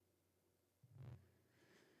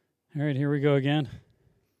All right, here we go again.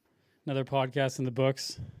 Another podcast in the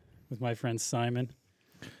books with my friend Simon.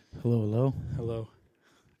 Hello, hello. Hello.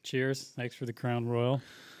 Cheers. Thanks for the Crown Royal. A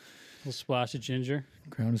little splash of ginger.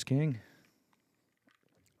 Crown is king.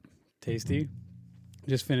 Tasty.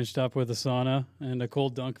 Just finished up with a sauna and a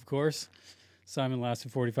cold dunk, of course. Simon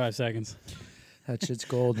lasted 45 seconds. That shit's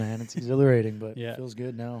gold, man. It's exhilarating, but Yeah. it feels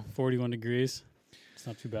good now. 41 degrees. It's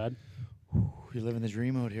not too bad. You're living the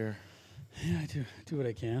dream out here. Yeah, I do what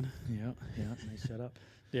I can. Yeah, nice setup.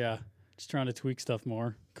 Yeah, just trying to tweak stuff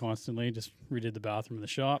more constantly. Just redid the bathroom in the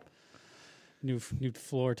shop. New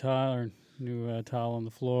floor tile or new tile on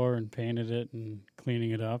the floor and painted it and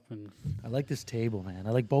cleaning it up. And I like this table, man.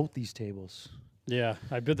 I like both these tables. yeah,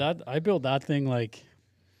 I built that thing like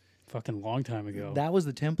fucking long time ago. That was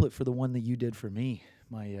the template for the one that you did for me,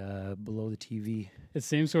 my below the TV. It's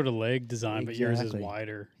same sort of leg design, but yours is Exactly.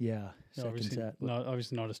 wider. Yeah, second Obviously set.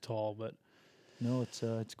 not as tall, but No,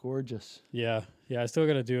 it's gorgeous. yeah. I still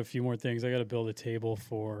got to do a few more things. I got to build a table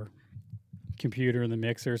for computer and the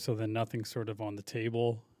mixer, so then nothing's sort of on the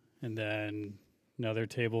table, and then another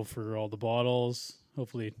table for all the bottles.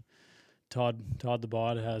 Hopefully, Todd the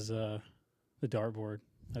bot has the dartboard.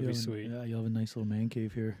 That'd be sweet. Yeah, you'll have a nice little man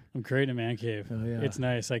cave here. I'm creating a man cave. Oh yeah, It's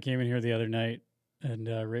nice. I came in here the other night and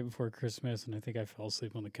right before Christmas, and I think I fell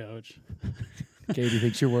asleep on the couch. Katie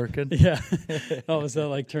thinks you're working. Yeah. All of a sudden,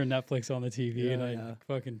 like, turn Netflix on the TV, Yeah, and I yeah.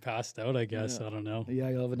 fucking passed out, I guess. Yeah. I don't know. Yeah,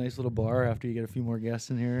 you'll have a nice little bar after you get a few more guests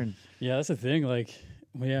in here. And Yeah, that's the thing. Like,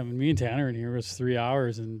 when me and Tanner in here, it was 3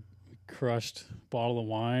 hours and crushed a bottle of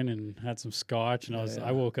wine and had some scotch, and Yeah.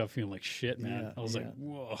 I woke up feeling like shit, man. Yeah, I was yeah. like,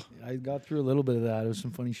 whoa. I got through a little bit of that. There was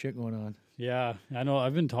some funny shit going on. Yeah, I know.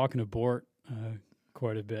 I've been talking to Bort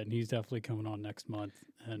quite a bit, and he's definitely coming on next month.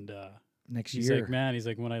 And Next he's year. like, man, he's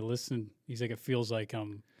like, when I listen, he's like, it feels like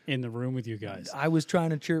I'm in the room with you guys. I was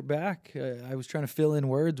trying to chirp back. I was trying to fill in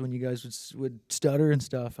words when you guys would stutter and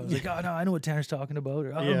stuff. I was like, oh, no, I know what Tanner's talking about.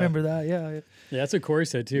 Or, I Yeah. remember that. Yeah. Yeah, that's what Corey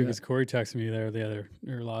said too, Yeah. because Corey texted me there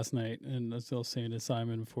or last night, and I was still saying to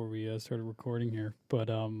Simon before we started recording here. But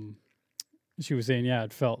she was saying, yeah,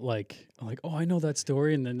 it felt like I'm like, oh, I know that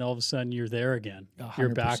story, and then all of a sudden you're there again. You're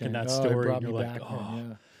back in 100%. that Oh, it story, brought and you're me like, back, oh,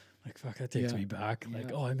 man, like fuck, that takes Yeah. me back. Like,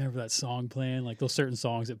 Yeah. oh, I remember that song playing. Like those certain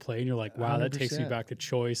songs that play, and you're like, wow, that takes me 100%. back to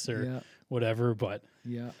Choice or yeah. whatever. But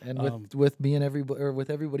Yeah. And Um, with me and with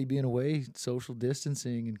everybody being away, social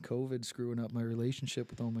distancing and COVID screwing up my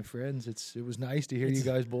relationship with all my friends, it was nice to hear you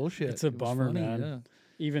guys bullshit. it's a It was bummer, funny, man. Yeah.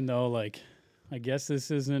 even though, like, I guess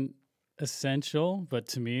this isn't essential, but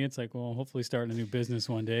to me, it's like, well, hopefully starting a new business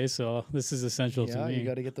one day. So this is essential to Yeah, me. you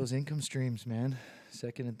got to get those income streams, man.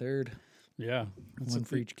 Second and third. Yeah. That's One the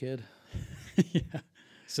for thing. each kid. Yeah.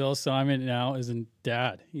 So Simon now is a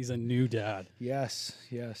dad. He's a new dad. Yes.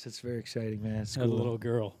 It's very exciting, man. It's Had a cool. little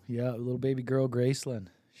girl. Yeah, a little baby girl, Gracelyn.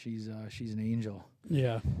 She's an angel.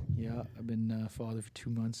 Yeah. Yeah, I've been father for 2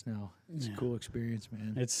 months now. It's Yeah. a cool experience,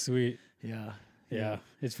 man. It's sweet. Yeah. Yeah.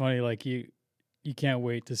 It's funny. Like you can't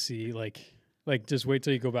wait to see like just wait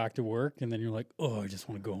till you go back to work, and then you're like, oh, I just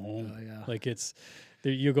want to go home. Oh, yeah. Like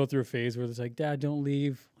you'll go through a phase where it's like, Dad, don't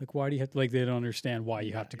leave. Like, why do you have to, like, they don't understand why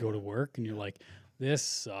you have to go to work. And you're like, this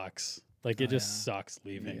sucks. Like, it Oh, just yeah. sucks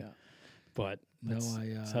leaving. Yeah. But No,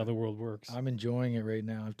 that's how the world works. I'm enjoying it right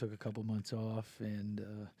now. I've took a couple months off and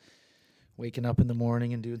waking up in the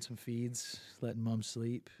morning and doing some feeds, letting mom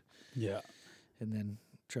sleep, Yeah. and then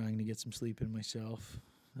trying to get some sleep in myself.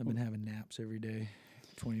 I've been having naps every day,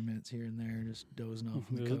 20 minutes here and there, just dozing off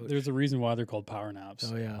on the couch. There's a reason why they're called power naps.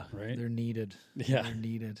 Oh yeah, Right? They're needed. Yeah. They're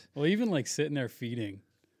needed. Well, even like sitting there feeding,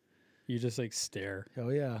 you just like stare. Oh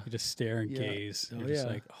yeah. You just stare and Yeah. gaze. Oh, You're just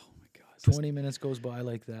yeah. like, oh my God. is this- 20 minutes goes by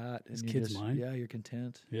like that, and This you're kid's just, mine? yeah, you're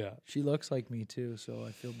content. Yeah. She looks like me too, so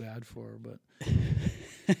I feel bad for her, but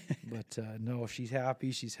no, she's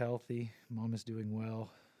happy, she's healthy. Mom is doing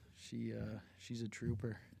well. She's a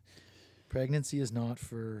trooper. Pregnancy is not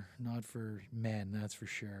for men, that's for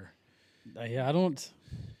sure. Yeah, I don't.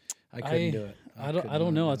 I couldn't do it. I could don't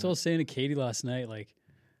not know. do That's what I it. was saying to Katie last night. Like,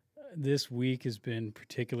 this week has been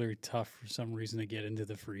particularly tough for some reason to get into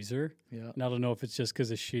the freezer. Yeah. And I don't know if it's just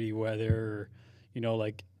because of shitty weather or,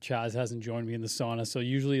 like Chaz hasn't joined me in the sauna. So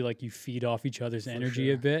usually, like, you feed off each other's For energy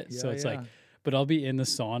sure. a bit. So Yeah, it's yeah. like, but I'll be in the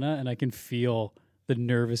sauna and I can feel the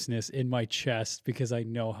nervousness in my chest because I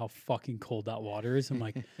know how fucking cold that water is. I'm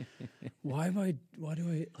like, why do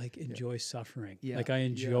I like enjoy suffering? Yeah, Like, I yeah.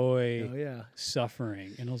 enjoy Oh yeah.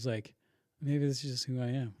 suffering. And I was like, maybe this is just who I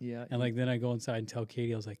am. Yeah. And like, then I go inside and tell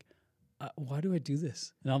Katie, I was like, why do I do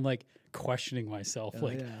this? And I'm like questioning myself, Oh,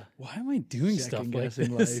 like, yeah. why am I doing stuff like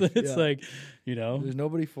Second-guessing this? life, It's yeah. like, There's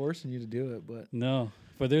nobody forcing you to do it, but no.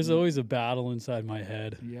 But there's always a battle inside my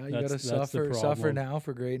head. Yeah, you That's gotta the suffer problem. now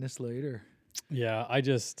for greatness later. Yeah, I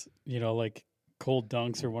just, like cold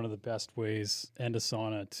dunks are one of the best ways, and a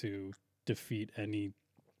sauna, to defeat any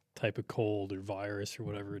type of cold or virus or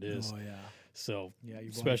whatever it is. Oh yeah. So, Yeah, your body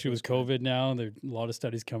especially with feels good. COVID now, there are a lot of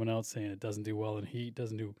studies coming out saying it doesn't do well in heat,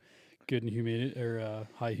 doesn't do good in humidity or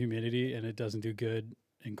high humidity, and it doesn't do good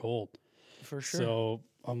in cold. For sure. So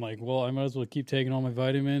I'm like, well, I might as well keep taking all my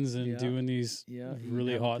vitamins and Yeah. doing these Yeah, eating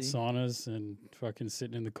really hot healthy. saunas and fucking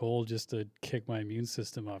sitting in the cold just to kick my immune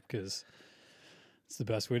system up, because it's the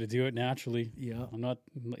best way to do it naturally. Yeah, I'm not,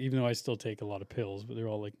 even though I still take a lot of pills, but they're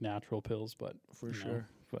all like natural pills. But for you know, sure.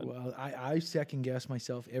 but Well, I second guess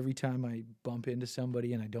myself every time I bump into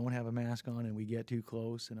somebody and I don't have a mask on and we get too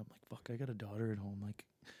close and I'm like, fuck, I got a daughter at home. Like,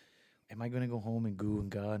 am I going to go home and goo and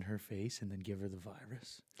gah in her face and then give her the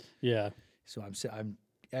virus? yeah, So I'm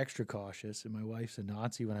extra cautious. And my wife's a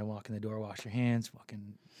Nazi when I walk in the door, wash your hands,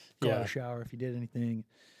 fucking go out Yeah. of shower if you did anything.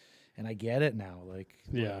 And I get it now. Like,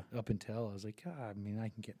 Yeah. up until I was like, I mean, I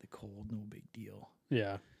can get the cold, no big deal.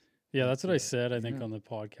 yeah, that's what I said. I think yeah. on the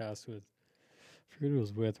podcast with, I forget who it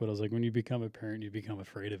was with, but I was like, when you become a parent, you become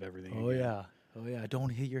afraid of everything. Oh again. yeah. Oh yeah. Don't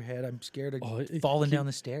hit your head. I'm scared of Oh, it falling keep- down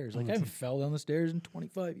the stairs. Like oh, I it's haven't fell down the stairs in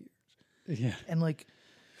 25 years. Yeah. And like,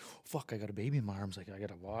 fuck, I got a baby in my arms. Like I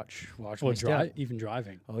gotta watch my Well, step. even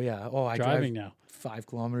driving. Oh yeah. Oh, I Driving drive now. 5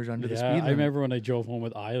 kilometers under the Yeah, speed I limit. remember when I drove home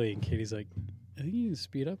with Eiley and Katie's like, I think you need to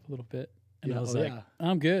speed up a little bit. And Yeah, I was oh, like, yeah.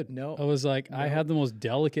 I'm good. No. I was like, I No. had the most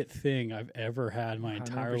delicate thing I've ever had my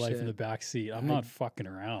entire life in the 100%. back seat. I'm I- not fucking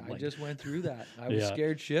around. I Like, just went through that. I was Yeah.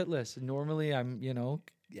 scared shitless. And normally I'm,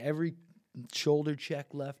 every shoulder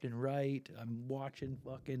check left and right. I'm watching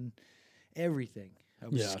fucking everything. I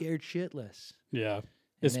was Yeah. scared shitless. yeah.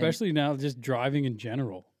 then- Especially now, just driving in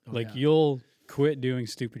general. Oh, like, yeah. you'll quit doing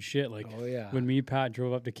stupid shit. Like, Oh yeah. when me and Pat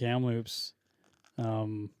drove up to Kamloops,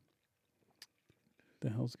 the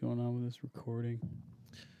hell's going on with this recording?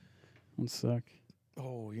 One sec.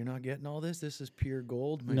 Oh, you're not getting all this? This is pure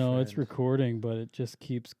gold, my No, friend. it's recording, but it just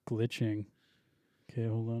keeps glitching. Okay,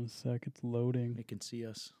 hold on a sec. It's loading. They can see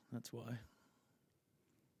us. That's why.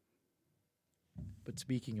 But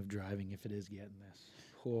speaking of driving, if it is getting this,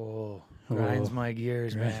 grinds Oh. my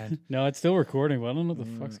gears, man. No, it's still recording, but I don't know what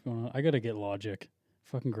the fuck's Mm. going on. I gotta get Logic.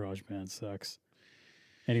 Fucking GarageBand sucks.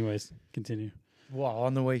 Anyways, continue. Well,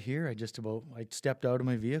 on the way here, I stepped out of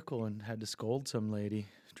my vehicle and had to scold some lady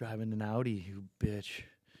driving an Audi, you bitch.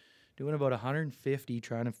 Doing about 150,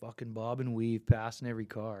 trying to fucking bob and weave, passing every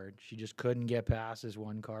car. She just couldn't get past this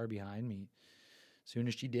one car behind me. As soon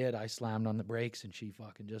as she did, I slammed on the brakes and she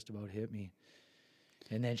fucking just about hit me.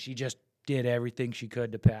 And then she just did everything she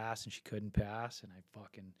could to pass and she couldn't pass. And I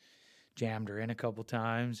fucking jammed her in a couple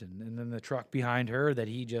times. And then the truck behind her that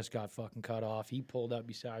he just got fucking cut off, he pulled up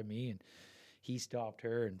beside me and he stopped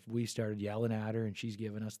her and we started yelling at her and she's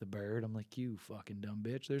giving us the bird. I'm like, you fucking dumb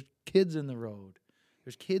bitch. There's kids in the road.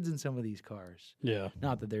 There's kids in some of these cars. Yeah.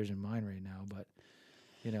 Not that there's in mine right now, but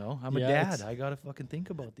I'm a Yeah, dad. it's- I gotta fucking think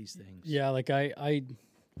about these things. Yeah, like I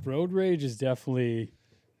road rage is definitely,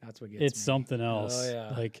 That's what gets it's me. something else. Oh,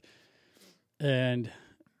 yeah. Like, and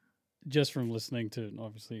just from listening to,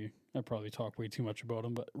 obviously, I probably talk way too much about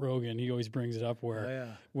him, but Rogan, he always brings it up where Oh yeah.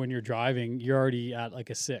 when you're driving, you're already at like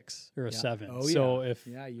a 6 or a Yeah. 7. Oh, so yeah. if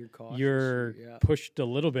Yeah, you're cautious. you're yeah. pushed a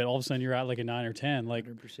little bit, all of a sudden you're at like a 9 or 10, like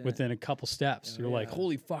 100%. within a couple steps. Oh, You're like, yeah.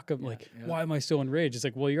 holy fuck, I'm Yeah, like, yeah. why am I so enraged? It's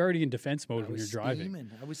like, well, you're already in defense mode when you're driving.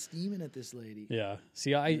 I was steaming at this lady. Yeah.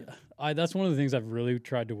 See, I that's one of the things I've really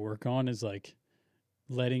tried to work on is like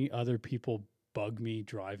letting other people bug me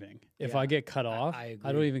driving. If Yeah, I get cut off, I I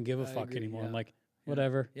don't agree. even give a I fuck agree, anymore. I'm yeah. like,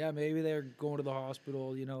 whatever. Yeah, maybe they're going to the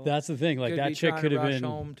hospital, That's the thing. Like Could that be chick trying could to have rush been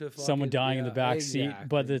home to someone fucking- dying in the yeah, back seat,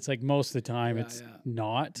 but exactly. it's like most of the time Yeah, it's yeah.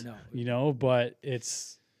 not, No. you know, but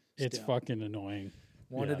it's Still. fucking annoying.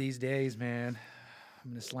 One Yeah. of these days, man,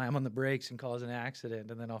 I'm gonna slam on the brakes and cause an accident,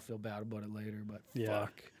 and then I'll feel bad about it later. But Yeah.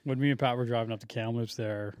 fuck. When me and Pat were driving up to Kamloops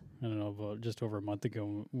there, I don't know, about just over a month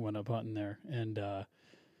ago, we went up hunting there, and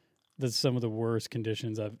that's some of the worst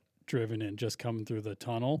conditions I've driven in, just coming through the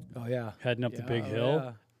tunnel, Oh yeah. heading up the big oh, hill.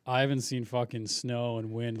 yeah. I haven't seen fucking snow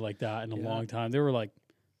and wind like that in a Yeah. long time. There were like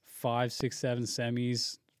 5, 6, 7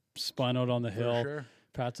 semis spun out on the For hill. sure.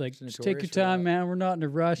 Pat's like, It's just take your notorious for time, that. man. We're not in a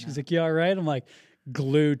rush. He's No. like, yeah, all right. I'm like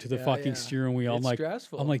glued to the Yeah, fucking yeah. steering wheel. It's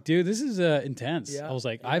stressful. I'm like, dude, this is intense. Yeah, I was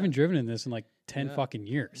like, yeah. I haven't driven in this in like 10 Yeah. fucking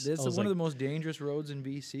years. This I is was one like, of the most dangerous roads in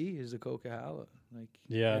BC. Is the Coquihalla. Like,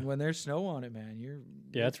 Yeah. and when there's snow on it, man, you're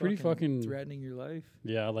it's pretty fucking- threatening your life.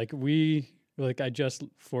 yeah, I just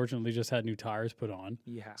fortunately just had new tires put on.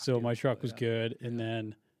 Yeah. So my truck was good. And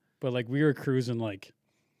then, but like we were cruising like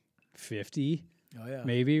 50 Oh yeah.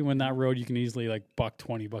 maybe, when that road you can easily like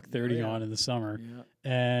 $1.20, $1.30 yeah. on in the summer. Yeah.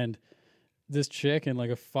 And this chick in like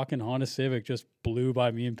a fucking Honda Civic just blew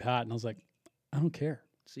by me and Pat, and I was like, I don't care.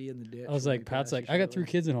 See you in the ditch. I was when like, we Pat's pass like, each I got other. 3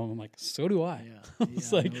 kids at home. I'm like, so do I. Yeah.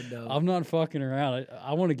 It's yeah, like, no doubt. I'm not fucking around.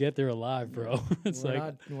 I want to get there alive, bro. It's we're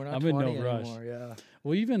like, we're not I'm in no 20 rush. anymore. Yeah.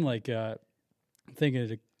 well, even like thinking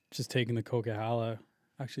of just taking the Coquihalla.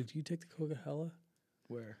 Actually, do you take the Coquihalla?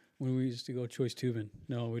 Where? When we used to go Choice Tubing.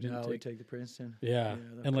 No, we didn't No, we take. take the Princeton. Yeah.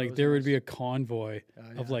 the And like Crow's there would Nest. be a convoy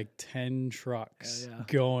Oh, of yeah. like 10 trucks Yeah.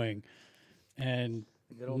 going, and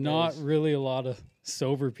Good old not days. really a lot of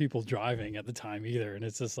sober people driving at the time either. And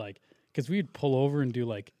it's just like, because we'd pull over and do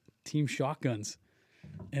like team shotguns,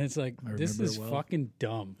 and it's like, I this remember is it well. fucking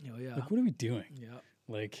dumb. Oh yeah. Like, what are we doing? Yeah.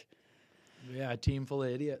 Like, Yeah. A team full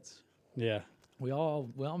of idiots. yeah. We all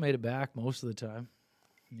made it back most of the time.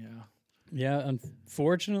 Yeah. Yeah,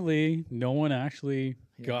 unfortunately, no one actually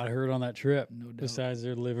Yeah. got hurt on that trip, No doubt. besides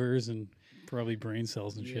their livers and probably brain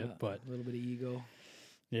cells and Yeah, shit. But a little bit of ego.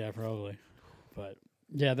 yeah, probably. But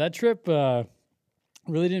yeah, that trip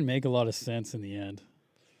really didn't make a lot of sense in the end.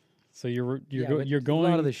 So you're but you're going. A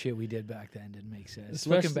lot of the shit we did back then didn't make sense.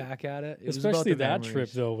 Looking Especially- back at it, it was about especially the that trip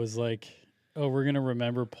memories. though was like, oh, we're gonna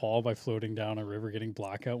remember Paul by floating down a river, getting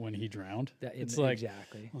blackout when he drowned. It's like,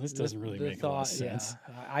 exactly. well, this doesn't really make a lot of sense.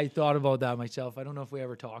 Yeah, I thought about that myself. I don't know if we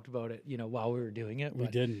ever talked about it, while we were doing it. We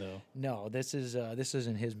But didn't though. no, this is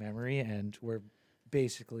in his memory, and we're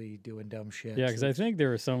basically doing dumb shit. Yeah, because I It's- think there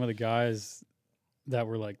were some of the guys that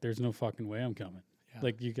were like, "There's no fucking way I'm coming." yeah.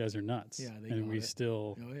 Like, you guys are nuts. Yeah, they and got we it.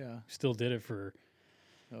 still oh did it for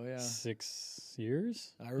yeah. 6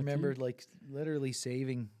 years. I remember like literally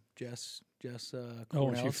saving Jess. Oh,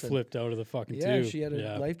 and she Cornelison. flipped out of the fucking Yeah, tube. she had a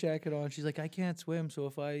yeah. life jacket on. She's like, I can't swim, so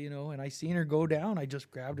if and I seen her go down, I just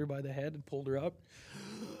grabbed her by the head and pulled her up.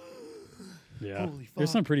 Yeah. Holy There's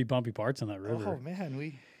some fuck. pretty bumpy parts on that Oh river. man,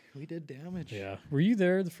 we did damage. Yeah. Were you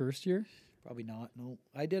there the first year? Probably not. No,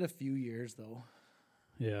 I did a few years though.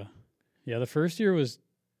 Yeah. Yeah. The first year was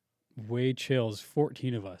way chill. It was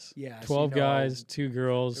 14 of us. Yeah, so 12 guys, 2 There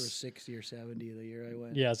was girls. 60 or 70 the year I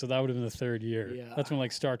went. Yeah. So that would have been the third year. Yeah. That's when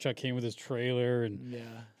like Star Chuck came with his trailer and Yeah,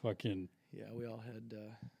 fucking, yeah. We all had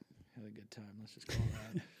a good time. Let's just call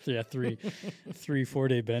that yeah, 3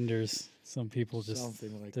 4-day benders. Some people just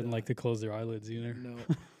something like didn't that. like to close their eyelids either. No,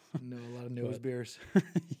 a lot of nose But- beers.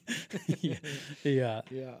 yeah. Yeah.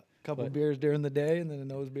 Yeah, couple But- beers during the day and then a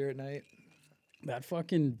nose beer at night. That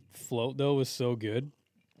fucking float though was so good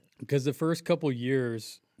because the first couple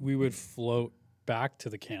years we would float back to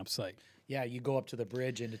the campsite, Yeah, you go up to the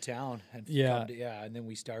bridge into town and Yeah. and then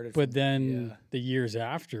we started. but from- then yeah, the years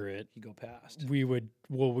after it, you go past.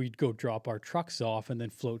 we'd go drop our trucks off and then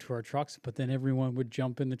float to our trucks, but then everyone would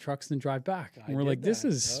jump in the trucks and drive back. I And we're did like, this that.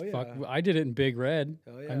 is Oh, fuck. yeah. I did it in Big Red.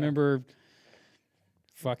 Oh I yeah, remember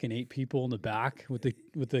fucking 8 people in the back with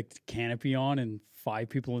the canopy on and 5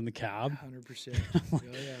 people in the cab. 100%. Oh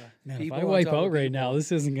yeah. Man, People if I on wipe top out of right people. now,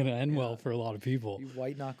 this isn't going to end well Yeah. for a lot of people. You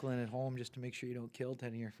white knuckling at home just to make sure you don't kill 10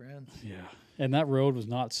 of your friends. Yeah. And that road was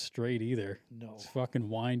not straight either. No. It's fucking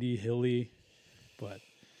windy, hilly, but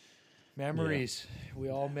Memories. We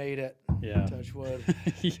all made it. yeah. Touch wood.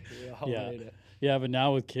 We all Yeah. made it. Yeah, but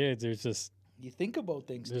now with kids, there's just, You think about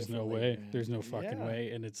things there's no differently, way. man. There's no fucking Yeah.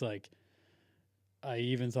 way. And it's like, I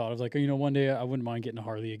even thought of like, one day I wouldn't mind getting a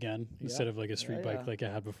Harley again instead of like a street bike yeah. like I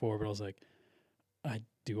had before. But I was like,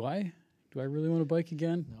 do I really want a bike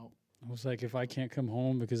again? No. I was like, if I can't come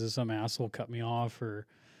home because of some asshole cut me off or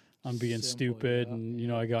I'm being Simple, stupid yeah.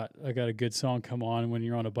 and I got a good song come on, when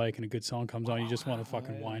you're on a bike and a good song comes on, you just want to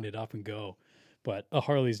fucking yeah. wind it up and go. But a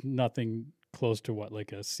Harley's nothing close to what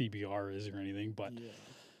like a CBR is or anything, but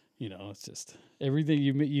Yeah. it's just everything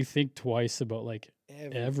you think twice about like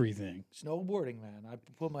everything. Snowboarding, man. I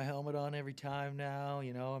put my helmet on every time now.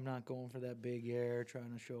 I'm not going for that big air,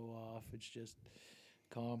 trying to show off. It's just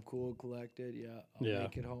calm, cool, collected. Yeah, I'll Yeah.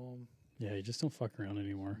 make it home. Yeah, you just don't fuck around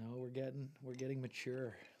anymore. No, we're getting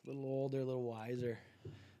mature, a little older, a little wiser.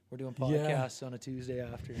 We're doing Yeah. podcasts on a Tuesday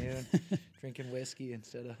afternoon, drinking whiskey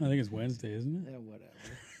instead of I think it's Wednesday, isn't it?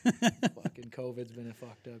 whatever. Fucking COVID's been a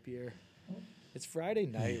fucked up year. It's Friday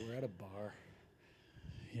night. We're at a bar.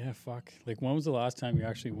 Yeah, fuck. Like, when was the last time you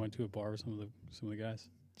actually went to a bar with some of the guys?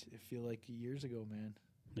 I feel like years ago, man.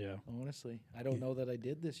 Yeah. Honestly, I don't know that I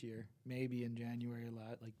did this year. Maybe in January,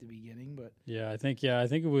 like the beginning, but Yeah, I think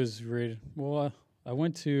it was right. Well, I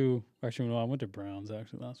went to I went to Browns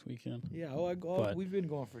actually last weekend. yeah. But- We've been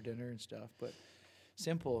going for dinner and stuff, but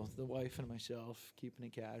simple. The wife and myself keeping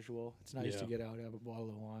it casual. It's nice to Yeah. get out, have a bottle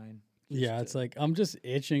of wine. Yeah, Just, it's like I'm just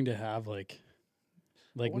itching to have like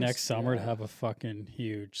wanna next summer to yeah. have a fucking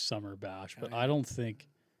huge summer bash, but Oh, I yeah. don't think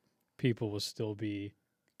people will still be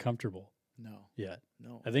comfortable No, yet.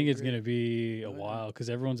 no. I think it's agree. going to be a Oh, yeah. while because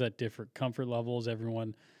everyone's at different comfort levels.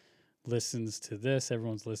 Everyone listens to this,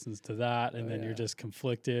 everyone's listens to that, and Oh, then you're yeah. just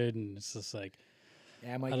conflicted, and it's just like,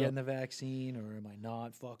 Am I don't- getting the vaccine or am I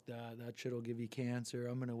not? Fuck that. That shit will give you cancer.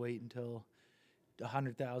 I'm gonna wait until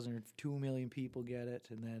 100,000 or 2 million people get it,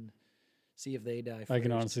 and then see if they die first. I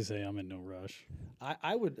can honestly say I'm in no rush.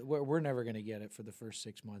 I would. We're never gonna get it for the first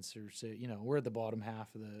 6 months or so. We're at the bottom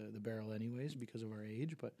half of the barrel anyways because of our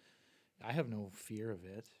age. But I have no fear of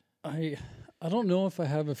it. I don't know if I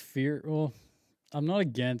have a fear. Well, I'm not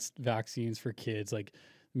against vaccines for kids like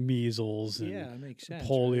measles and Yeah, it makes sense.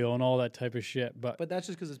 polio right? and all that type of shit, but But that's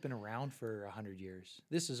just because it's been around for 100 years.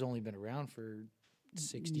 This has only been around for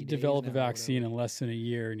 60 you days. develop a now or whatever. vaccine in less than a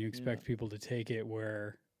year and you expect people to take it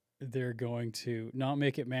where they're going to not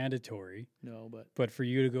make it mandatory, No, but for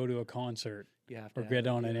you to go to a concert you have to or have get it,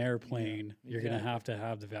 on an yeah. airplane, Yeah, you're going exactly. to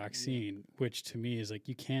have the vaccine, which to me is like,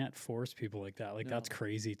 you can't force people like that. Like, that's No.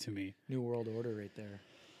 crazy to me. New World Order right there.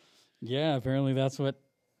 Yeah, apparently that's what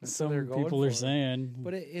That's what some they're going people are for. saying.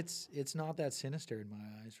 But it's not that sinister in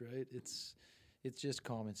my eyes, right? It's just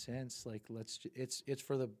common sense. Like it's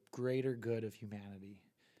for the greater good of humanity.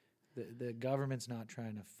 The government's not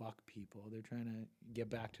trying to fuck people. They're trying to get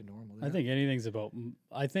back to normal. I think anything's about.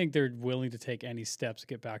 I think they're willing to take any steps to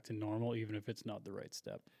get back to normal, even if it's not the right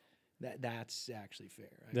step. that's actually fair.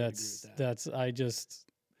 I would agree with that. That's.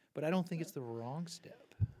 But I don't think it's the wrong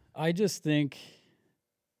step. I just think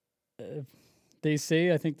they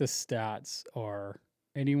say. I think the stats are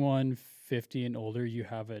anyone 50 and older, you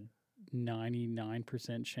have a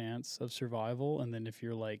 99% chance of survival, and then if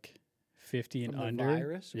you're like 50 and From the under,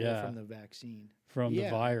 virus or yeah, from the vaccine? from the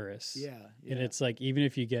Yeah. virus, Yeah. And it's like, even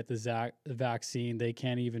if you get the vaccine, they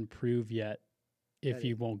can't even prove yet if That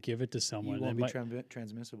you won't give it to someone. you won't It be might-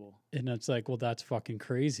 transmissible and it's like, well, that's fucking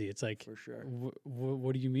crazy. It's like, for sure.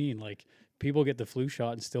 what do you mean? Like, people get the flu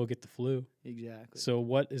shot and still get the flu. Exactly. So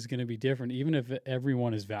what is going to be different? Even if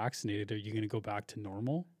everyone is vaccinated, are you going to go back to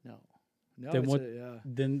normal? No. No. Then It's what- yeah.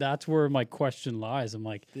 Then that's where my question lies. I'm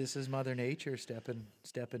like, This is Mother Nature stepping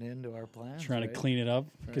into our plans. trying right? to clean it up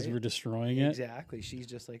because Right. we're destroying it. Exactly. She's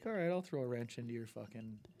just like, all right, I'll throw a wrench into your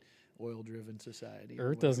fucking oil-driven society. or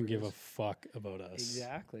Earth doesn't whatever give it a is. fuck about us.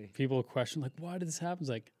 Exactly. People question like, why did this happen? It's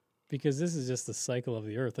like, because this is just the cycle of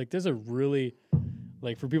the Earth. Like, there's a really,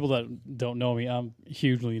 like, for people that don't know me, I'm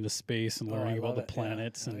hugely into space and Oh, I learning about love the it. Yeah.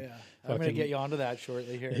 planets Oh, and yeah. I'm gonna fucking- get you onto that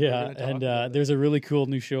shortly here. We're yeah. gonna talk And about it. there's a really cool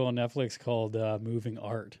new show on Netflix called Moving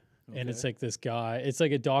Art, and it's Okay. like this guy. It's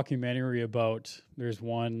like a documentary about. There's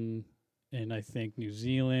one in, I think, New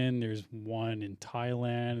Zealand. There's one in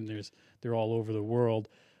Thailand, and they're all over the world.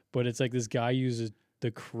 But it's like this guy uses the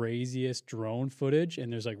craziest drone footage,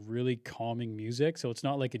 and there's like really calming music. So it's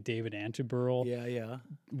not like a David Attenborough Yeah.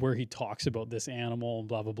 where he talks about this animal and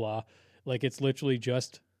blah blah blah. Like, it's literally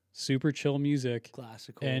just super chill music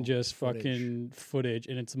Classical and just footage. fucking footage,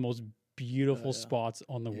 and it's the most beautiful yeah. spots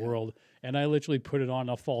on the Yeah. world. And I literally put it on,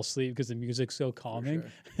 I'll fall asleep because the music's so For calming.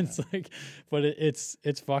 sure. It's like, but it's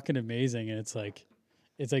fucking amazing, and it's like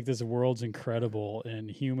this world's incredible,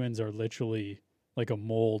 and humans are literally like a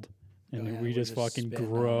mold, and Oh, yeah, we we're just just fucking spitting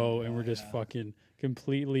on grow, it. and Oh, we're just yeah. fucking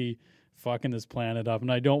completely fucking this planet up.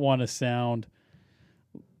 And I don't want to sound,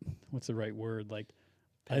 what's the right word? Like,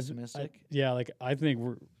 Pessimistic. yeah, like I think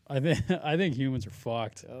I think humans are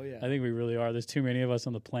fucked. Oh yeah. I think we really are. There's too many of us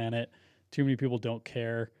on the planet. Too many people don't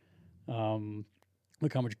care.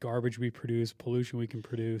 Look how much garbage we produce, pollution we can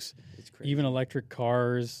produce. it's crazy. Even electric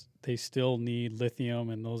cars, they still need lithium,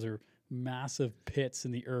 and those are massive pits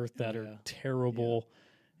in the earth that Yeah. are terrible.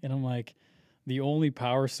 And I'm like, the only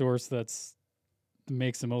power source that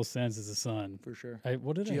makes the most sense is the sun. for sure.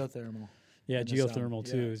 What did I? Geothermal. Yeah, and the sun, geothermal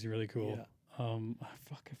too yeah. is really cool. Yeah.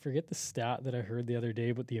 I forget the stat that I heard the other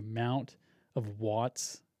day, but the amount of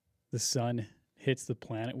watts the sun hits the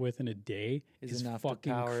planet with in a day Is is enough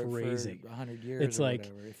fucking to power crazy. it for 100 years It's or like-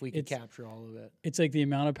 whatever. If we could it's- capture all of it. It's like the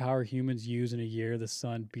amount of power humans use in a year, the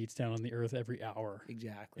sun beats down on the earth every hour.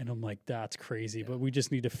 Exactly. And I'm like, that's crazy. Yeah. But we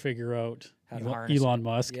just need to figure out How to Elon, harness Elon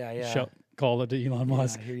Musk. Yeah, yeah. Call it to Elon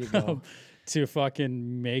Musk. Yeah, here you go. To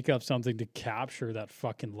fucking make up something to capture that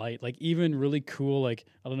fucking light. Like, even really cool, like,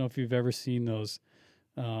 I don't know if you've ever seen those,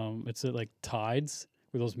 it's like tides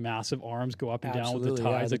where those massive arms go up and down with the Absolutely,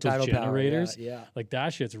 yeah, tides, the like those tidal power, generators. Yeah. Like,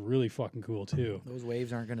 that shit's really fucking cool too. Those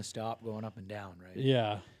waves aren't going to stop going up and down, right?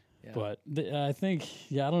 Yeah. Yeah. But I think,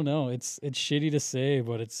 I don't know. It's shitty to say,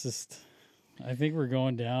 but it's just, I think we're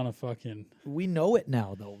going down a fucking. We know it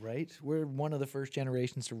now, though, right? We're one of the first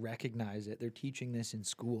generations to recognize it. They're teaching this in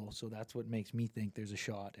school, so that's what makes me think there's a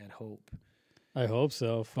shot at hope. I hope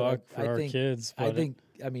so. Fuck But for I our think- kids. I But think,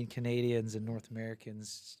 I mean, Canadians and North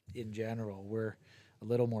Americans in general, we're a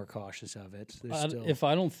little more cautious of it. There's still, if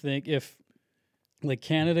I don't think if like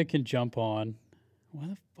Canada can jump on, why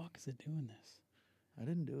the fuck is it doing this? I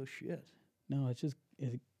didn't do a shit. No,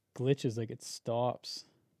 it glitches, like it stops,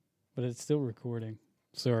 but it's still recording.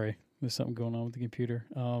 Sorry, there's something going on with the computer.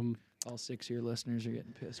 All 6 of your listeners are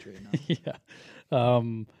getting pissed right now.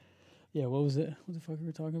 Yeah. What was it? What the fuck were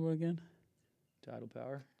we talking about again? Tidal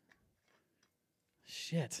power.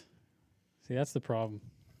 Shit. See, that's the problem.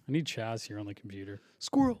 I need Chaz here on the computer.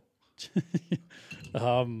 Squirrel.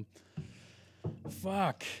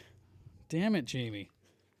 Fuck. Damn it, Jamie.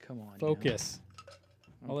 Come on. Focus.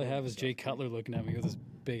 man. All I Okay, have is Jay stuff. Cutler looking at me with his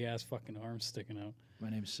big ass fucking arms sticking out. My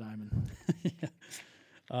name's Simon.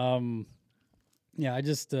 Yeah,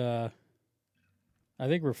 I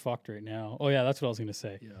think we're fucked right now. Oh yeah, that's what I was gonna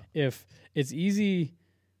say. Yeah. If it's easy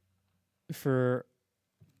for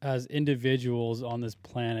as individuals on this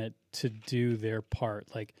planet to do their part,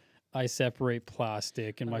 like I separate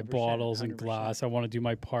plastic and my 100%, bottles and 100%. glass, I want to do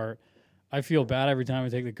my part. I feel bad every time I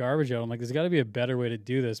take the garbage out. I'm like, there's got to be a better way to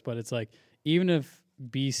do this. But it's like, even if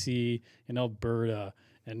BC and Alberta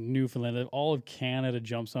and Newfoundland, if all of Canada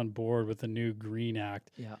jumps on board with the new Green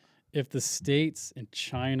Act, Yeah. if the States and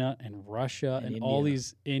China and Russia And and all India.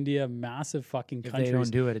 these India, massive fucking If countries they don't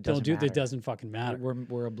do it, it doesn't matter. it doesn't fucking matter.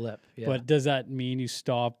 We're a blip. Yeah. But does that mean you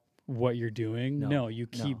stop what you're doing? No, No, you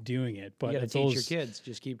no. keep doing it. But you gotta it's teach those, your kids.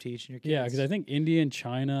 Just keep teaching your kids. yeah, because I think India and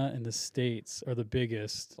China and the States are the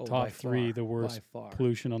biggest, Oh, top by three, far, the worst by far.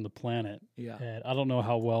 pollution on the planet. Yeah. And I don't know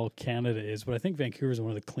how well Canada is, but I think Vancouver is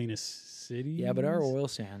one of the cleanest cities. Yeah, but our oil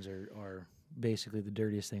sands are basically the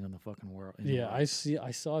dirtiest thing on the fucking world. in the Yeah, world.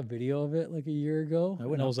 I saw a video of it like a year ago. I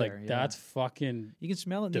went and I up was like, there, yeah. that's fucking You can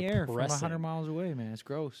smell it in the air from 100 depressing. miles away, man. It's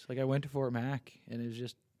gross. Like I went to Fort Mac and it was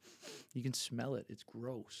just, you can smell it. It's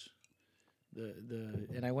gross.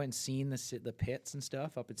 And I went and seen the pits and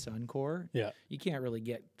stuff up at Suncor. yeah. You can't really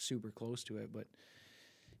get super close to it, but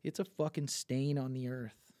it's a fucking stain on the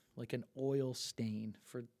earth, like an oil stain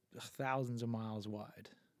for thousands of miles wide.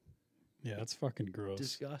 Yeah, it's fucking gross.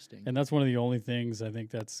 Disgusting. And that's one of the only things I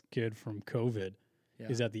think that's good from COVID Yeah.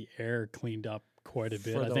 is that the air cleaned up quite a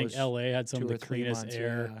bit. For I think those LA had some 2 of or the 3 cleanest months,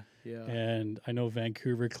 air. Yeah. And I know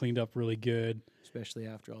Vancouver cleaned up really good. Especially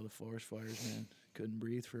after all the forest fires, man. Couldn't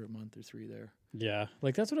breathe for a month or 3 there. Yeah.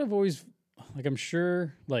 Like that's what I've always like I'm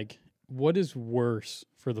sure like what is worse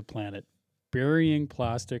for the planet? Burying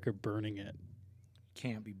plastic or burning it?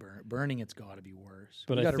 Can't be burnt. Burning it's got to be worse.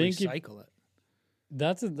 But you I got to think recycle it.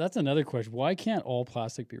 That's another question. Why can't all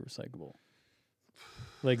plastic be recyclable?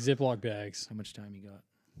 Like Ziploc bags. How much time you got?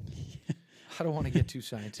 I don't want to get too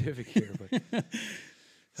scientific here, but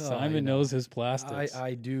Simon you know, knows his plastics.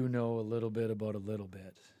 I do know a little bit about a little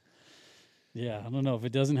bit. Yeah, I don't know if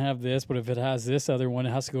it doesn't have this, but if it has this other one,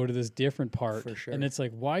 it has to go to this different part. For sure. And it's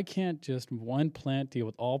like, why can't just one plant deal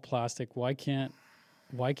with all plastic? Why can't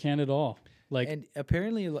it all? Like, And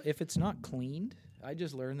apparently, if it's not cleaned, I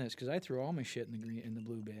just learned this because I threw all my shit in the green in the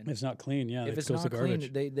blue bin. it's not clean. Yeah, If it it's goes not to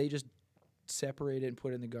garbage. clean, they just separate it and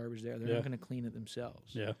put it in the garbage there. They're Yeah. not going to clean it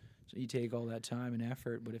themselves. Yeah, So you take all that time and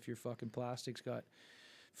effort, but if your fucking plastic's got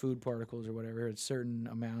food particles or whatever, a certain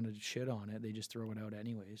amount of shit on it, they just throw it out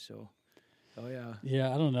anyway. So, oh yeah,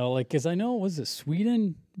 yeah. I don't know. Like, cause I know was it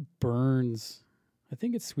Sweden burns. I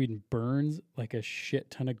think it's Sweden burns like a shit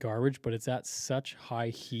ton of garbage, but it's at such high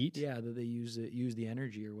heat. yeah, that they use the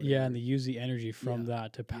energy or whatever. Yeah, and they use the energy from Yeah.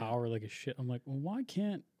 that to power like a shit. I'm like, well, why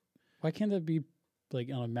can't that be like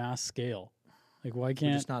on a mass scale? Like, why We're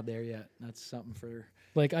can't just not there yet. That's something for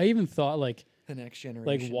like I even thought like the next generation.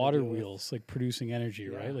 like to water deal with. wheels, like producing energy,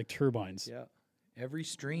 Yeah. right? Like turbines. Yeah, every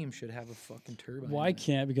stream should have a fucking turbine. Why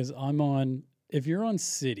can't? Because if you're on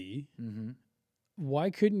city, Mm-hmm. why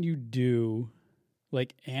couldn't you do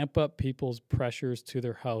like amp up people's pressures to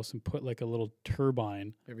their house and put like a little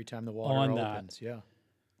turbine, Every time the water On that. opens, yeah.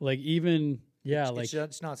 like even yeah, It's like just-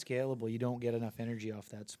 it's not scalable. You don't get enough energy off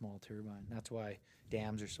that small turbine. That's why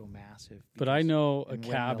dams are so massive. but I because- know a and windmills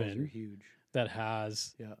are cabin huge. that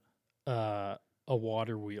has Yeah, a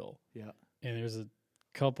water wheel. yeah. And there's a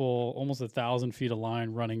couple, almost 1,000 feet of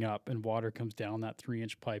line running up, and water comes down that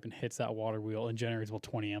 3-inch pipe and hits that water wheel and generates about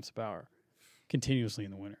 20 amps of power continuously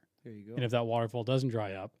in the winter. There you go. And if that waterfall doesn't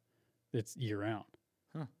dry up, it's year round.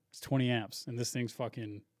 Huh. It's 20 amps, and this thing's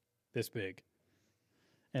fucking this big.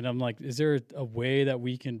 And I'm like, is there a way that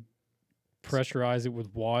we can pressurize it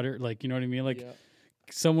with water? Like, you know what I mean? Like, yeah.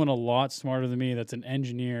 someone a lot smarter than me that's an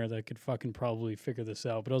engineer that could fucking probably figure this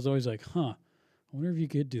out. But I was always like, I wonder if you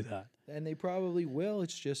could do that. And they probably will.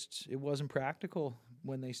 It's just it wasn't practical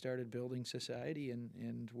when they started building society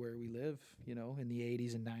and where we live, you know, in the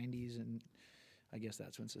 80s and 90s. And I guess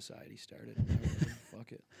that's when society started.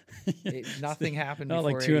 Fuck it. Nothing happened Not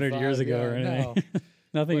before like 200 85. years ago or anything. No.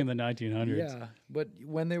 Nothing But- in the 1900s. Yeah, but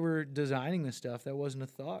when they were designing this stuff, that wasn't a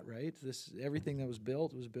thought, right? Everything that was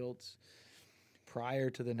built prior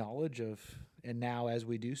to the knowledge of, and now as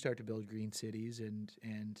we do start to build green cities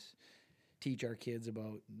and teach our kids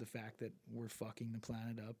about the fact that we're fucking the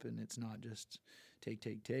planet up and it's not just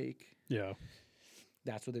take. Yeah.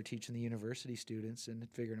 That's what they're teaching the university students and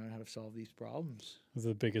figuring out how to solve these problems. Those are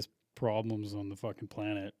the biggest problems on the fucking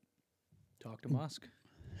planet. Talk to Musk.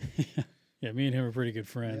 Yeah, me and him are pretty good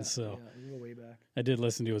friends, so we go way back. I did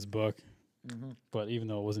listen to his book, Mm-hmm. but even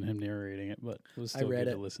though it wasn't him narrating it, but it was still read good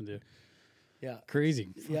it. to listen to. Yeah,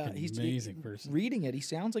 Crazy, yeah, fucking he's amazing person. Reading it, he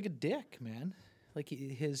sounds like a dick, man. Like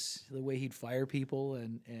the way he'd fire people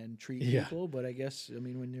and treat Yeah. people. But I guess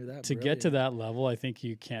when you're that To get to that level, I think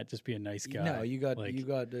you can't just be a nice guy. no, you got like,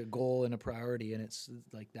 a goal and a priority, and it's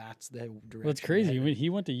like that's the direction. Well, it's crazy. headed. He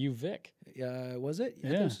went to UVic. Was it? Yeah,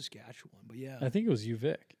 I thought it was Saskatchewan, but yeah, I think it was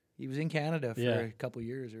UVic. he was in Canada for Yeah. a couple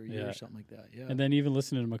years or a year Yeah. or something like that. Yeah, And then even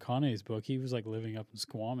listening to McConaughey's book, he was like living up in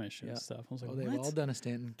Squamish and Yeah. stuff. I was like, they've what? all done a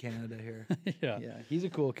stint in Canada here. yeah. Yeah, he's a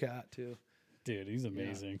cool cat too. Dude, he's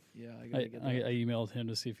amazing. Yeah, I I, gotta get that. I emailed him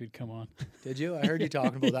to see if he'd come on. Did you? I heard you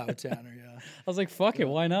talking about that with Tanner. Yeah, I was like, fuck it,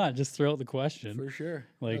 why not? Just throw out the question. for sure.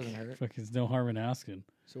 Like, Doesn't hurt. fuck, there's no harm in asking.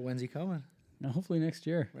 So when's he coming? Now, hopefully next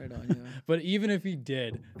year. Right on. Yeah. But even if he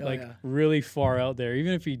did, Oh, like yeah. really far out there,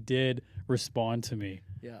 even if he did respond to me,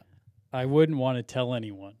 Yeah. I wouldn't want to tell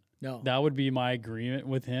anyone. No. That would be my agreement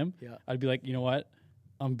with him. Yeah. I'd be like, you know what?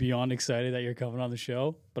 I'm beyond excited that you're coming on the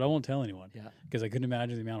show, but I won't tell anyone. Yeah. Because I couldn't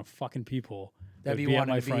imagine the amount of fucking people That'd would be at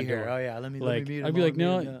wanting my to be front here. door. Oh yeah, let me Like, meet him. I'd be I'll like, meet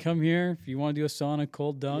no, him, yeah. come here. If you want to do a sauna,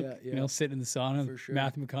 cold dunk, Yeah, yeah. sit in the sauna. For sure.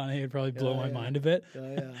 Matthew McConaughey would probably blow Yeah, my yeah. mind a bit.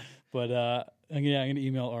 Oh yeah. But I'm going to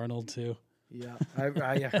email Arnold too. Yeah. I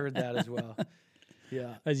heard that as well.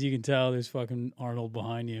 Yeah. As you can tell, there's fucking Arnold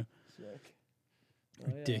behind you. Sick. Oh,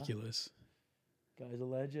 yeah. Ridiculous. Guy's a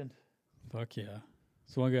legend. Fuck yeah.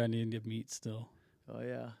 It's one guy I need to meet still. Oh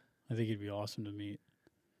yeah. I think he'd be awesome to meet.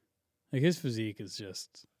 Like his physique is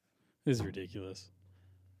ridiculous.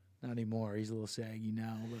 Not anymore. He's a little saggy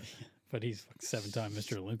now, but But he's like 7-time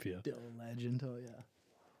Mr. Olympia. still a legend. Oh yeah.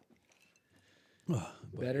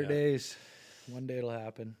 But Better yeah. days. One day it'll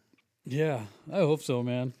happen. Yeah, I hope so,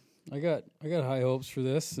 man. I got high hopes for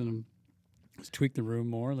this, and let's tweak the room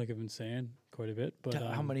more, like I've been saying quite a bit. But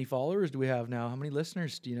How many followers do we have now? How many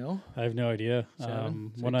listeners? Do you know? I have no idea.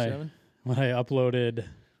 7? When 6, I 7? when I uploaded,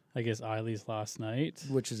 I guess Eileen's last night.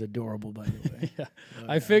 Which is adorable, by the way. Yeah. Oh,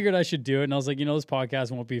 I yeah. figured I should do it, and I was like, this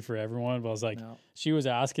podcast won't be for everyone. But I was like, No. she was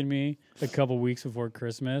asking me a couple weeks before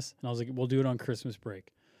Christmas, and I was like, we'll do it on Christmas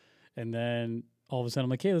break. And then all of a sudden, I'm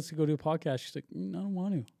like, hey, let's go do a podcast. She's like, I don't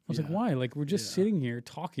want to. I was like, Yeah. why? Like, we're just Yeah. sitting here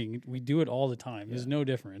talking. We do it all the time. There's no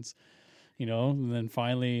difference, And then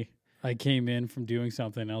finally, I came in from doing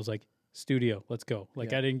something, and I was like, studio, let's go.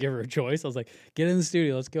 Like, Yeah. I didn't give her a choice. I was like, get in the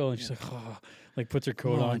studio, let's go. And she's like, oh, like puts her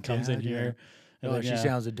coat Come on, on, comes in Dad, yeah. here. And Oh, then, she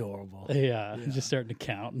sounds adorable. yeah, Yeah. just starting to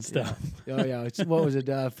count and stuff. Oh, yeah. What was it?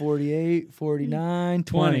 48, 49,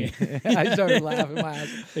 20. I started laughing my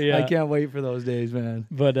ass. Yeah. I can't wait for those days, man.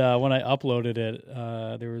 But when I uploaded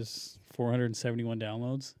it, there was 471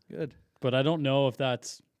 downloads. Good. But I don't know if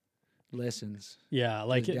that's Listens.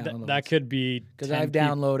 like Just that downloads. could be Because 10 I've peop-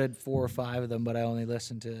 downloaded 4 or 5 of them, but I only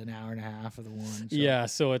listened to an hour and a half of the one. So. Yeah,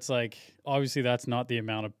 so it's like obviously that's not the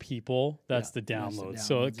amount of people, that's Yeah, the that's the downloads.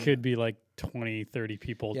 So it downloads, could be like 20, 30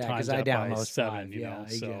 people Yeah, times because I that by download 7, 5. Yeah,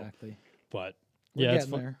 So exactly. but We're yeah, it's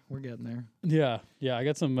getting fun. there. We're getting there. Yeah, I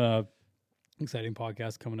got some exciting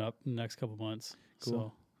podcasts coming up in the next couple months. Cool.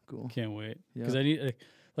 So Cool. can't wait. Yeah. Because I need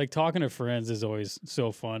like talking to friends is always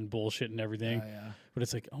so fun, bullshit and everything. Yeah. But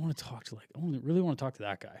it's like I want to talk to really want to talk to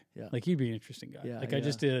that guy. Yeah. Like he'd be an interesting guy. Yeah, Like I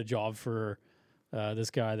just did a job for this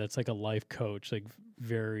guy that's like a life coach, like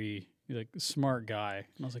very like smart guy.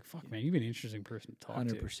 And I was like, fuck man, you'd be an interesting person to talk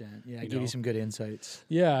 100%. to. Yeah, You give know? you some good insights.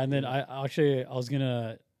 Yeah, and then I was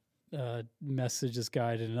gonna message this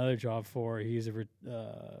guy to another job for. He's a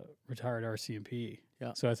retired RCMP.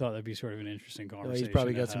 Yeah. So I thought that'd be sort of an interesting Oh, conversation. he's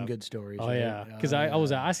probably to got some have. good stories. Oh right? yeah, because I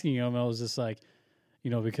was asking him, I was just like,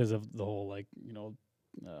 because of the whole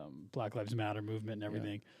Black Lives Matter movement and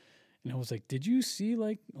everything, and I was like, did you see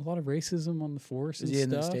like a lot of racism on the force? Is and he in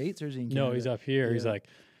stuff? the States or is he in Canada? No, he's up here. He's Yeah. like,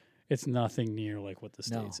 it's nothing near like what the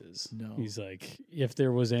No, States is. no. He's like, if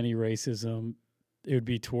there was any racism, it would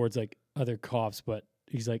be towards like other cops, but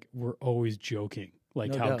he's like, we're always joking,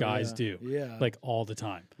 like No how doubt, guys yeah. do, Yeah. like all the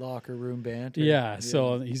time. locker room banter. Yeah.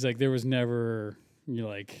 So he's like, there was never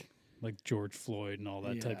like George Floyd and all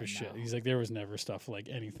that type Yeah, of shit. no. He's like, there was never stuff like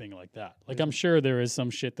anything like that. Like, I'm sure there is some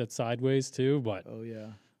shit that's sideways too, but Oh yeah.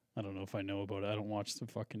 I don't know if I know about it. I don't watch the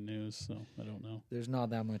fucking news, so I don't know. There's not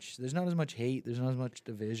that much. There's not as much hate. There's not as much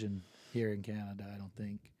division here in Canada. I don't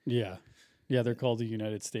think. Yeah. Yeah, they're called the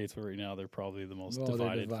United States, but right now they're probably the most Well,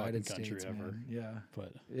 they're divided fucking country states, ever. man. Yeah.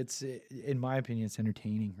 But It's in my opinion, it's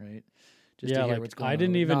entertaining, right? Just Yeah, to hear like, what's going I on.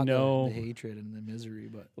 didn't even Not know- the hatred and the misery,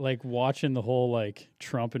 but like watching the whole like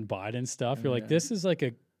Trump and Biden stuff, Oh, you're like, yeah. this is like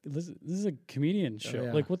this is a comedian show.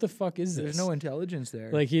 yeah. Like, what the fuck is this? there's no intelligence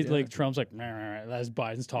there. Like he's Yeah. like Trump's like "Meh, meh, meh," as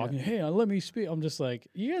Biden's talking. Hey, let me speak. I'm just like,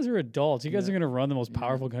 you guys are adults. You guys Yeah. are gonna run the most Yeah.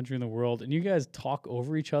 powerful country in the world, and you guys talk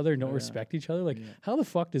over each other and don't Oh, yeah. respect each other. Like, Yeah. how the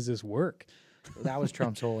fuck does this work? That was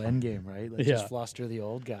Trump's whole end game, right? Like Yeah. just fluster the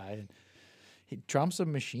old guy. And Trump's a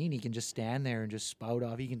machine. He can just stand there and just spout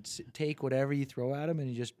off. He can take whatever you throw at him and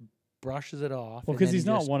he just brushes it off. Well, and because then he's he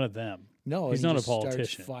not just- one of them. No, he's he not a just starts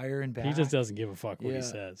politician. Firing back. He just doesn't give a fuck what he Yeah.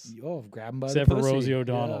 says. Oh, grab him by Except the for pussy. Rosie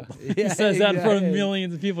O'Donnell. Yeah. He says that in front of yeah.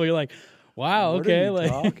 millions of people. You're like, wow, What okay. are you Like,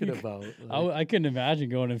 talking about? I couldn't imagine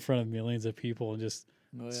going in front of millions of people and just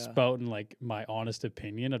Oh, yeah. spouting like my honest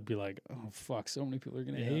opinion. I'd be like, oh fuck, so many people are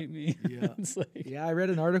gonna Yeah. hate me. Yeah. It's like, Yeah, I read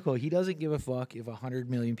an article. He doesn't give a fuck if 100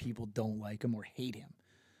 million people don't like him or hate him.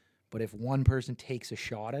 But if one person takes a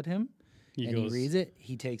shot at him he and goes, he reads it,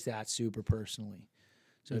 he takes that super personally.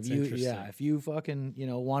 So That's if you, interesting. if you fucking,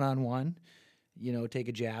 one-on-one, take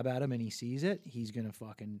a jab at him and he sees it, he's gonna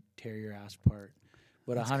fucking tear your ass apart.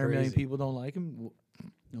 But That's 100 million crazy. people don't like him,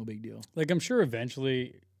 no big deal. like, I'm sure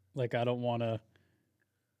eventually, like, I don't want to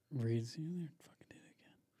read. See, there, fucking did it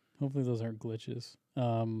again. Hopefully those aren't glitches.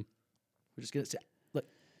 We're just gonna say, look,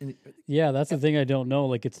 Yeah, that's the thing I don't know.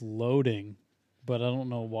 Like, it's loading, but I don't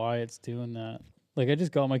know why it's doing that. Like, I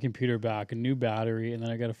just got my computer back, a new battery, and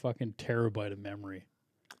then I got a fucking terabyte of memory.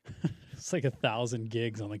 It's like 1,000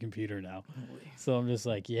 gigs on the computer now. So I'm just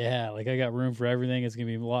like, yeah, like I got room for everything. It's gonna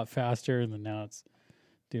be a lot faster, and then now it's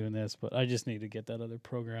doing this. But I just need to get that other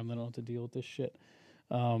program. Then I don't have to deal with this shit.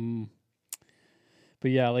 But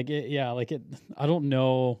yeah, I don't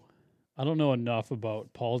know enough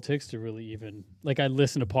about politics to really even like. I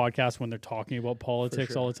listen to podcasts when they're talking about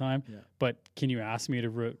politics all sure. the time. Yeah. But can you ask me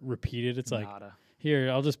to repeat it? It's like, nada. here,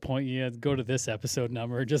 I'll just point you. Go to this episode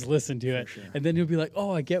number. Just listen to it, sure. and then you'll be like,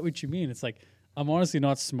 oh, I get what you mean. It's like I'm honestly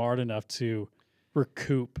not smart enough to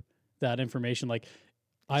recoup that information. Like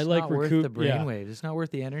I It's like not worth recoup. the Yeah, brainwave. It's not worth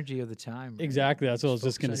the energy of the time. right? exactly. That's what I was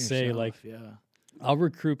just gonna focus on say. yourself, Like yeah. I'll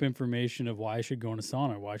recoup information of why I should go in a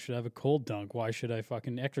sauna. Why should I have a cold dunk? Why should I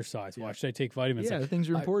fucking exercise? Why should I take vitamins? Yeah, Like, things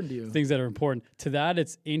are I- important to you. things that are important. To that,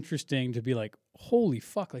 it's interesting to be like, holy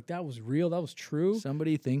fuck, like that was real. That was true.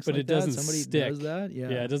 Somebody thinks But like it doesn't that. Somebody stick. does that. Yeah.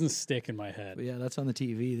 Yeah, it doesn't stick in my head. But yeah, that's on the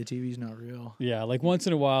TV. The TV's not real. Yeah, like once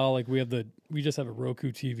in a while, like we just have a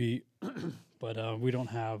Roku TV, but we don't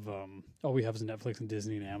have all we have is Netflix and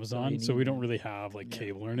Disney and Amazon, you so we need, don't man. really have like Yeah.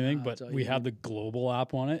 cable or anything. No, But that's all we you have the global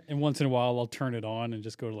app on it, and once in a while I'll turn it on and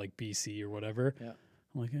just go to like BC or whatever. Yeah.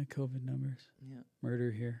 I'm like, COVID numbers, Yeah.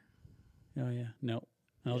 murder here. Oh yeah, no.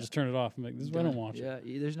 And I'll Yeah. just turn it off. I'm like, this is why I don't watch it.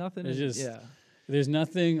 Yeah, there's nothing. It's just- yeah. There's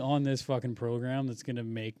nothing on this fucking program that's gonna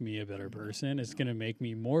make me a better person. It's gonna make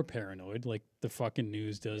me more paranoid, like the fucking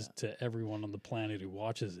news does to everyone on the planet who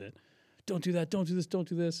watches it. Don't do that. Don't do this. Don't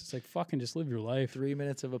do this. It's like fucking just live your life. 3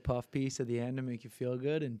 minutes of a puff piece at the end to make you feel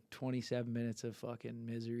good, and 27 minutes of fucking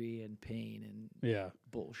misery and pain and Yeah,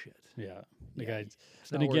 bullshit. yeah. Like Yeah, I, it's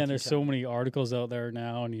and not worth again, your there's so time. many articles out there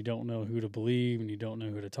now, and you don't know who to believe, and you don't know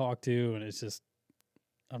who to talk to, and it's just,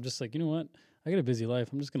 I'm just like, you know what? I got a busy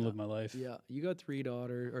life. I'm just gonna live my life. Yeah, you got 2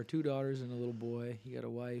 daughters and a little boy. You got a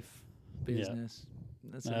wife, Yeah. business.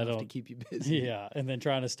 That's I enough to don't- keep you busy. Yeah, and then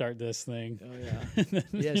trying to start this thing. Oh yeah. And then,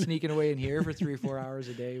 Yeah, sneaking away in here for 3 or 4 hours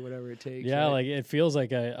a day, whatever it takes. Yeah, right? like it feels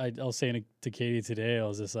like I was saying to Katie today, I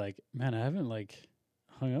was just like, man, I haven't like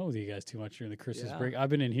hung out with you guys too much during the Christmas Yeah. break. I've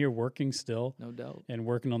been in here working still no doubt. and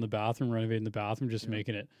working on the bathroom, renovating the bathroom, just Yeah.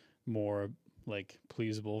 making it more like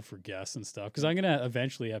pleasable for guests and stuff. Because I'm gonna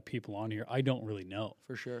eventually have people on here I don't really know,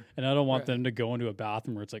 For sure. and I don't want Right. them to go into a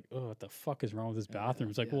bathroom where it's like, oh, what the fuck is wrong with this Yeah, bathroom?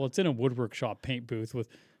 It's like, yeah. well, it's in a woodwork shop paint booth with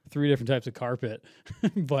 3 different types of carpet,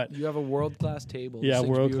 but You have a world class table. This Yeah, thing's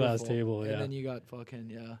world-class beautiful. table, yeah. And then you got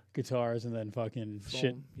fucking guitars and then fucking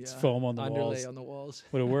shit, foam, it's yeah. foam on the underlay walls. on the walls.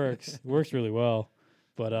 But it works. It works really well.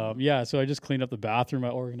 But yeah, so I just cleaned up the bathroom. I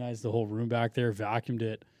organized the whole room back there, vacuumed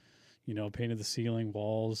it, painted the ceiling,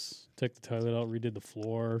 walls, took the toilet out, redid the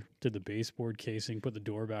floor, did the baseboard casing, put the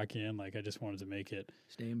door back in. Like I just wanted to make it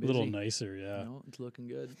Staying a busy. little nicer. Yeah. No, it's looking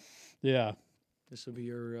good. Yeah. This will be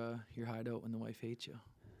your hideout when the wife hates you.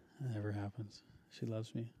 That never happens. She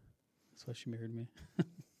loves me. That's why she married me.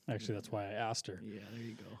 Actually, that's why I asked her. Yeah, there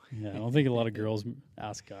you go. Yeah, I don't think a lot of girls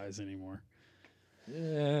ask guys anymore.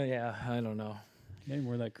 Yeah, I don't know. You any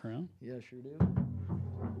more of that Crown? Yeah, sure do.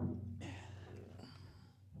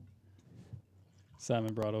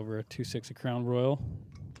 Simon brought over a 2.6 of Crown Royal.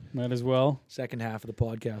 Might as well. Second half of the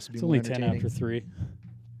podcast will be It's more only 10 entertaining. after 3.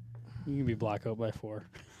 You can be blackout by 4.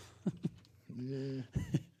 Yeah.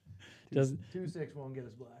 Does 2.6 won't get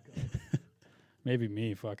us blackout. maybe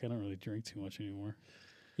me? Fuck, I don't really drink too much anymore.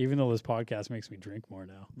 Even though this podcast makes me drink more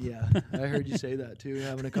now. Yeah, I heard you say that too.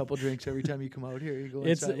 Having a couple drinks every time you come out here, you go.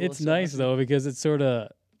 It's nice though, because it's sort of,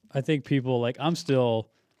 I think people like, I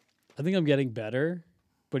think I'm getting better,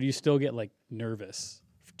 but you still get like nervous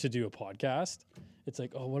to do a podcast. It's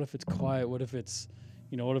like, oh, what if it's quiet? What if it's,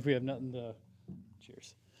 what if we have nothing to,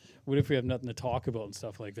 cheers. What if we have nothing to talk about and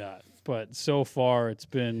stuff like that? But so far it's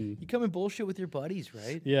been, You come and bullshit with your buddies,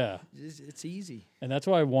 right? yeah. It's easy. And that's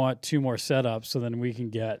why I want 2 more setups so then we can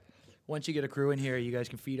get, Once you get a crew in here, you guys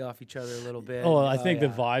can feed off each other a little bit. I think the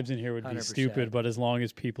yeah. vibes in here would be 100%. stupid, but as long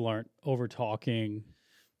as people aren't over talking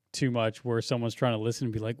too much where someone's trying to listen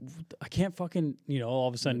and be like, I can't fucking, all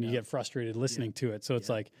of a sudden you get frustrated listening to it. So it's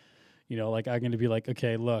like, like I'm going to be like,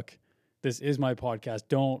 okay, look, this is my podcast.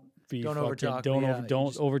 Don't overtalk,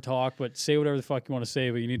 don't overtalk, but say whatever the fuck you want to say,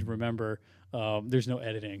 but you need to remember there's no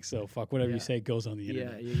editing. So fuck whatever you say goes on the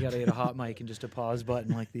internet. Yeah, you got to get a hot mic and just a pause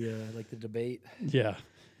button like the debate. Yeah.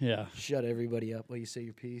 Yeah. Shut everybody up while you say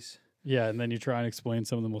your piece. Yeah. And then you try and explain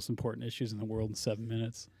some of the most important issues in the world in 7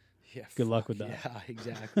 minutes. Yeah. Good luck with that. Yeah,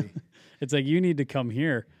 exactly. It's like, you need to come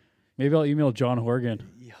here. Maybe I'll email John Horgan.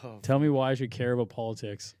 Yo, Tell me why I should care about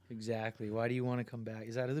politics. exactly. Why do you want to come back?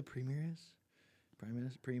 Is that who the premier is? Prime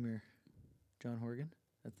Minister, Premier John Horgan?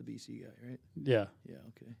 That's the BC guy, right? Yeah. Yeah,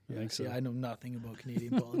 okay. I think so. I know nothing about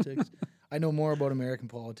Canadian politics. I know more about American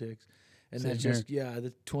politics. And Same that's just,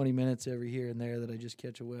 the 20 minutes every here and there that I just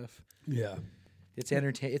catch a whiff. Yeah. It's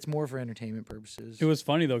it's more for entertainment purposes. It was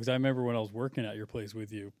funny, though, because I remember when I was working at your place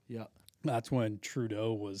with you, Yeah. that's when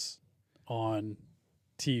Trudeau was on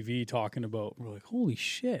TV talking about, we're like, holy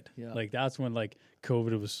shit. Yeah. Like, that's when, like,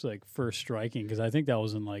 COVID was, like, first striking, because I think that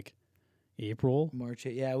was in, like, April. March,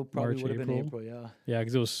 yeah, it probably March, would have been April. April, yeah. Yeah,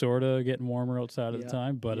 because it was sort of getting warmer outside at the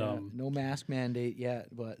time, but yeah. No mask mandate yet,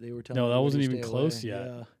 but they were telling no, that everybody wasn't to even stay close away. yet.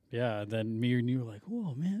 Yeah. Yeah, then me and you were like,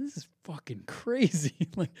 whoa, man, this is fucking crazy.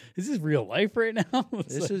 Like, is this real life right now?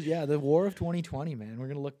 This is the war of 2020, man. We're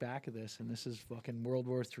gonna look back at this, and this is fucking World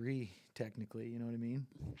War III, technically. You know what I mean?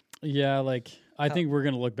 Yeah, like, I think we're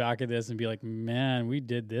going to look back at this and be like, man, we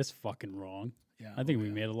did this fucking wrong. Yeah. I think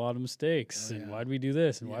we made a lot of mistakes. Oh, and yeah. why'd we do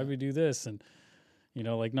this? And why'd we do this? And,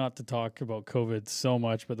 like, not to talk about COVID so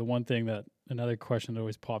much, but the one thing that another question that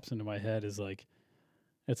always pops into my head is like,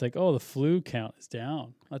 it's like, oh, the flu count is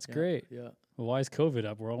down. That's great. Yeah. Well, why is COVID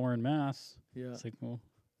up? We're all wearing masks. Yeah. It's like, well,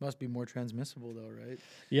 Must be more transmissible though, right?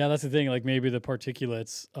 yeah, that's the thing. Like, maybe the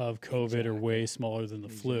particulates of COVID are Exactly. way smaller than the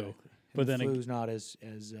flu. Exactly. But And then the flu's not as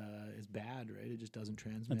bad, right? It just doesn't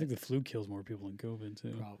transmit. I think the flu kills more people than COVID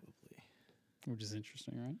too, probably. which is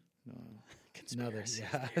interesting, right? No. Conspiracy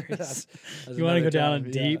Yeah. theories. That's You want to another go down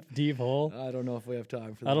a time, deep hole? I don't know if we have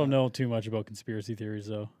time for that. I don't know too much about conspiracy theories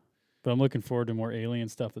though, but I'm looking forward to more alien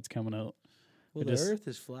stuff that's coming out. Well, It the just- Earth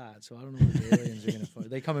is flat, so I don't know what the aliens are going to find.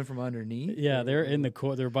 They coming from underneath? Yeah, or- they're in the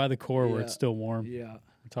core. They're by the core where it's Yeah. still warm. Yeah.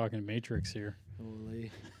 We're talking Matrix here.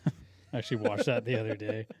 Holy. I actually watched that the other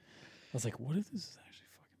day. I was like, what if this is actually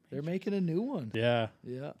fucking They're making a new one. Yeah.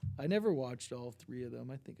 Yeah. I never watched all 3 of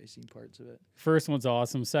them. I think I seen parts of it. First one's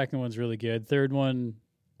awesome. Second one's really good. Third one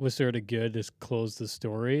was sort of good to close the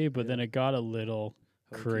story, but then it got a little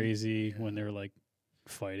Hokey. crazy when they were like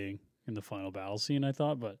fighting in the final battle scene, I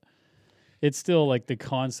thought, but it's still like the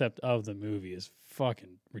concept of the movie is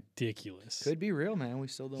fucking ridiculous. Could be real, man. We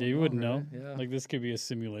still don't Yeah, you know. wouldn't right? know. Yeah. Like, this could be a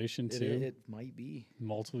simulation It, too. it might be.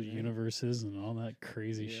 Multiple universes and all that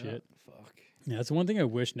crazy Yeah. shit. Fuck. Yeah, that's one thing I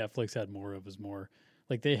wish Netflix had more of, is more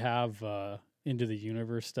like they have into the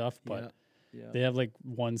universe stuff, but Yeah. they have like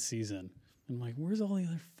one season. I'm like, where's all the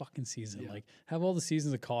other fucking season? Yeah. Like, have all the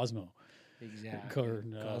seasons of Cosmo. Exactly.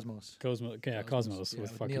 Cosmos. Cosmos. Cosmos with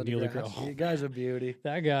with fucking Neil deGrasse. deGrasse. Oh, You guys are beauty.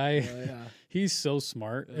 that guy, Yeah. he's so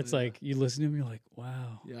smart. Oh, It's yeah. like you listen to him, you're like,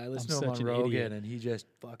 wow. Yeah, I I'm listened to him such on an Rogan, idiot. and he just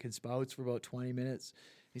fucking spouts for about 20 minutes.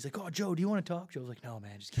 He's like, "Oh, Joe, do you want to talk?" Joe's like, "No,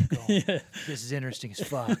 man, just keep going. Yeah. This is interesting as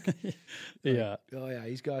fuck." Yeah. Oh yeah,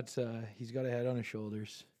 he's got a head on his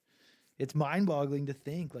shoulders. It's mind-boggling to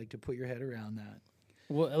think, like, to put your head around that.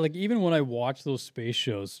 Well, like, even when I watch those space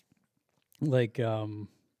shows, like,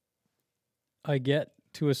 I get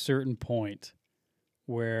to a certain point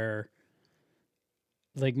where,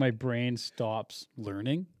 like, my brain stops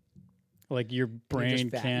learning. Like your You're just brain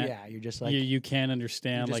fat. can't. Yeah, you're just like You can't you're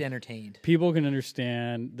understand. just Like entertained. people can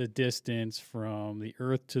understand the distance from the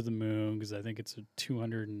Earth to the moon because I think it's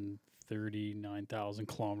 239,000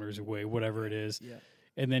 kilometers away, whatever it is. Yeah.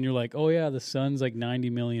 And then you're like, oh yeah, the sun's like 90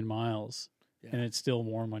 million miles, Yeah. and it's still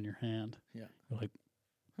warm on your hand. Yeah. You're like,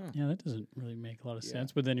 Huh. yeah, that doesn't really make a lot of Yeah.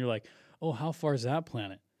 sense. But then you're like, oh, how far is that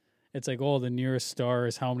planet? It's like, oh, the nearest star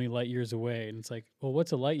is how many light years away? And it's like, well,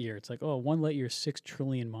 what's a light year? It's like, oh, 1 light year is 6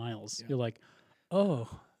 trillion miles. Yeah. You're like, oh,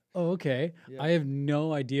 okay. Yeah. I have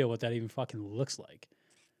no idea what that even fucking looks like.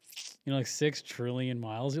 You know, like 6 trillion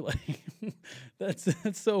miles. You're like, that's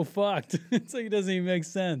so fucked. It's like it doesn't even make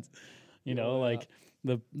sense. You know, Yeah. like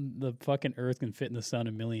the fucking Earth can fit in the sun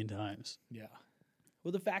 1,000,000 times. Yeah.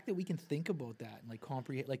 Well, the fact that we can think about that and like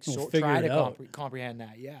comprehend, like Well, so figure try it to out. comprehend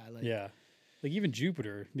that. Yeah. Like, Yeah. Like even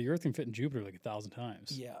Jupiter, the Earth can fit in Jupiter like 1,000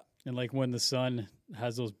 times. Yeah. And like when the sun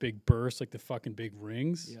has those big bursts, like the fucking big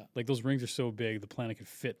rings, Yeah. like those rings are so big, the planet could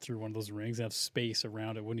fit through one of those rings and have space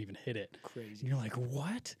around it, wouldn't even hit it. And Crazy. you're like,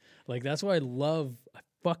 what? Like that's why I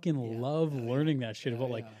fucking Yeah. love Yeah, learning that shit Yeah,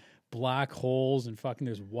 about like yeah. black holes and fucking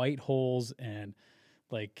there's white holes and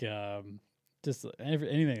like just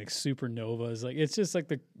anything like supernovas. Like it's just like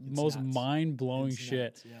the most nuts. mind blowing It's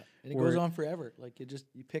shit. nuts, yeah. And it Where- goes on forever. Like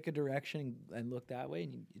you pick a direction and look that way,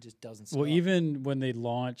 and it just doesn't stop. Well, even when they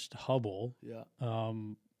launched Hubble, yeah,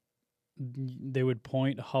 they would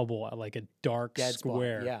point Hubble at like a dark dead spot,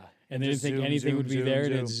 square. yeah, And they didn't just think zoom, anything zoom, would be zoom, there, and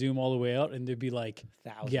zoom. it'd zoom all the way out, and there'd be like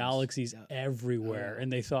Thousands. galaxies Yeah. everywhere, yeah.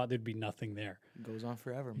 and they thought there'd be nothing there. It goes on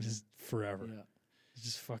forever, man. Just forever. Yeah. It's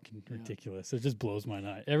just fucking Yeah. ridiculous. It just blows my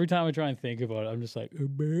mind. Every time I try and think about it, I'm just like,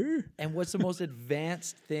 "Bah." And what's the most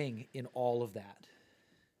advanced thing in all of that?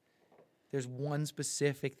 There's one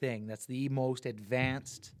specific thing that's the most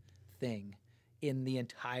advanced thing in the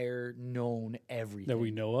entire known everything that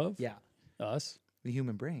we know of. Yeah, Us. the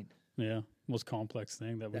human brain. Yeah. Most complex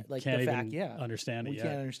thing that we That- like can't the even fact, yeah, understand it We yet.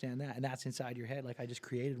 can't understand that, and that's inside your head. Like I just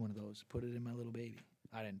created one of those, put it in my little baby.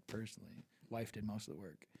 I didn't personally. Wife did most of the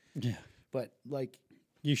work, Yeah. but like,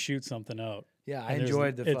 You shoot something out. yeah, I and there's-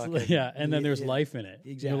 enjoyed the it's- fucking. Yeah, and then there's yeah, life in it.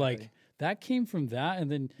 You're like, Exactly. that came from that,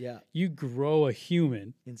 and then Yeah, you grow a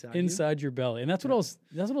human inside. you? inside your belly. And that's what I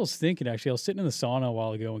was thinking actually. I was sitting in the sauna a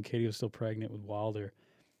while ago when Katie was still pregnant with Wilder.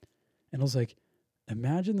 And I was like,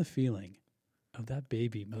 imagine the feeling of that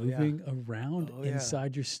baby Oh, yeah. moving around Oh, yeah.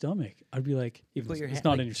 inside your stomach. I'd be like, even put your it's hand-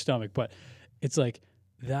 not like- in your stomach, but it's like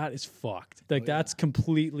that is fucked. Like Oh, yeah. that's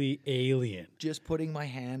completely alien. Just putting my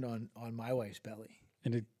hand on my wife's belly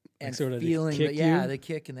And it and sort of feeling kick the, you. the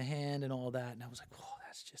kick in the hand and all that, and I was like, oh,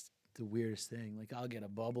 that's just the weirdest thing. Like I'll get a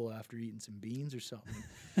bubble after eating some beans or something.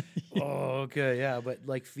 Oh, okay, yeah, but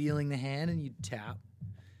like feeling the hand and you tap,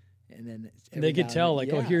 and then And they could tell,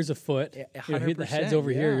 like, oh, here's a foot. A- You know, the head's 100%, over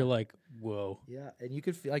here. yeah. You're like, whoa. Yeah, and you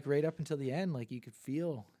could feel like right up until the end, like you could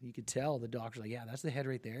tell the doctor's like, yeah, that's the head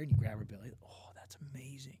right there, and you grab her belly. Oh, that's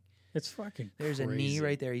amazing. It's fucking There's crazy. a knee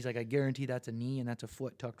right there. He's like, I guarantee that's a knee, and that's a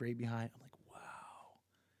foot tucked right behind. I'm like, wow,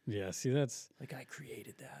 Yeah, see, that's like I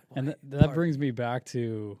created that. and Why? that Part- brings me back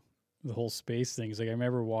to the whole space thing. It's like I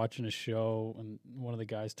remember watching a show and one of the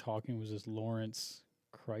guys talking was this Lawrence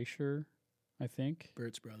Kreischer, I think.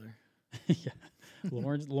 Bert's brother. Yeah,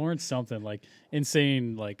 Lawrence something like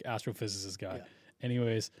insane like astrophysicist guy. Yeah.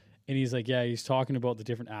 Anyways, and he's like, yeah, he's talking about the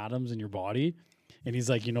different atoms in your body, and he's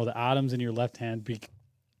like, you know, the atoms in your left hand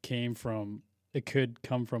came from. It could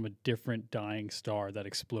come from a different dying star that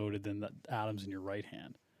exploded than the atoms in your right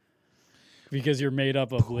hand. Because you're made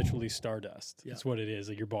up of literally stardust. Yeah. That's what it is.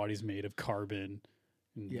 Like your body's made of carbon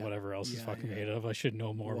and Yeah. whatever else is Yeah, fucking yeah. made of. I should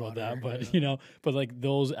know more about that, Water, but yeah. you know, but like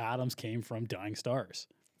those atoms came from dying stars.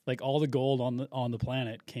 Like all the gold on the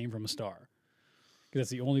planet came from a star. Because that's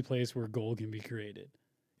the only place where gold can be created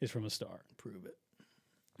is from a star. Prove it.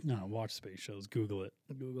 No, watch space shows, Google it.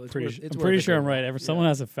 Google. It's Pretty, worth, su- it's I'm worth pretty a sure I'm Google. right. Someone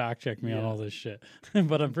has to fact check me on Yeah. all this shit,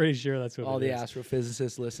 but I'm pretty sure that's what All it the is.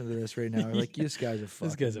 astrophysicists listen to this right now. Are like, this guy's a fucking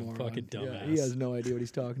This guy's a moron." fucking Yeah, dumbass. he has no idea what he's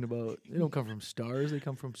talking about. They don't come from stars. They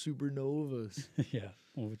come from supernovas. Yeah,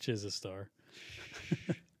 well, which is a star.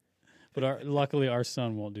 But luckily, our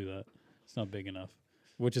sun won't do that. It's not big enough,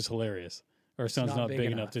 which is hilarious. Our sun's not not big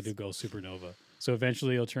big enough to enough. go supernova. So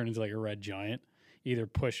eventually, it'll turn into like a red giant, either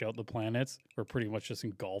push out the planets or pretty much just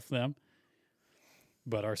engulf them.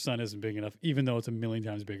 But our sun isn't big enough, even though it's 1,000,000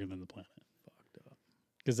 times bigger than the planet. Fucked up.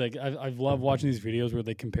 Because like I've loved watching these videos where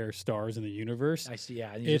they compare stars in the universe. I see.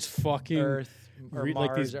 Yeah, and It's fucking Earth, or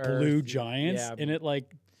like these Mars, blue Earth, giants, yeah. and it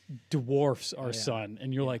like dwarfs our yeah. sun,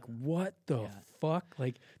 and you're Yeah. like, what the Yeah. fuck?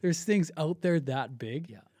 Like, there's things out there that big.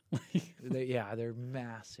 Yeah. They're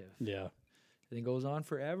massive. Yeah. And it goes on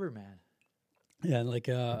forever, man. Yeah, and like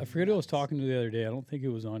I forget who I was talking to the other day. I don't think it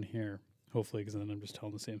was on here. hopefully, because then I'm just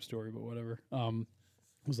telling the same story, but whatever.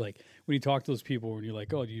 Was like when you talk to those people when you're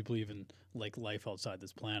like, oh, do you believe in like life outside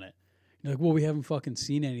this planet? You're like, well, we haven't fucking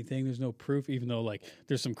seen anything. There's no proof, even though like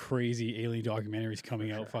there's some crazy alien documentaries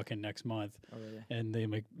coming out fucking next month, and they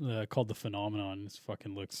make called The Phenomenon. It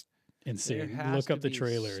fucking looks insane. Look up the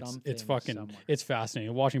trailer. It's fucking it's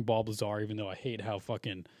fascinating. Watching Bob Lazar, even though I hate how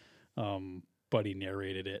fucking Buddy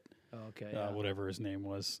narrated it. Okay, whatever his name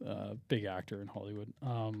was, big actor in Hollywood.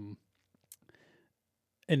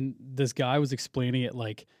 And this guy was explaining it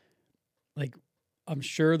like I'm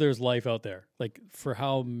sure there's life out there. Like for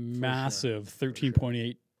how massive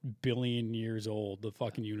 13.8 billion years old the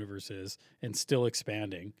fucking universe is and still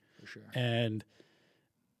expanding. For sure. And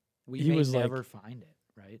he was never find it,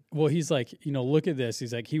 right? Well, he's like, look at this.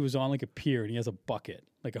 He's like, he was on like a pier and he has a bucket,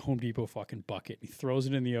 like a Home Depot fucking bucket. He throws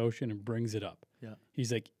it in the ocean and brings it up. Yeah.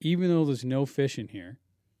 He's like, even though there's no fish in here,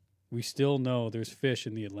 we still know there's fish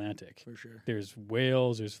in the Atlantic. For sure. There's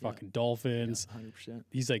whales, there's fucking dolphins. 100%.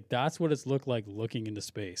 He's like, that's what it's looked like looking into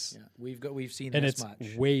space. Yeah. We've seen and this much. And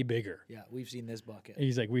it's way bigger. Yeah, we've seen this bucket. And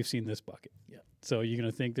he's like, we've seen this bucket. Yeah. So you're going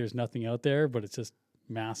to think there's nothing out there, but it's just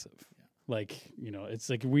massive. Yeah. Like, it's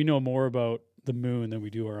like we know more about the moon than we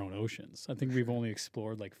do our own oceans. I think we've only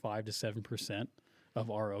explored like 5 to 7% of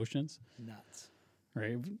our oceans. Nuts.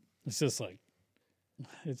 Right? It's just like,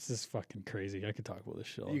 it's just fucking crazy. I could talk about this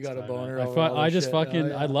shit. You got a boner.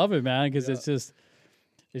 I love it, man, because it's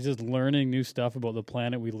just learning new stuff about the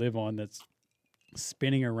planet we live on that's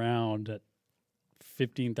spinning around at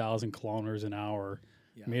 15,000 kilometers an hour,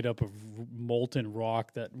 made up of molten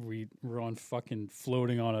rock that we're on fucking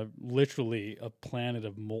floating on literally a planet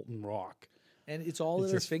of molten rock. And it's all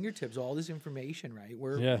at our fingertips, all this information, right?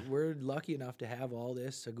 We're lucky enough to have all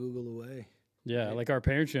this to Google away. Yeah, right? Like our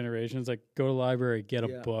parents' generation, it's like go to the library, get a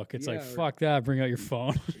book. It's like fuck that, bring out your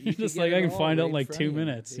phone. You're just like I can find out in like 2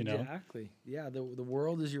 minutes. Exactly. Yeah, the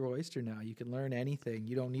world is your oyster now. You can learn anything.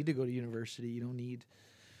 You don't need to go to university. You don't need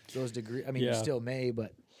those degrees. I mean, you still may,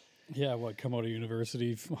 but come out of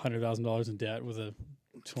university, $100,000 in debt with a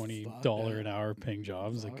 $20 an hour paying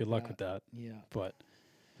job. It's like good luck with that. Yeah, but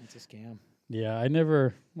it's a scam. Yeah,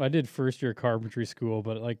 I did first year carpentry school,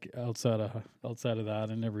 but like outside of that,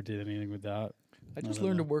 I never did anything with that. I just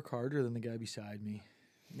learned to work harder than the guy beside me.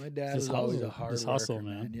 My dad was always a hard worker,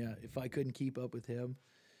 man. Yeah, if I couldn't keep up with him,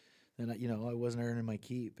 then I wasn't earning my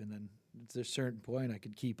keep. And then at a certain point, I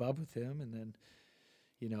could keep up with him, and then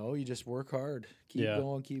you just work hard, keep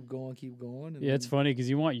going. And it's funny because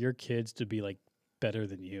you want your kids to be like better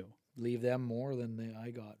than you. Leave them more than I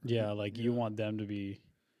got. Right? Yeah, like you want them to be.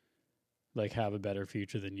 Like have a better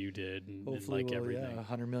future than you did, and like everything.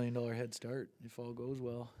 Yeah, $100 million head start if all goes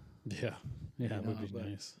well. Yeah, it would be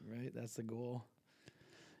nice. Right, that's the goal.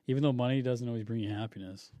 Even though money doesn't always bring you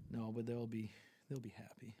happiness. No, but they'll be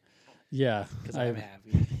happy. Yeah, because I'm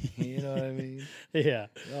happy. You know what I mean? Yeah,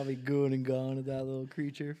 I'll be going and gone with that little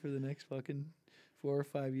creature for the next fucking 4 or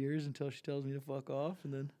 5 years until she tells me to fuck off,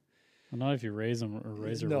 and then. Well, not if you raise them or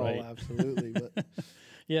raise her right. No, absolutely, but.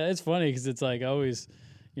 Yeah, it's funny because it's like I always.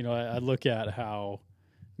 I look at how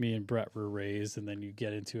me and Brett were raised, and then you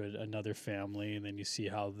get into another family, and then you see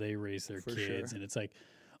how they raise their kids, and it's like,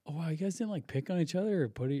 oh, wow, you guys didn't like pick on each other or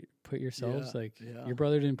put yourselves your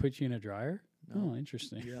brother didn't put you in a dryer? No. Oh,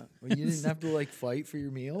 interesting. Yeah, well, you didn't have to like fight for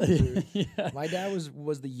your meals. My dad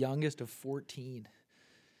was the youngest of 14.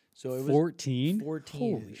 So it was 14? 14.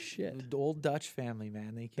 Holy shit. The old Dutch family,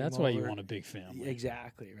 man. They came That's over. why you want a big family.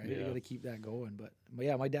 Exactly, right? You got to keep that going. But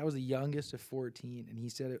yeah, my dad was the youngest of 14, and he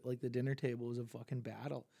said it like the dinner table was a fucking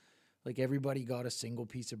battle. Like everybody got a single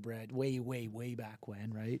piece of bread way, way, way back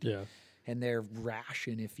when, right? Yeah. And their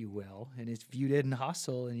ration, if you will. And if you didn't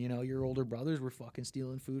hustle and, your older brothers were fucking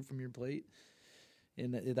stealing food from your plate,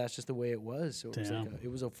 and that's just the way it was. So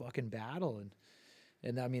it was a fucking battle.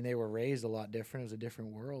 And I mean, they were raised a lot different. It was a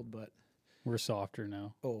different world, but we're softer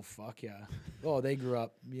now. Oh, fuck yeah. Oh, they grew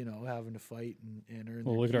up, having to fight and earn.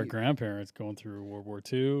 Well, look at our grandparents going through World War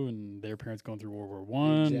II, and their parents going through World War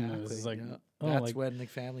One. Exactly. That's when the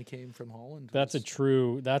family came from Holland. That's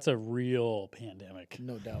a real pandemic.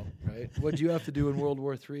 No doubt, right? What'd you have to do in World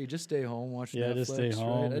War III? Just stay home, watch Netflix. Just stay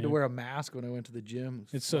home. Right? I had to wear a mask when I went to the gym.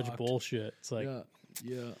 It's such bullshit. It's like,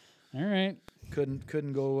 yeah. All right.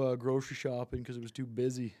 Couldn't go grocery shopping because it was too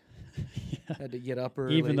busy. Had to get up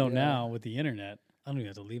early. Even though now with the internet, I don't even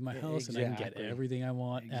have to leave my house, and I can get Exactly. everything I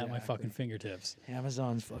want at my Exactly. fucking fingertips.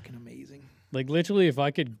 Amazon's fucking amazing. Like literally, if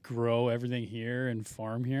I could grow everything here and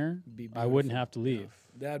farm here, Be I wouldn't beautiful. have to leave.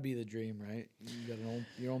 That'd be the dream, right? You got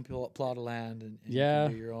your own plot of land, and Yeah, you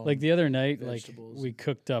can do your own. like the other night, like vegetables. we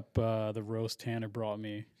cooked up the roast Tanner brought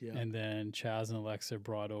me, Yeah. and then Chaz and Alexa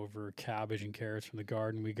brought over cabbage and carrots from the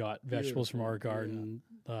garden. We got vegetables from our Beautiful,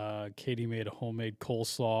 yeah. garden. Katie made a homemade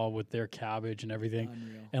coleslaw with their cabbage and everything,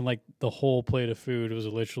 Unreal. and like the whole plate of food was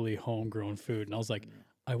literally homegrown food. And I was like, Unreal.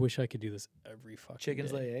 I wish I could do this every fucking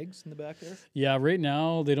Chickens day. lay eggs in the back there. Yeah, right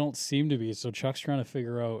now they don't seem to be. So Chuck's trying to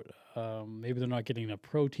figure out maybe they're not getting enough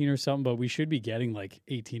protein or something, but we should be getting like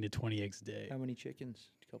 18 to 20 eggs a day. How many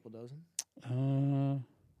chickens? A couple dozen.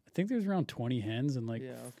 I think there's around 20 hens and like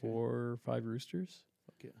Yeah, okay. 4 or 5 roosters.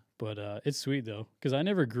 Fuck yeah. But it's sweet though, because I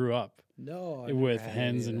never grew up No, I with never had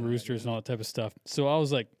hens any and of that, roosters yeah. and all that type of stuff. So I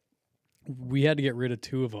was like, we had to get rid of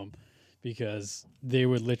 2 of them because they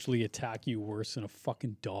would literally attack you worse than a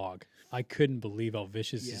fucking dog. I couldn't believe how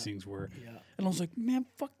vicious Yeah. these things were. Yeah. And I was like, man,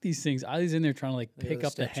 fuck these things. I was in there trying to like They're pick the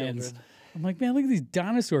up the hens. stepchildren. I'm like, man, look at these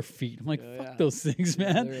dinosaur feet. I'm like, Yeah, fuck yeah. those things,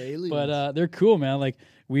 Yeah, man. they're aliens. But they're cool, man. Like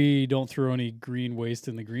we don't throw any green waste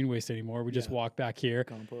in the green waste anymore. We just Yeah. walk back here.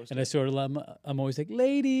 Compost. And I sort of let 'em- I'm always like,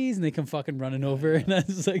 ladies, and they come fucking running over, and I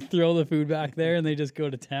just like throw the food back there, and they just go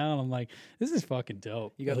to town. I'm like, this is fucking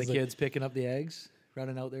dope. You got I the was like, kids picking up the eggs,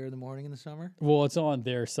 running out there in the morning in the summer. well, it's on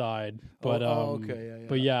their side, but okay, yeah,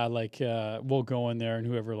 but yeah, like we'll go in there, and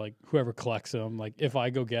whoever collects them, like if I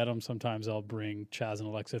go get them, sometimes I'll bring Chaz and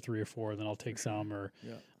Alexa 3 or 4, then I'll take some. Or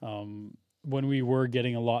Yeah. when we were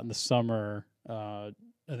getting a lot in the summer,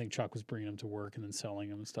 I think Chuck was bringing them to work and then selling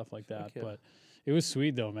them and stuff like that. yeah. But it was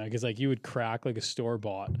sweet though, man, because like you would crack like a store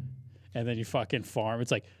bought, and then you fucking farm.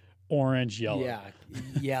 It's like orange, yellow. Yeah,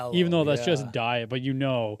 yellow. Even though that's yeah. just diet, but you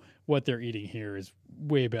know what they're eating here is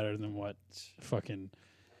way better than what fucking.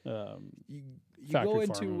 You factory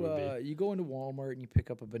go farming would into you go into Walmart and you pick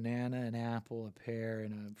up a banana, an apple, a pear,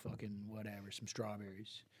 and a fucking whatever, some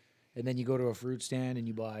strawberries, and then you go to a fruit stand and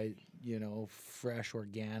you buy fresh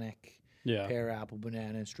organic Yeah. pear, apple,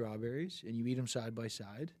 banana, and strawberries, and you eat them side by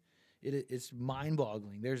side. It's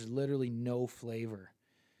mind-boggling. There's literally no flavor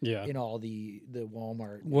Yeah. in all the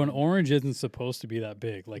Walmart. When orange isn't supposed to be that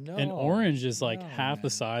big. Like an No, orange is like no, half the man.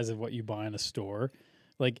 size of what you buy in a store.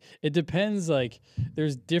 Like it depends, like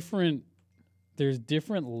there's different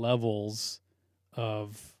levels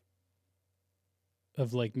of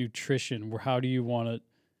like nutrition where how do you want to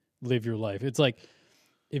live your life? It's like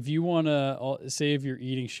if you want to say if you're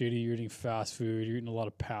eating shitty, you're eating fast food, you're eating a lot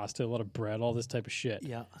of pasta, a lot of bread, all this type of shit.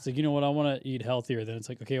 Yeah. It's like, you know what, I want to eat healthier. Then it's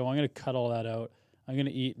like, okay, well, I'm going to cut all that out. I'm going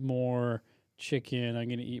to eat more chicken. I'm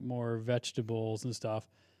going to eat more vegetables and stuff.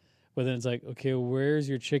 But then it's like, okay, where's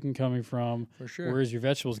your chicken coming from? For sure. Where's your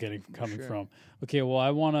vegetables coming sure. from? Okay, well,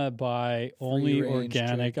 I want to buy only Free-range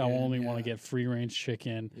organic. I chicken, only want to yeah. get free range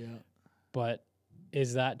chicken. Yeah. But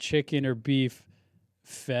is that chicken or beef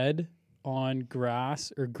fed on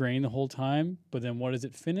grass or grain the whole time? But then what is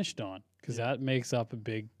it finished on? Because that makes up a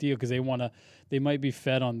big deal. Because they might be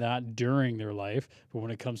fed on that during their life, but when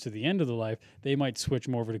it comes to the end of the life, they might switch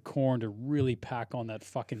more over to corn to really pack on that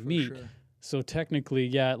fucking For meat. sure. So technically,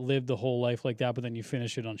 yeah, it lived the whole life like that, but then you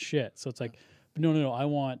finish it on shit. So it's like, no,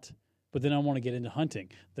 but then I want to get into hunting.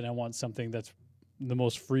 Then I want something that's the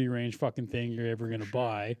most free range fucking thing you're ever going to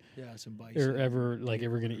buy Yeah, some bison. or ever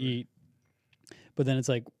going to eat. But then it's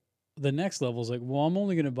like, the next level is like, well, I'm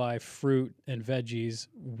only going to buy fruit and veggies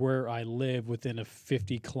where I live within a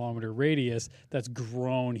 50-kilometer radius that's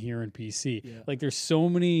grown here in PC. Yeah. Like there's so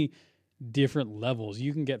many different levels.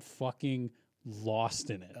 You can get fucking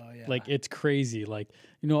lost in it. Oh, yeah. Like it's crazy. Like,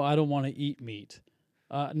 I don't want to eat meat.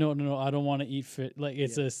 No, I don't want to eat fit. Like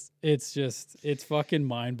it's fucking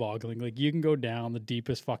mind boggling. Like you can go down the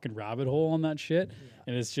deepest fucking rabbit hole on that shit.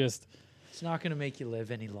 And it's just, It's not going to make you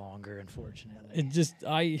live any longer, unfortunately.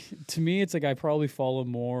 to me, it's like I probably follow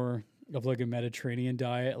more of like a Mediterranean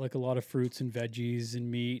diet, like a lot of fruits and veggies and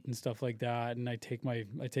meat and stuff like that. And I take my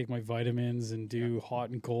vitamins and do hot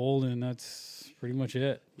and cold, and that's pretty much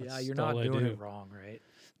it. Yeah, That's you're all not I doing do. it wrong, right?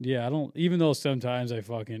 Yeah, I don't, even though sometimes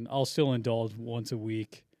I'll still indulge once a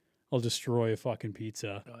week. I'll destroy a fucking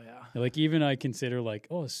pizza. Oh, yeah. Like even I consider like,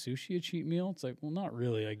 oh, is sushi a cheat meal? It's like, well, not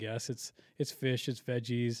really, I guess. It's fish, it's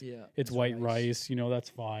veggies, Yeah. it's white rice, that's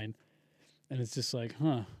fine. And it's just like,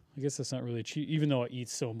 I guess that's not really cheap. Even though I eat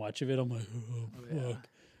so much of it, I'm like, oh, yeah. fuck.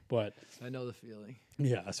 But I know the feeling.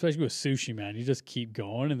 yeah, especially with sushi, man, you just keep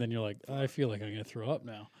going, and then you're like, I feel like I'm gonna throw up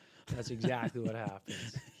now. That's exactly what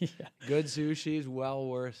happens. Yeah, Good sushi is well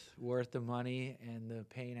worth the money and the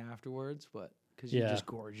pain afterwards, but because you Yeah. just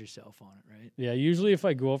gorge yourself on it, right? yeah. Usually, if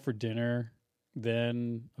I go out for dinner,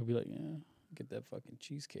 then I'll be like, yeah, get that fucking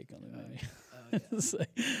cheesecake on the menu. Yeah. It's like,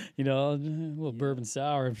 you know, a little bourbon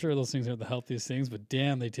sour. I'm sure those things aren't the healthiest things, but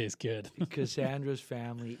damn, they taste good. Cassandra's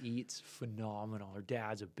family eats phenomenal. Her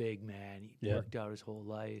dad's a big man. He worked out his whole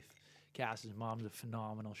life. Cass's mom's a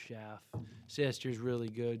phenomenal chef. Sister's really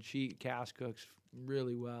good. Cass cooks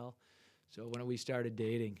really well. So when we started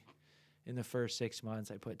dating, in the first 6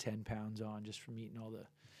 months, I put 10 pounds on just from eating all the,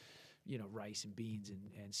 you know, rice and beans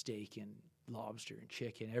and steak and lobster and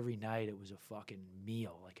chicken. Every night it was a fucking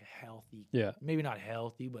meal, like a healthy, maybe not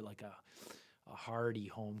healthy, but like a hearty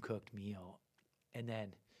home-cooked meal. And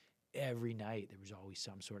then every night there was always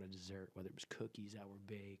some sort of dessert, whether it was cookies that were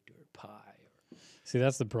baked or pie. See,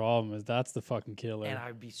 that's the problem. Is that's the fucking killer. And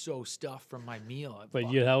I'd be so stuffed from my meal. But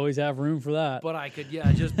you'd always have room for that. But I could,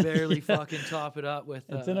 just barely fucking top it up with,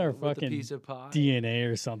 it's in our fucking a piece of pie. DNA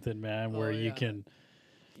or something, man, where you can.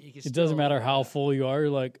 It doesn't matter how full you are. You're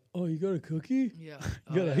like, oh, you got a cookie? Yeah.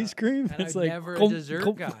 You got ice cream? And it's I'm like never a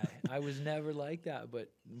dessert guy. I was never like that. But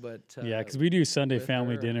yeah, because we do Sunday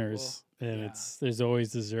family dinners, and there's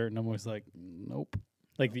always dessert, and I'm always like, nope.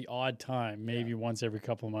 Like the odd time, maybe once every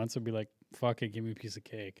couple of months, I'll be like, fuck it, give me a piece of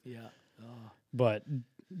cake. Yeah. But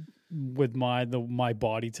with my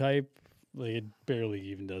body type, like it barely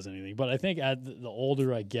even does anything. But I think the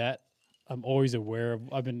older I get, I've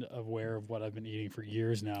been aware of what I've been eating for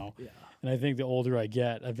years now. Yeah. And I think the older I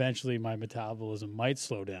get, eventually my metabolism might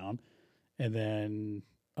slow down, and then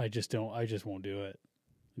I just won't do it.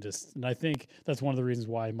 And I think that's one of the reasons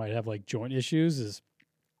why I might have like joint issues is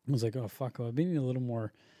I was like, oh fuck, I've been eating a little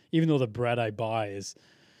more, even though the bread I buy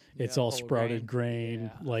it's all sprouted grain,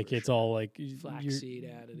 like it's all like flaxseed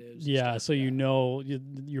additives. Yeah, so you know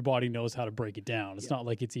your body knows how to break it down. It's not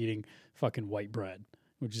like it's eating fucking white bread,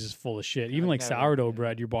 which is just full of shit. Even like sourdough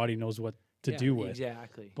bread, your body knows what to do with.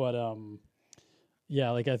 Exactly. But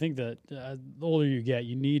like I think that the older you get,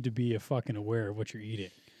 you need to be fucking aware of what you're eating.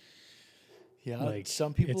 Yeah, like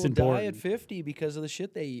some people die at 50 because of the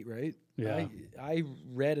shit they eat, right? Yeah. I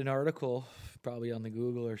read an article, probably on the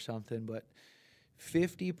Google or something, but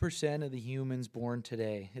 50% of the humans born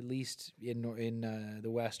today, at least in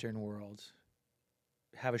the Western world,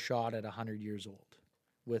 have a shot at 100 years old.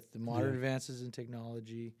 With the modern advances in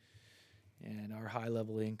technology and our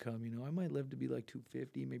high-level income, I might live to be like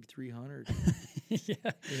 250, maybe 300.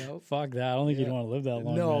 Fuck that. I don't think you'd want to live that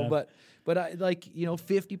long. No, man. but I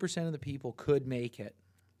 50% of the people could make it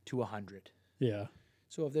to 100. Yeah.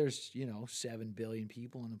 So if there's 7 billion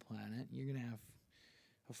people on the planet, you're gonna have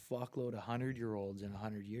a fuckload of 100-year-olds in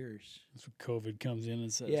 100 years. That's when COVID comes in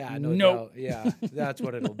and says, "Yeah, no doubt. Yeah, that's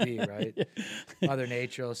what it'll be, right?" Mother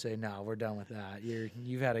Nature will say, "No, we're done with that.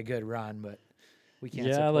 You've had a good run, but we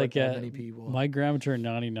can't support that many people." My grandma turned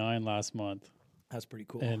 99 last month. That's pretty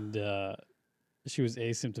cool. And she was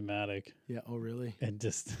asymptomatic. Yeah. Oh, really? And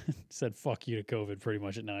just said "fuck you" to COVID pretty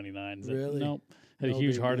much at 99. Really? Nope. Had a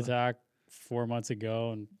huge heart attack 4 months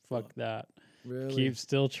ago, and fuck that. Really? Keep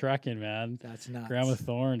still trekking, man. That's nuts. Grandma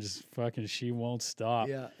Thorne just fucking, she won't stop.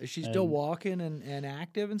 Yeah. Is she still walking and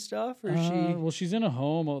active and stuff? Or is she? Well, she's in a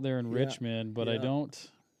home out there in Richmond, but I don't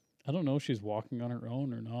know if she's walking on her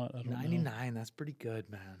own or not. I don't 99, that's pretty good,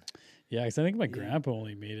 man. Yeah, because I think my grandpa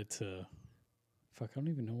only made it to, I don't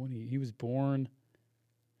even know when he was born.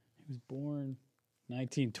 He was born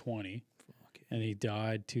 1920, and he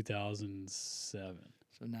died 2007.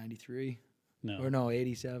 So 93? No. Or no,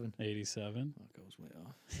 87. 87. That goes way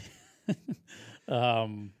off.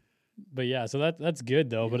 But yeah, so that's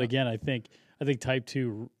good though. Yeah. But again, I think type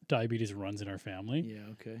 2 diabetes runs in our family.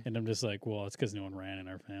 Yeah, okay. And I'm just like, well, it's because no one ran in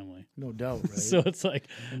our family. No doubt, right? So it's like,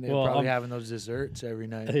 and they're probably having those desserts every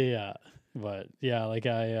night. Yeah, but yeah, like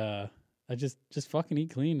I just fucking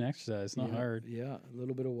eat clean and exercise. It's not hard. Yeah, a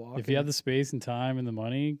little bit of walking. If you have the space and time and the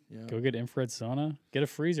money, go get infrared sauna. Get a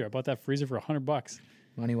freezer. I bought that freezer for $100.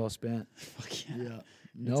 Money well spent. Fuck yeah.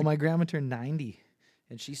 No, my grandma turned 90,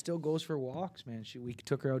 and she still goes for walks, man. We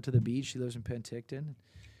took her out to the beach. She lives in Penticton.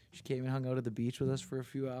 She came and hung out at the beach with us for a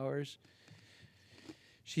few hours.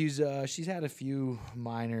 She's had a few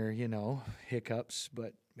minor, hiccups,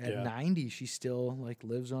 but at 90, she still like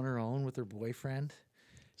lives on her own with her boyfriend.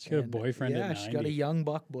 She got a boyfriend at 90. Yeah, she got a young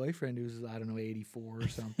buck boyfriend who's, 84 or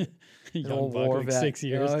something. Young buck, like 6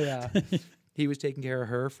 years. Oh, yeah. He was taking care of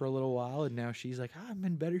her for a little while, and now she's like, I'm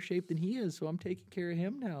in better shape than he is, so I'm taking care of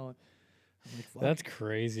him now. I'm like, fuck. That's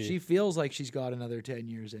crazy. She feels like she's got another 10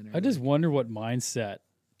 years in her. I just wonder what mindset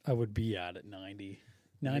I would be at 90.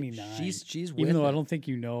 99. She's with Even though it. I don't think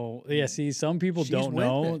Yeah, see, some people don't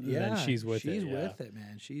know, Yeah, then she's with it. She's with it,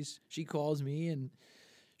 man. She calls me, and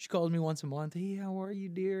She calls me once a month. Hey, how are you,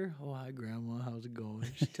 dear? Oh, hi, Grandma. How's it going?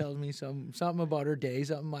 She tells me something about her day,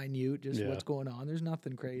 something minute, just what's going on. There's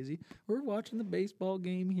nothing crazy. We're watching the baseball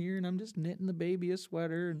game here, and I'm just knitting the baby a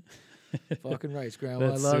sweater. And fucking rights, Grandma.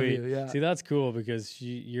 That's I love sweet. you. Yeah. See, that's cool because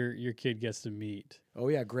your kid gets to meet. Oh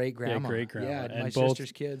yeah, great grandma. great grandma. Yeah, And my both-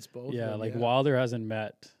 sister's kids, both. Yeah, of them, like yeah. Wilder hasn't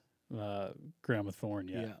met Grandma Thorne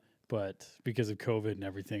yet. Yeah. But because of COVID and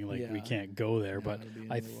everything, like we Yeah. can't go there. Yeah, But it'll be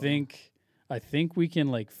I another while. think we can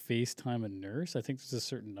like FaceTime a nurse. I think there's a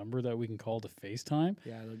certain number that we can call to FaceTime.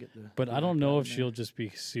 Yeah, they'll get the. But the I don't know iPad if in she'll there, just be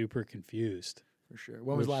super confused. for sure.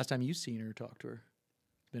 When was the which- last time you seen her or talked to her?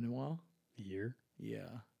 Been a while. Year. Yeah.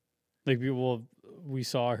 Like we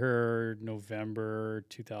saw her November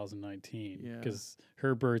 2019 Yeah. because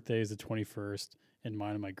her birthday is the 21st and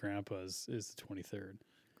mine and my grandpa's is the 23rd.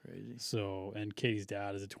 Crazy. So, and Katie's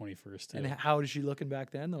dad is the 21st too. And how is she looking back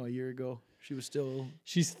then, though? A year ago, she was still.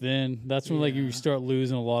 She's thin. That's when like Yeah. you start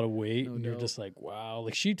losing a lot of weight No and you're doubt. just like, wow.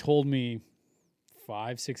 Like she told me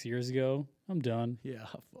 5-6 years ago, I'm done. Yeah,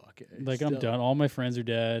 fuck it. Like I'm done. All my friends are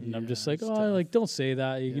dead, and I'm just Yeah, like, it's oh, tough. like don't say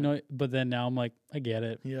that, you Yeah. know. But then now I'm like, I get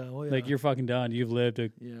it. Yeah, oh yeah. Like you're fucking done. You've lived a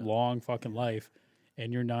Yeah. long fucking life,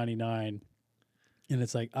 and you're 99. And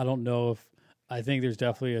it's like I don't know if I think there's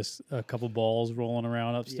definitely a couple balls rolling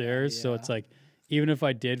around upstairs. So it's yeah. like even if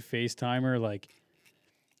I did FaceTime her, like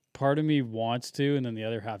part of me wants to, and then the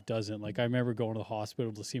other half doesn't. Like I remember going to the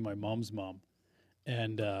hospital to see my mom's mom,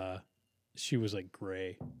 and she was like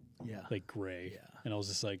gray, Yeah. like gray, Yeah. and I was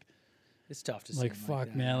just like It's tough to see like 'em fuck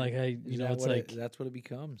that, man, right? like I Is you know that it's what like that's what it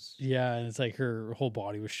becomes. yeah, and it's like her whole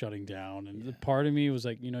body was shutting down, and the Yeah. part of me was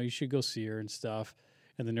like, you know, you should go see her and stuff.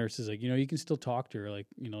 And the nurse is like, you know, you can still talk to her, like,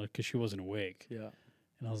 you know, because she wasn't awake. Yeah.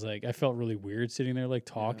 And I was like, I felt really weird sitting there, like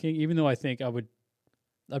talking, even though I think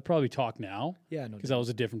I'd probably talk now Yeah. No. because I was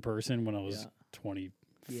a different person when I was Yeah.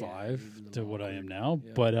 25 you'd be a to little what I am awkward. now.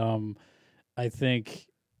 Yeah. But I think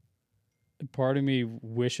part of me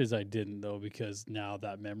wishes I didn't though, because now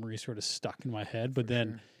that memory sort of stuck in my head. But For then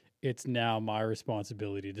sure. it's now my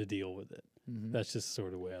responsibility to deal with it. Mhm. That's just sort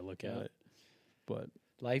of the way I look at Yeah. it. But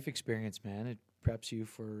Life experience, man. It preps you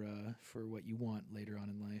for what you want later on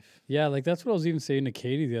in life. yeah, like that's what I was even saying to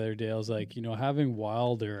Katie the other day. I was like, you know, having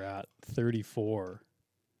Wilder at 34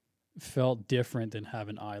 felt different than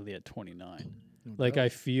having Eiley at 29. No Like doubt. I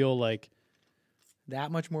feel like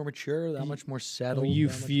that much more mature, that much more settled. you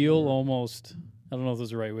that much feel more- almost, I don't know if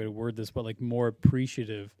there's the right way to word this, but like more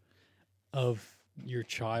appreciative of your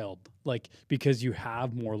child, like because you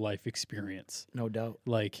have more life experience. no doubt.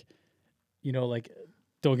 Like, you know, like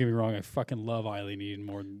don't get me wrong, I fucking love Eiley Eden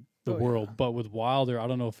more than the Oh, yeah. world, but with Wilder, I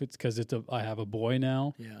don't know if it's because I have a boy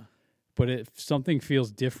now. Yeah. But if something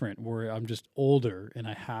feels different where I'm just older and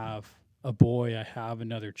I have a boy, I have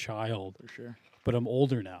another child, For sure. but I'm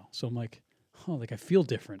older now. So I'm like, oh, like I feel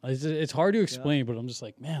different. It's hard to explain, but I'm just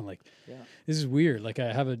like, man, like Yeah. this is weird. Like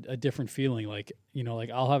I have a different feeling. Like, you know,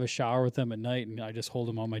 like I'll have a shower with him at night and I just hold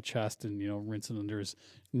him on my chest and, you know, rinse him under his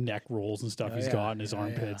neck rolls and stuff Oh, he's yeah. got in his Yeah,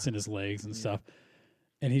 armpits yeah. and his legs and Yeah. stuff.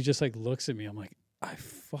 And he just like looks at me. I'm like, I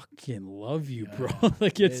fucking love you, Yeah, bro. yeah.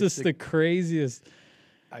 Like it's It's just the- the craziest.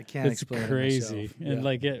 I can't It's explain crazy. it myself. And Yeah.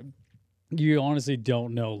 like you honestly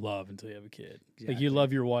don't know love until you have a kid. Like Exactly. you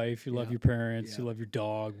love your wife, you love Yeah. your parents, you Yeah. love your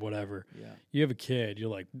dog, whatever. Yeah. You have a kid, you're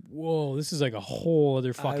like, whoa, this is like a whole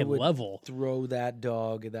other fucking would level. Throw that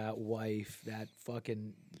dog, that wife, that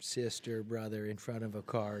fucking sister, brother in front of a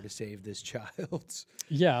car to save this child's.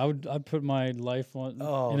 Yeah, I'd put my life on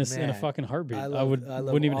Oh, in a man. fucking heartbeat. I I love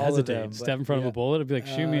wouldn't even all of hesitate. them, Step in but front of yeah. a bullet, I'd be like,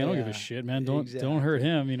 shoot me, I don't give a yeah. shit, man. Don't hurt Exactly.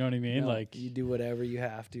 him, you know what I mean? No, Like you do whatever you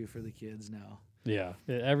have to for the kids now. yeah,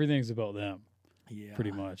 everything's about them, Yeah.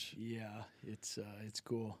 pretty much. Yeah, it's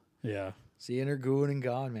cool. Yeah. Seeing her going and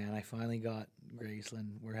gone, man. I finally got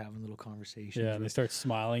Graceland. We're having little conversations. Yeah, and they with- start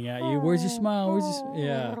smiling at you. Where's your smile?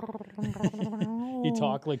 Yeah. You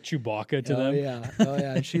talk like Chewbacca to oh, them. Yeah. Oh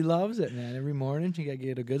yeah. And she loves it, man. Every morning she got to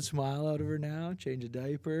get a good smile out of her now, change a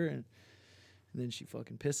diaper, and then she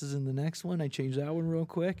fucking pisses in the next one. I change that one real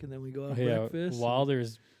quick, and then we go have Yeah, breakfast. and-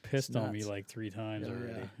 Wilder's pissed on me nuts. like 3 times Oh,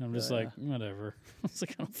 already. yeah. I'm just Oh, like, whatever. It's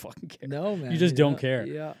like I don't fucking care. No, man. You just don't yeah, care.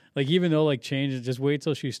 Yeah. Like even though like change it, just wait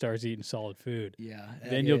till she starts eating solid food. Yeah.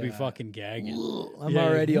 Then you'll be yeah. fucking gagging. I'm Yeah.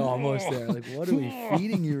 already almost there. Like, what are we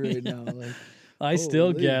feeding you right now? Like, I still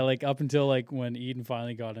Holy. get like up until like when Eden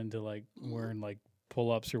finally got into like wearing like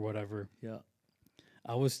pull-ups or whatever. yeah,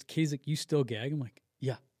 Katie's like, you still gag? I'm like,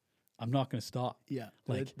 yeah, I'm not gonna stop. yeah.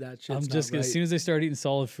 Like, that shit's I'm not just right. as soon as they start eating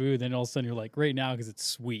solid food, then all of a sudden you're like, right now because it's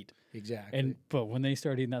sweet. Exactly. But when they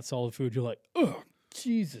start eating that solid food, you're like, oh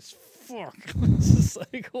Jesus fuck! It's just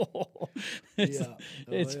like, oh, it's, Yeah. Oh,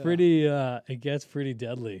 it's yeah. pretty. It gets pretty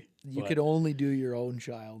deadly. You But- could only do your own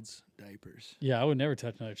child's diapers. Yeah, I would never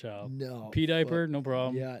touch another child. No. Pee diaper, fuck. no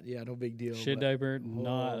problem. Yeah, no big deal. Shit but diaper,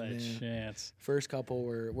 not a man. chance. First couple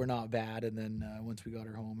were not bad, and then once we got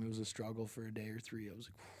her home, it was a struggle for a day or three. I was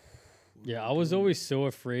like, what Yeah, are I we was doing? always so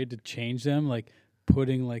afraid to change them, like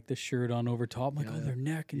putting like the shirt on over top. I'm like, Yeah, oh, their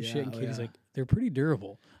neck and yeah, shit. And oh, Katie's yeah. like, they're pretty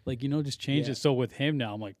durable. Like, just change Yeah. it. So with him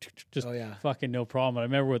now, I'm like, just Oh, yeah. fucking no problem. I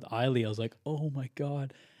remember with Eiley, I was like, oh my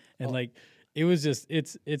God. And Oh. like, it was just,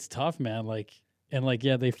 it's tough, man. Like, and like,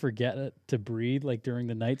 yeah, they forget to breathe like during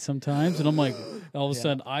the night sometimes. And I'm like, all of a Yeah.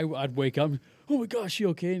 sudden I'd wake up, oh my gosh, she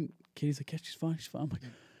okay? And Katie's like, yeah, she's fine. She's fine. I'm like,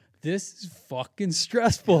 this is fucking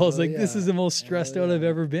stressful. I was Hell like, this yeah. is the most stressed Hell out I've yeah.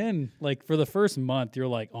 ever been. Like for the first month, you're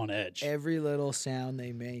like on edge. Every little sound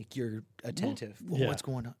they make, you're attentive. Oh, Yeah. what's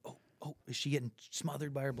going on? Oh, is she getting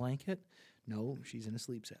smothered by her blanket? No, she's in a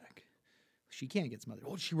sleep sack. She can't get smothered.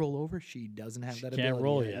 Oh, did she roll over? She doesn't have that Can't ability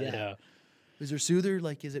roll yet. yet. Yeah. Is there soother?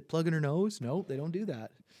 Like, is it plugging her nose? No, they don't do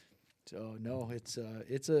that. So no, it's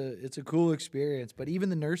a cool experience. But even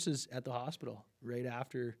the nurses at the hospital right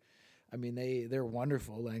after, I mean, they're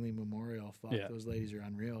wonderful. Langley Memorial, fuck, Yeah. those ladies are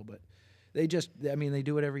unreal. But they they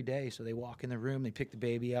do it every day. So they walk in the room, they pick the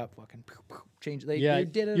baby up, fucking change. They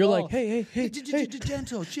did it. You're all. like, hey,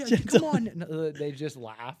 Gentle, Gentle. come on. No, they just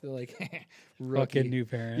laugh. They're like, rookie. fucking new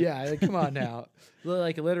parent. Yeah, like, come on now.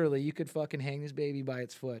 Like literally, you could fucking hang this baby by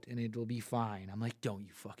its foot and it'll be fine. I'm like, don't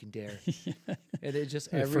you fucking dare. And it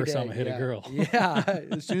just The every first day, time I hit a yeah. girl. Yeah,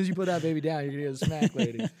 as soon as you put that baby down, you're gonna get a smack,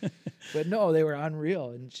 lady. But no, they were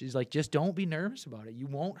unreal. And she's like, just don't be nervous about it. You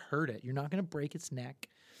won't hurt it. You're not gonna break its neck.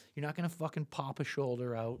 You're not gonna fucking pop a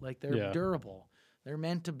shoulder out. Like they're Yeah. durable. They're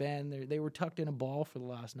meant to bend. They were tucked in a ball for the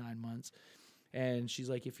last 9 months. And she's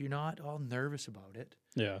like, if you're not all nervous about it,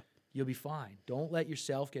 Yeah. you'll be fine. Don't let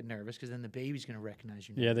yourself get nervous because then the baby's going to recognize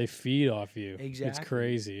you. Yeah, they feed off you. It's Exactly.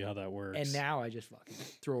 crazy how that works. And now I just fucking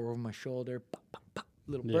throw her over my shoulder, pop, pop, pop,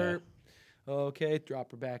 little Yeah. burp. Okay,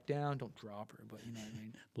 drop her back down. Don't drop her, but you know what I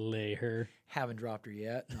mean. Lay her. Haven't dropped her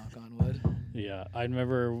yet, knock on wood. Yeah. I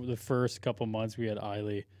remember the first couple months we had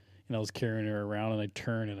Eiley and I was carrying her around and I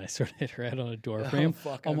turned and I sort of hit her head on a door frame.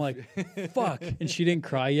 fuck, I'm like, fuck. And she didn't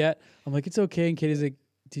cry yet. I'm like, it's okay. And Katie's like,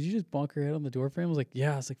 did you just bonk her head on the door frame? I was like,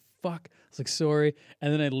 yeah. I was like, fuck. I was like, sorry.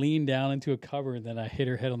 And then I leaned down into a cupboard and then I hit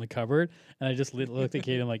her head on the cupboard and I just looked at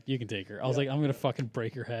Katie. I'm like, you can take her. I was like, I'm going to fucking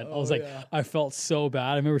break her head. I was like, yeah. I felt so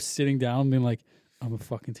bad. I remember sitting down and being like, I'm a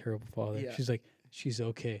fucking terrible father. Yeah. She's like, she's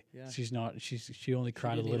okay. Yeah. She's not. She only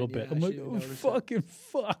cried a didn't little even- bit. yeah, I'm she like, didn't oh notice it. fucking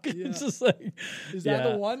fuck. Yeah. It's just like, Is that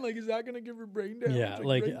yeah. the one? Like, is that going to give her brain damage? Yeah,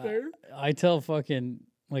 like right there? I tell fucking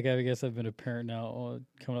like I guess I've been a parent now,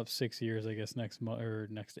 coming up 6 years. I guess next month or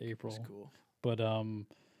next April. That's cool. But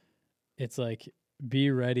it's like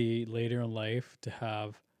be ready later in life to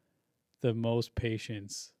have the most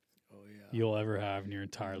patience Oh, yeah. you'll ever have in your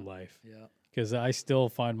entire life. Yeah. Because I still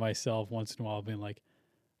find myself once in a while being like,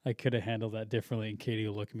 I could have handled that differently. And Katie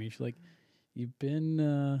will look at me. She's like, you've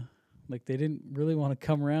been like they didn't really want to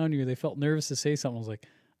come around you. They felt nervous to say something. I was like,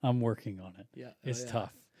 I'm working on it. Yeah. It's oh, yeah.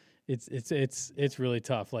 tough. It's really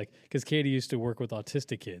tough. Like, because Katie used to work with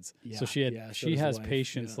autistic kids, Yeah, so she had yeah, so she does the has wife,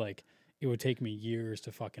 patience. yeah. Like, it would take me years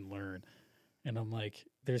to fucking learn, and I'm like,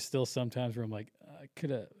 there's still sometimes where I'm like, I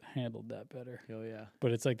could have handled that better. Oh, yeah.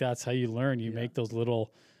 But it's like that's how you learn. You Yeah. make those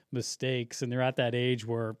little mistakes, and they're at that age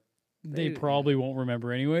where they They- probably won't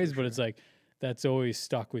remember anyways. For But it's like that's always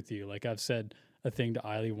stuck with you. Like I've said a thing to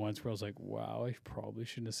Eiley once where I was like, wow, I probably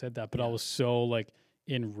shouldn't have said that, but I Yeah. was so like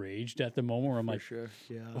enraged at the moment where I'm For like, sure.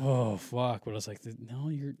 Yeah. oh fuck. But I was like, no,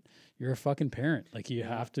 you're a fucking parent. Like you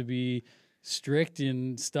Yeah. have to be strict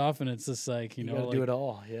and stuff. And it's just like, you know, gotta like, do it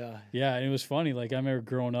all. Yeah. yeah. And it was funny. Like I remember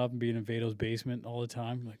growing up and being in Vado's basement all the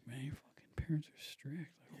time. I'm like, man, your fucking parents are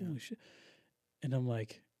strict. Like, Yeah. holy shit. And I'm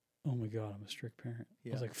like, oh my God, I'm a strict parent. I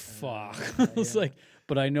was Yeah. like, fuck. Yeah, I was yeah. like,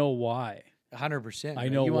 but I know why. 100%. I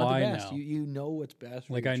know you want why the best. now. You know what's best.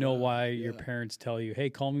 For Like your I know child. why your Yeah. parents tell you, hey,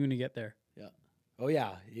 call me when you get there. Oh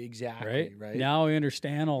yeah, exactly. Right. Now I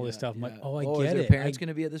understand all this Yeah, stuff. I'm like, yeah. oh, I is get their it. parents going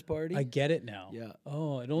to be at this party? I get it now. Yeah.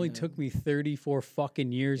 Oh, it only Yeah. took me 34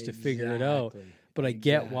 fucking years to figure it out. Exactly. But I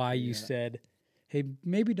get why Exactly, you yeah. said, hey,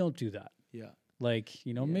 maybe don't do that. Yeah. Like,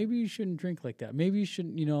 Yeah. maybe you shouldn't drink like that. Maybe you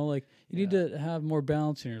shouldn't, like you need to have more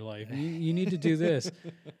balance in your life. You need to do this.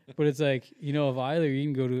 But it's like, if either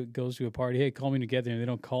even goes to a party, hey, call me together, and they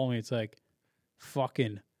don't call me, it's like,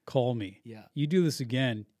 fucking call me. Yeah. You do this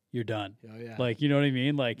again, you're done. Oh yeah. Like, you know what I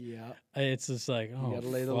mean? Like, yeah. it's just like, You oh, got to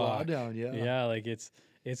lay the law fuck. down. Yeah. Yeah, like it's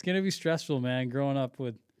gonna be stressful, man. Growing up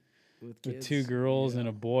with With two kids, girls yeah. and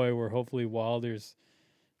a boy, where hopefully Wilder's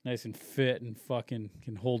nice and fit and fucking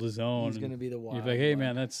can hold his own. He's gonna be the wild. You're like, hey one.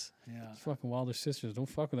 man, that's Yeah, fucking Wilder sisters. Don't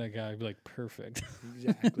fuck with that guy. I'd be like, perfect.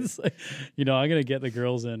 exactly. It's like, I'm gonna get the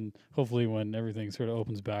girls in. Hopefully, when everything sort of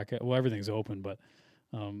opens back. Well, everything's open, but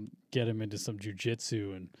get him into some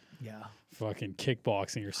jujitsu and Yeah, fucking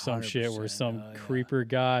kickboxing or some shit where 100%. some Oh, yeah. creeper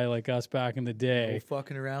guy like us back in the no day,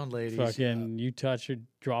 fucking around, ladies. fucking you touch or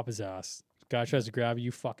drop his ass. Guy tries to grab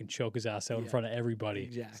you, fucking choke his ass out in Yeah, front of everybody,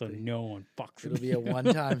 exactly. so no one fucks It'll with be a you.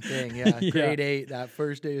 one-time thing. Yeah, Yeah. grade 8, that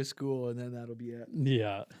first day of school, and then that'll be it.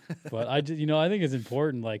 Yeah, but I think it's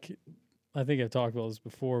important. Like, I think I've talked about this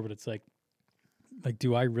before, but it's like,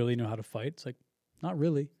 do I really know how to fight? It's like, not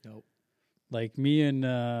really. Nope. Like me and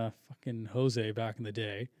fucking Jose back in the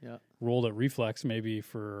day, Yeah. rolled at Reflex maybe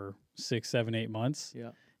for 6, 7, 8 months,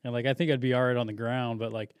 Yeah. and like I think I'd be all right on the ground,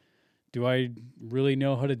 but like, do I really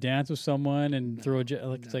know how to dance with someone and throw a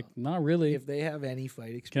It's like, not really. If they have any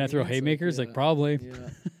fight experience, Can I throw haymakers? Like, probably. Yeah.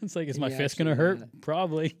 It's like, is Can my you fist gonna actually, hurt?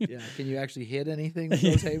 Probably. Yeah. Can you actually hit anything with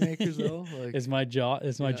those haymakers though? Like, Is my jaw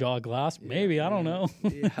Yeah. jaw glass? Maybe. I don't know.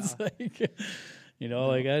 Yeah. It's like,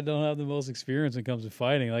 like I don't have the most experience when it comes to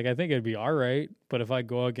fighting. Like I think I'd be all right, but if I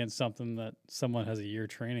go against something that someone has a year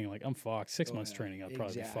training, like I'm fucked. 6 Oh, months yeah. training, I'd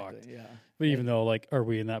probably be fucked. Yeah. But even though, like, are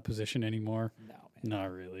we in that position anymore? No, man.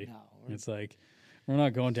 Not really. No. We're It's like we're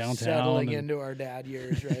not going downtown. settling and into our dad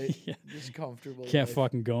years, right? Yeah. Just comfortable. Can't life.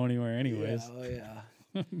 fucking go anywhere anyways. Yeah, oh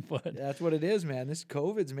yeah. But That's what it is, man. This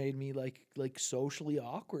COVID's made me like socially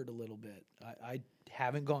awkward a little bit. I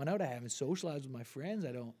haven't gone out. I haven't socialized with my friends.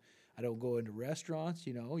 I don't go into restaurants.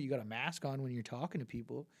 You got a mask on when you're talking to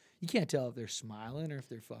people. You can't tell if they're smiling or if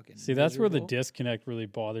they're fucking. see, that's where the miserable. disconnect really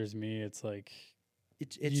bothers me. It's like,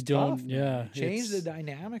 It's you tough. don't- Man. yeah, Change the it's-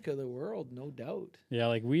 dynamic of the world, no doubt. yeah,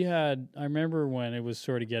 like I remember when it was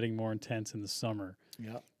sort of getting more intense in the summer.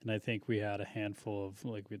 Yeah. And I think we had a handful of,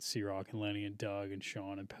 like, we had C-Rock and Lenny and Doug and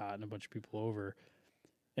Sean and Pat and a bunch of people over.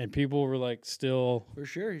 And people were, like, still, For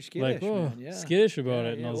sure, you're skittish, man. Yeah. skittish about Yeah,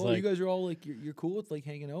 it. And yeah. I was Well, like, you guys are all like you're cool with like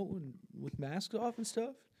hanging out with masks off and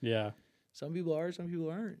stuff. yeah. Some people are, some people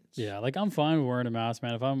aren't. Yeah, like, I'm fine with wearing a mask,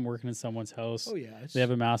 man. If I'm working in someone's house, Oh yeah. It's they have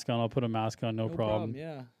a mask on, I'll put a mask on, no problem.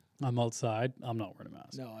 Yeah. I'm outside, I'm not wearing a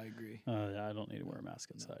mask. No, I agree. Yeah, I don't need to wear a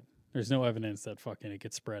mask outside. There's no evidence that fucking it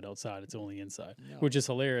gets spread outside. It's only inside, No. which is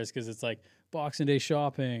hilarious because it's like Boxing Day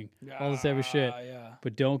shopping, all this type of shit. Yeah.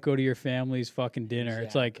 But don't go to your family's fucking dinner.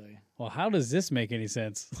 It's like, Exactly. well, how does this make any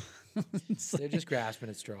sense? It's They're like- just grasping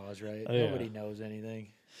at straws, right? Oh, yeah. Nobody knows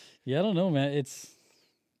anything. yeah, I don't know, man.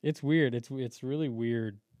 It's weird. It's really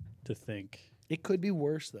weird to think. It could be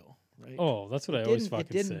worse though, right? Oh, that's what I It always didn't- fucking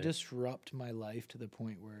It didn't say. disrupt my life to the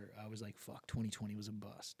point where I was like, "Fuck, 2020 was a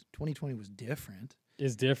bust." 2020 was different.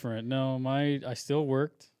 It's different. No, I still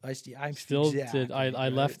worked. I'm Still exactly, did. I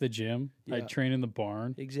right? left the gym. I Yeah. trained in the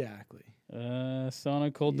barn. Exactly.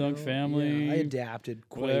 Sauna, cold You dunk know, family. Yeah, I adapted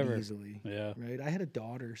quite whatever. easily. Yeah. Right. I had a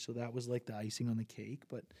daughter, so that was like the icing on the cake.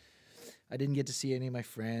 But I didn't get to see any of my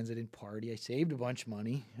friends. I didn't party. I saved a bunch of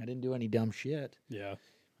money. I didn't do any dumb shit. Yeah.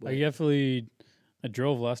 But I definitely I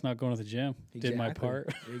drove less not going to the gym. Did my Exactly.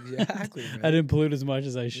 part. Exactly. Right? I didn't pollute as much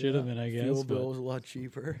as I should have Yeah, been, I guess. Fuel but- bill was a lot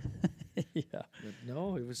cheaper. yeah. But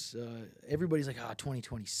no, it was. Everybody's like, "Oh,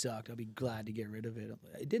 2020 sucked. I'll be glad to get rid of it."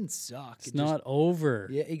 It didn't suck. It's It not Just, over.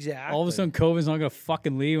 yeah, exactly. All of a sudden COVID's not gonna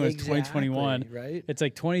fucking leave when it's Exactly, 2021. right? It's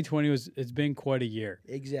like 2020 it's been quite a year.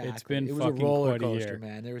 Exactly. been it was a fucking roller quite a coaster, year.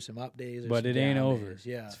 man. There were some up days, But some it ain't down over. days.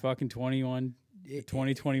 Yeah, It's fucking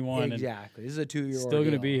 2021 and exactly. This is a 2-year. still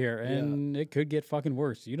gonna be ordeal. here. Yeah. And it could get fucking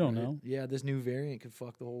worse. You don't Right. know. Yeah, this new variant could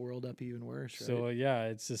fuck the whole world up even worse. Right? So yeah,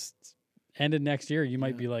 it's just end of next year you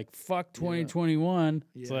might Yeah. be like, fuck 2021.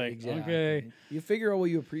 yeah, It's like, exactly. okay. You figure out what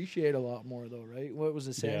you appreciate a lot more, though, right? What was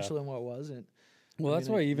essential and what wasn't. Well, I that's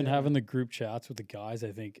mean, why even yeah. having the group chats with the guys,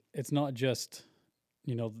 I think it's not just,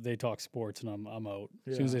 they talk sports and I'm out.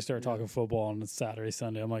 As soon as Yeah, they start yeah. talking football on Saturday,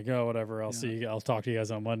 Sunday, I'm like, oh, whatever. I'll talk to you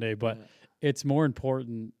guys on Monday. But Yeah. it's more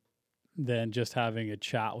important than just having a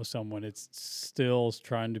chat with someone. It's still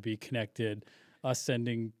trying to be connected. Us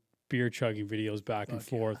sending beer chugging videos back and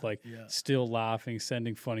Fuck yeah, forth, like yeah. still laughing,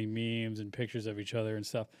 sending funny memes and pictures of each other and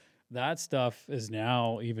stuff. That stuff is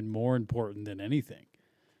now even more important than anything.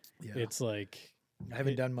 Yeah. It's like, I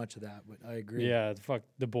haven't done much of that, but I agree. yeah,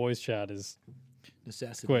 the boys chat is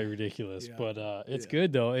Necessity. quite ridiculous, Yeah. but it's Yeah.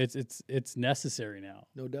 good though. It's necessary now.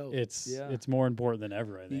 No doubt. It's more important than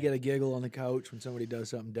ever. I think. You get a giggle on the couch when somebody does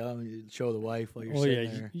something dumb. You show the wife while you're Oh yeah,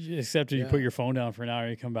 sitting there. except if you Yeah. put your phone down for an hour,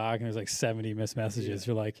 you come back and there's like 70 missed messages.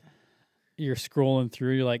 Yeah. You're like, you're scrolling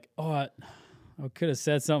through. You're like, oh, I could have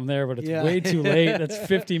said something there, but it's Yeah. way too late. That's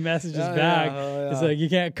 50 messages Yeah, back. yeah, oh, It's yeah. like you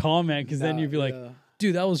can't comment because then Nah, you'd be like, yeah.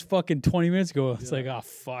 dude, that was fucking 20 minutes ago. It's like, oh,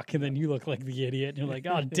 fuck. And then you look like the idiot. And you're like,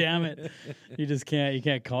 oh, damn it. You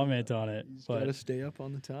can't comment on it. But Gotta stay up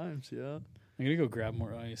on the times. Yeah. I'm going to go grab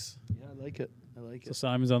more ice. Yeah, I like it. I like So it.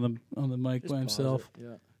 Simon's on the mic Just by pause himself. it,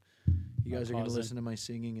 Yeah. You guys are gonna pause it. listen to my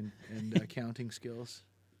singing and counting skills.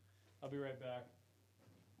 I'll be right back.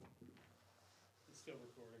 It's still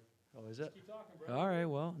recording. Oh, is it? Keep talking, bro. All right.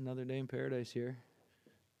 Well, another day in paradise here.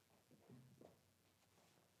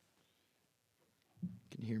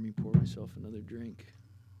 Can hear me pour myself another drink.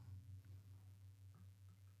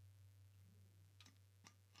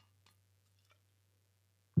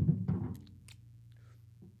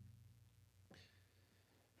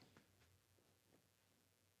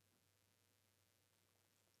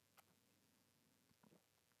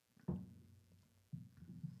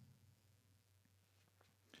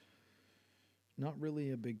 Not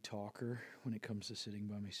really a big talker when it comes to sitting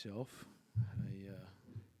by myself.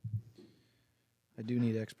 I do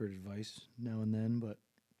need expert advice now and then, but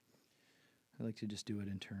I like to just do it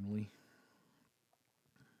internally.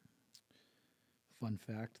 Fun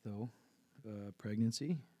fact, though,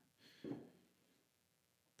 pregnancy,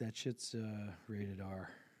 that shit's rated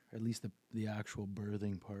R. At least the actual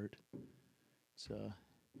birthing part.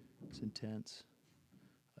 It's intense.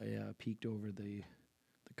 I peeked over the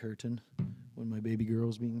curtain when my baby girl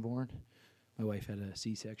was being born. My wife had a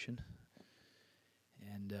C-section,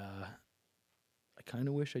 and I kind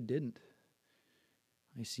of wish I didn't.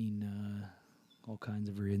 I seen all kinds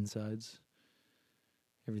of her insides.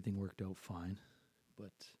 Everything worked out fine,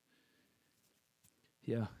 but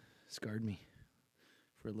yeah, scarred me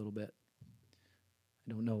for a little bit.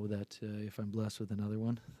 I don't know that if I'm blessed with another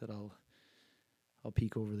one, that I'll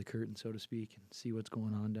peek over the curtain, so to speak, and see what's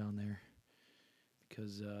going on down there.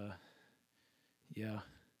 Because, yeah,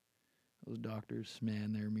 those doctors,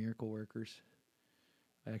 man, they're miracle workers.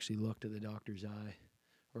 I actually looked at the doctor's eye,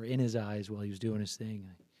 or in his eyes while he was doing his thing.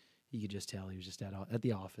 You could just tell he was just at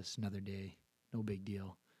the office another day, no big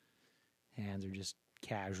deal. Hands are just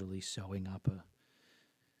casually sewing up a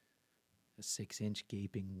 6-inch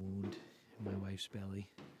gaping wound in my wife's belly.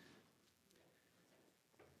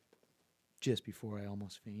 Just before I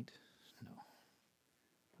almost faint. No.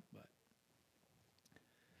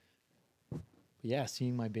 But yeah,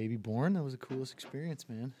 seeing my baby born, that was the coolest experience,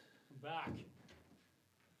 man. I'm back.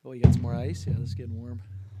 Oh, you got some more ice? Yeah, it's getting warm.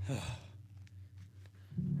 All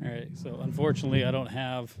right. So unfortunately, I don't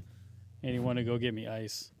have anyone to go get me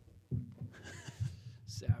ice.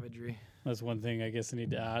 Savagery. That's one thing I guess I need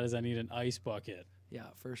to add is I need an ice bucket. Yeah,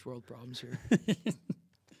 first world problems here.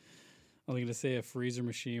 I'm going to say a freezer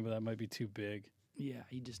machine, but that might be too big. Yeah,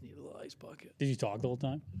 you just need a little ice bucket. Did you talk the whole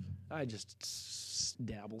time? I just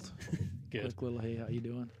dabbled. Good. Quick little, hey, how you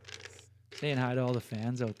doing? Saying hi to all the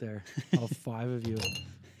fans out there. All 5 of you.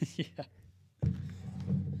 Yeah.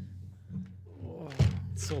 Oh,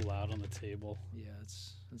 It's so loud on the table. yeah,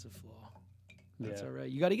 it's a flaw. That's Yeah. all right.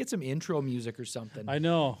 You got to get some intro music or something. I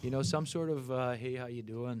know. You know, some sort of, hey, how you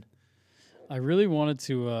doing? I really wanted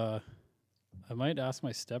to, I might ask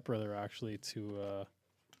my stepbrother actually to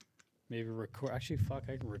maybe record. Actually, fuck,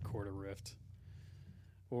 I can record a rift.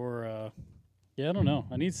 Or, yeah, I don't know.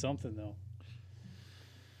 I need something though.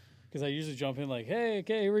 Because I usually jump in like, hey,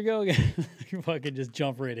 okay, here we go again. You fucking just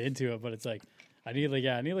jump right into it. But it's like, I need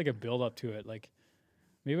like a build up to it. Like,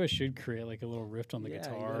 maybe I should create like a little riff on the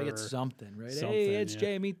guitar. You gotta get or something, right? something, Hey, it's yeah.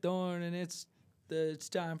 Jamie Thorne, and it's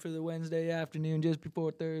time for the Wednesday afternoon, just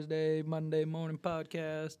before Thursday, Monday morning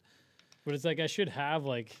podcast. But it's like I should have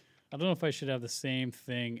like, I don't know if I should have the same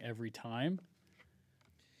thing every time.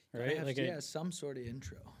 Right? Have Like, to, some sort of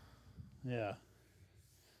intro. yeah.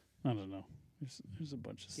 I don't know. There's a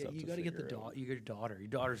bunch of Yeah, stuff. you to got to get the figure out. you get your daughter. Your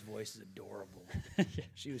daughter's voice is adorable. Yeah.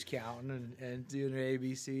 She was counting and doing her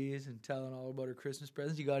ABCs and telling all about her Christmas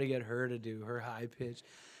presents. You got to get her to do her high pitch.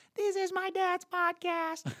 This is my dad's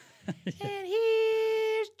podcast, and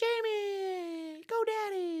here's Jamie. Go,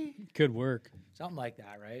 Daddy. Could work. Something like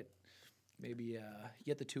that, right? Maybe you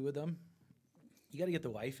get the 2 of them. You got to get the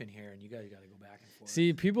wife in here, and you guys got to go back and forth.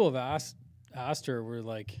 See, people have asked her, we're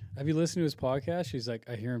like, have you listened to his podcast? She's like,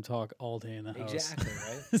 I hear him talk all day in the house. Exactly,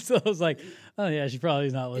 right? So I was like, oh yeah, she probably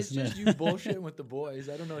is not It's listening. just you bullshitting with the boys.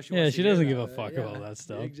 I don't know if she Yeah, wants she to hear doesn't give that. a fuck about that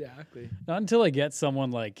stuff. Exactly. Not until I get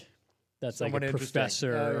someone like that's Someone like a interesting.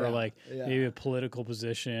 professor Oh, or yeah. like Yeah. maybe a political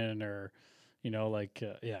position or, you know, like,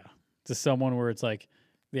 yeah, to someone where it's like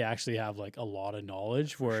they actually have like a lot of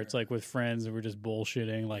knowledge where it's sure. like with friends and we're just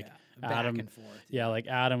bullshitting. Like Back Adam, and forth. yeah, like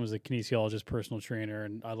Adam was a kinesiologist, personal trainer,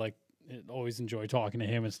 and I like always enjoy talking to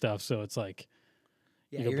him and stuff. So it's like,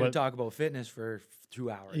 Yeah, You know, you're gonna but- talk about fitness for 2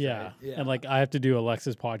 hours. Yeah. right? Yeah. And like I have to do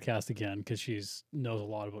Alexa's podcast again because knows a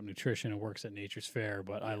lot about nutrition and works at Nature's Fair,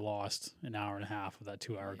 but I lost an hour and a half of that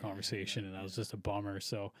 2 hour conversation and that was just a bummer.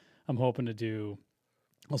 So I'm hoping to do,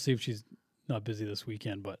 I'll see if she's not busy this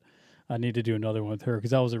weekend, but I need to do another one with her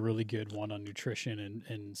because that was a really good one on nutrition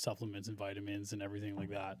and supplements and vitamins and everything like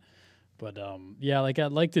that. But yeah, like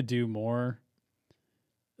I'd like to do more.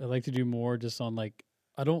 I'd like to do more just on like,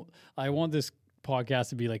 I want this podcast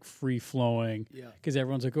to be like free flowing. Yeah. Because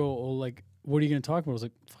everyone's like, oh, like, what are you going to talk about? I was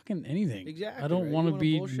like, fucking anything. Exactly, I don't right? You want to wanna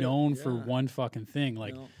be bullshit. known for Yeah. one fucking thing.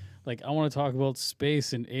 Like, No. like I want to talk about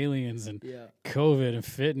space and aliens and Yeah. COVID and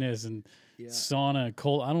fitness and Yeah. sauna and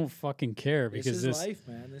cold. I don't fucking care This because is life,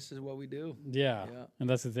 man. This is what we do. yeah. Yeah. And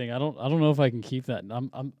that's the thing. I don't know if I can keep that.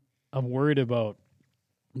 I'm worried about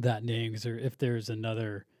that name because if there's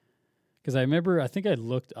another. Because I think I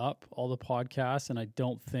looked up all the podcasts and I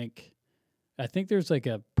think there's like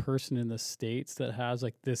a person in the States that has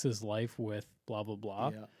like This Is Life with blah, blah,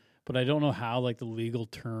 blah. Yeah. But I don't know how like the legal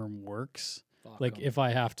term works. Fuck Like 'em. if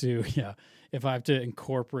I have to, if I have to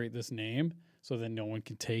incorporate this name so then no one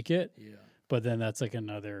can take it. Yeah. But then that's like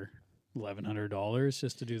another $1,100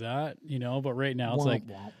 just to do that, But right now it's Womp, like,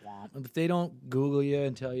 womp, womp. If they don't Google you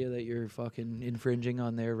and tell you that you're fucking infringing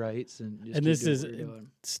on their rights, and just and keep this doing is what you're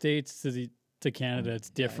doing. states to Canada, it's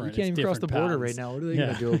different. You can't It's even cross the different border right patents. now. What are they Yeah.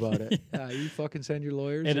 gonna do about it? You fucking send your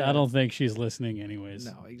lawyers. And yeah. I don't think she's listening anyways.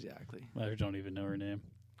 No, exactly. I don't even know her name.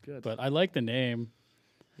 Good. But I like the name.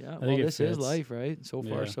 Yeah. think Well, it this is fits. life, right? So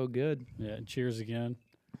far, Yeah. so good. Yeah, and cheers again.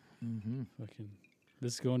 Mm-hmm. Fucking,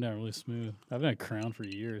 this is going down really smooth. I've been a Crown for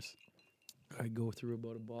years. I go through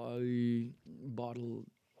about bottle,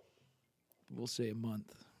 we'll say a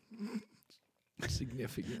month.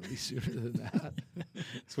 Significantly sooner than that.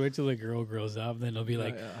 So wait till the girl grows up, then it'll be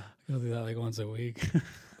like, Yeah. I'll do that like once a week.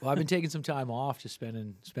 Well, I've been taking some time off, just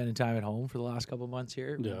spending time at home for the last couple months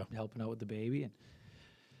here, Yeah. helping out with the baby. And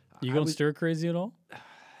You I going was- stir crazy at all?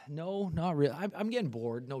 No, not really. I'm getting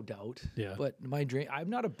bored, no doubt. Yeah. But my drink, I'm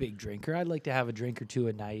not a big drinker. I'd like to have a drink or two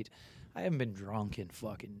a night. I haven't been drunk in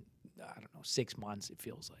fucking, I don't know, 6 months, it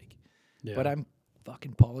feels like. Yeah. But I'm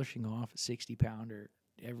fucking polishing off a 60-pounder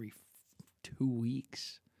every 2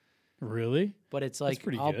 weeks. Really? But it's That's like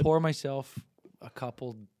pretty I'll good. pour myself a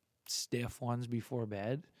couple stiff ones before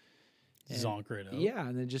bed. And- Zonk right out. Yeah,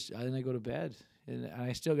 and then I go to bed. And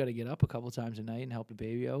I still got to get up a couple times a night and help the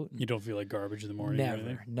baby out. You don't feel like garbage in the morning or anything?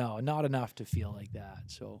 Never. No, not enough to feel like that.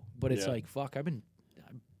 So, but it's Yeah. like, I've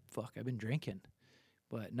been drinking,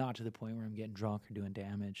 but not to the point where I'm getting drunk or doing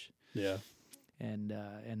damage. Yeah. And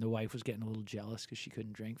the wife was getting a little jealous because she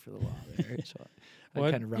couldn't drink for the while there. So I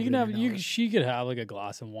Well, kind of you can have she could have like a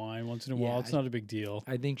glass of wine once in a while. Yeah, It's not a big deal.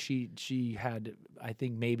 I think she had, I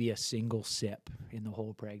think maybe a single sip in the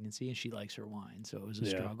whole pregnancy, and she likes her wine, so it was a Yeah.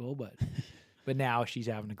 struggle. But now she's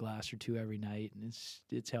having a glass or two every night, and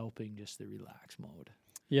it's helping just the relax mode.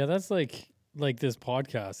 Yeah, that's like this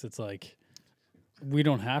podcast. It's like we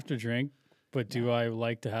don't have to drink, but do I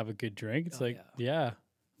like to have a good drink? It's Oh, like yeah.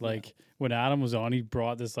 Like when Adam was on, he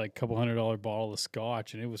brought this like couple $100 bottle of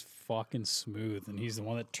scotch, and it was fucking smooth. And he's the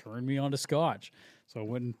one that turned me on to scotch. So I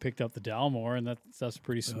went and picked up the Dalmore, and that's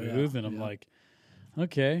pretty Oh, yeah, smooth. And I'm yeah. like,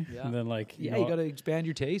 okay. Yeah. And then like Yeah, know, you got to expand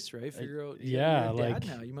your taste, right? Figure out. yeah, you're a dad like-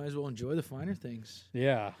 now you might as well enjoy the finer things.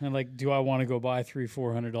 yeah, and like, do I want to go buy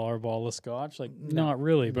 $300-400 bottle of scotch? Like, No, not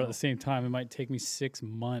really. But no. at the same time, it might take me 6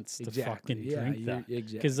 months to fucking drink that. Exactly.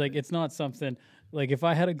 Because like it's not something like if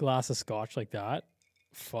I had a glass of scotch like that,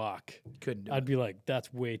 fuck, couldn't do I'd it. be like,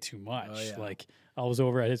 that's way too much. yeah. Like I was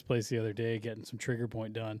over at his place the other day getting some trigger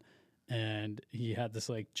point done, and he had this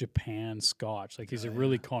like Japan scotch. Like he's a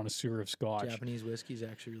really connoisseur of scotch, Japanese whiskey's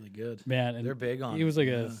actually really good. man. And They're big on it was like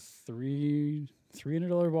yeah. a $300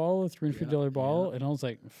 bottle, $350 bottle, and I was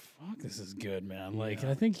like, "Fuck, this is good, man!" Like,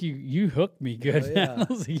 Yeah. I think you hooked me good, Oh, man. yeah.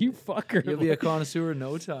 I was like, "You fucker!" You'll be a Like, connoisseur in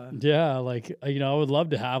no time. yeah, like I would love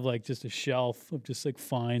to have like just a shelf of just like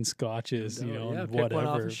fine scotches, you know, yeah, and pick one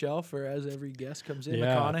off whatever. a shelf, or as every guest comes in,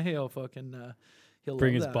 Yeah. McConaughey will fucking he'll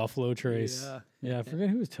Bring love his that. Buffalo Trace. Yeah, Yeah, I forget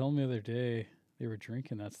who was telling me the other day they were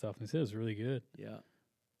drinking that stuff, and they said it was really good yeah.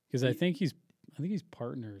 because He- I think he's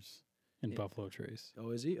partners in Yeah. Buffalo Trace. Oh,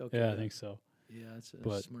 is he? Okay. Yeah, I think so. Yeah, it's a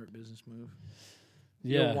But- smart business move.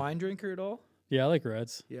 You Yeah, a wine drinker at all? yeah, I like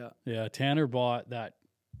Reds. Yeah. Yeah, Tanner bought that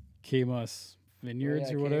Camus Vineyards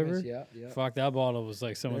Oh, yeah, or whatever. Camus, yeah, yeah. Fuck, that bottle was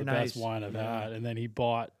like some of They're the best nice. wine I've Yeah. had. And then he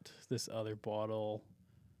bought this other bottle.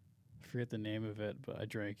 I forget the name of it, but I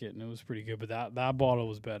drank it and it was pretty good. But that bottle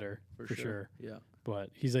was better for sure. Yeah.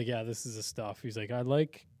 But he's like, yeah, this is the stuff. He's like, I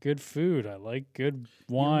like good food. I like good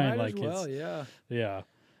You wine. might Like as well, it's yeah. yeah.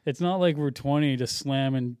 It's not like we're 20 just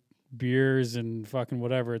slamming beers and fucking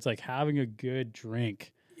whatever. It's like having a good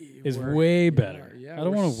drink is We're- way yeah, better. yeah, I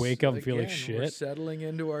don't we're want to wake up and s- feel like again, We're shit. settling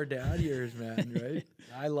into our dad years, man, right?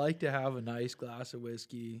 I like to have a nice glass of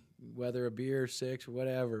whiskey, whether a beer, 6, or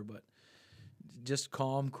whatever, but just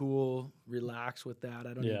calm, cool, relax with that.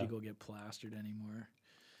 I don't need Yeah. to go get plastered anymore.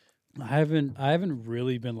 I haven't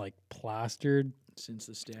really been like plastered. Since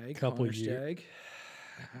the stag, Couple Connor year- stag.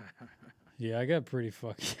 Yeah, I got pretty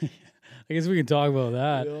fucking. I guess we can talk about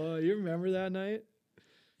that. Oh, you remember that night?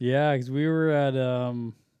 Yeah, because we were at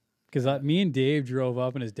because me and Dave drove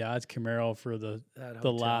up in his dad's Camaro for the That The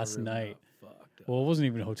hotel last room got night. fucked up. well, it wasn't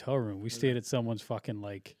even a hotel room. We stayed at someone's fucking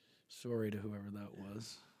like Sorry to whoever that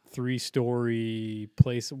was. 3-story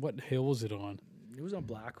place. What hill was it on? It was on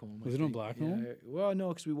Blackcomb. I Was it on think. Blackcomb? Yeah. Well, no,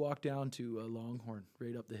 because we walked down to Longhorn,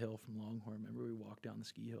 right up the hill from Longhorn. Remember, we walked down the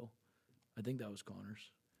ski hill. I think that was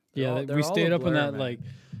Connor's. They're Yeah, all- that- they're we all a stayed up in blur, that man. like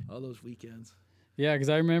all those weekends. yeah, because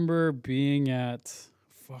I remember being at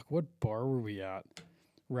what bar were we at?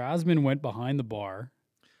 Rasman went behind the bar,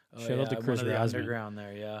 Shout out to Chris one of the Rasman. underground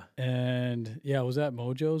there, yeah. and yeah, was that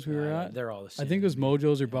Mojo's we were Yeah, at? they're all the same. I think it was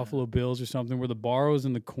Mojo's or Yeah. Buffalo Bills or something, where the bar was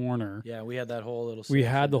in the corner. Yeah, we had that whole little. We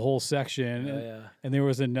section. had the whole section, Yeah, and there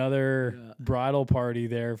was another Yeah. bridal party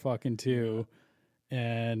there, fucking too,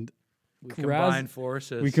 and we Raz- combined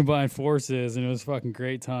forces. we combined forces, and it was a fucking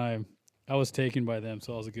great time. I was taken by them,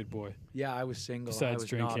 so I was a good boy. Yeah, I was single. I Besides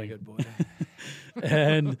was not a drinking. good boy.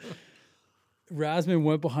 And Rasman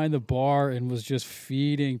went behind the bar and was just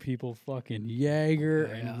feeding people fucking Jaeger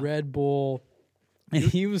Yeah, and yeah. Red Bull. And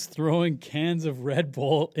he was throwing cans of Red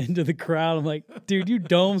Bull into the crowd. I'm like, dude, you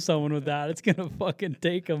dome someone with that. It's going to fucking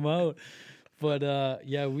take them out. But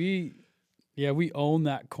we owned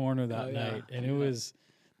that corner that Oh, yeah. night. And it Yeah. was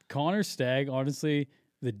Connor Stagg, honestly,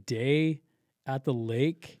 the day at the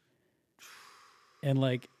lake and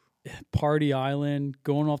like Party Island,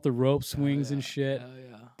 going off the rope swings and shit. Oh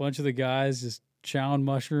yeah. Bunch of the guys just chowing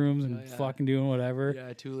mushrooms and Oh, yeah. fucking doing whatever.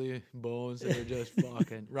 Yeah, Thule Bones. They were just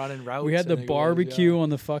fucking running routes. We had the I think it was, barbecue yeah. on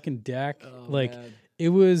the fucking deck. Oh, like man. it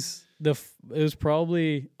was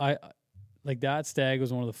probably like that stag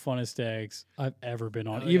was one of the funnest stags I've ever been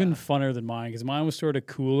on. Oh, Even yeah. funner than mine because mine was sort of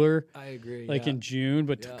cooler, I agree. like yeah. in June.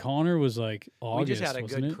 But Yeah. Connor was like we August. just had a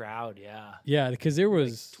wasn't good it? crowd. Yeah. Yeah, because there Like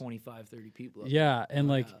was 25, 30 people. up yeah, there. and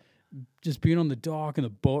Oh, like yeah. just being on the dock and the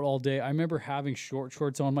boat all day. I remember having short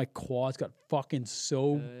shorts on. My quads got fucking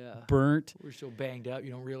so Yeah. burnt. We're so banged up, you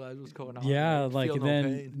don't realize what's going on. Yeah, You like feel and no then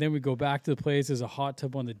pain. then we go back to the place. There's a hot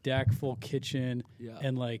tub on the deck, full kitchen, Yeah.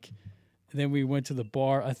 and like then we went to the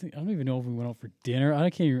bar. I don't even know if we went out for dinner. I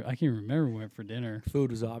can't remember we went for dinner. Food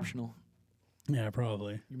was optional. Yeah,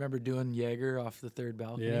 probably. You remember doing Jaeger off the third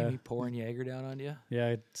balcony? Yeah. Me pouring Jaeger down on you?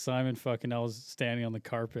 Yeah, Simon fucking. I was standing on the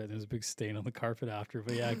carpet. And there was a big stain on the carpet after.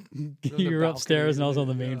 But yeah, the you were balcony upstairs and I was on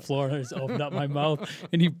the there, main yeah. floor. And I just opened up my mouth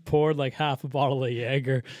and he poured like half a bottle of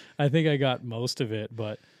Jaeger. I think I got most of it,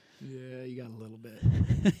 but Yeah, you got a little bit.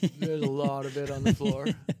 There's a lot of it on the floor.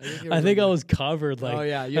 I think I was covered. Like, oh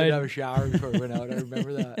yeah, you had to I- have a shower before we went out. I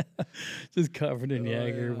remember that. just covered in Oh,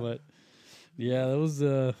 Jaeger. yeah. But yeah, that was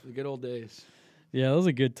The good old days. yeah, that was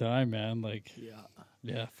a good time, man. Like, Yeah.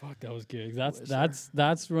 yeah, fuck, that was good. That's Whistler.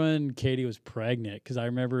 that's when Katie was pregnant because I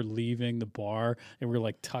remember leaving the bar and we were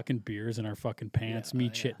like tucking beers in our fucking pants. Yeah, Me,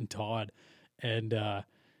 yeah. Chit, and Todd, and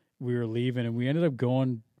we were leaving and we ended up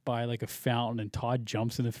going by like a fountain and Todd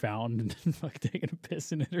jumps in the fountain and like taking a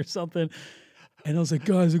piss in it or something. And I was like,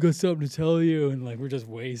 guys, I got something to tell you. And like, we're just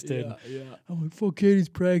wasted. Yeah. I'm like, fuck, Katie's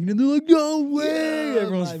pregnant. And they're like, no way. Yeah,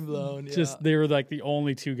 Everyone's mind blown, just, yeah. they were like the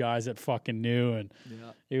only two guys that fucking knew. And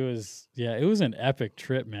Yeah. it was an epic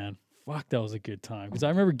trip, man. Fuck, that was a good time. Because I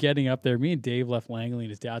remember getting up there. Me and Dave left Langley in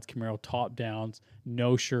his dad's Camaro, top downs,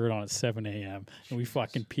 no shirt on at 7 a.m. And we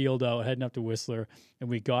fucking peeled out, heading up to Whistler. And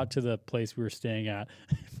we got to the place we were staying at.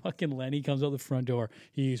 Fucking Lenny comes out the front door.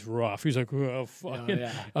 He's rough. He's like, oh, fucking,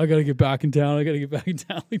 yeah. I got to get back in town.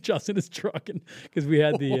 We just in his truck. Because we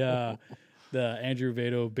had the Andrew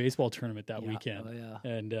Vado baseball tournament that Yeah. weekend. Oh,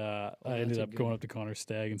 yeah. And I that's ended a up good going one. up to Connor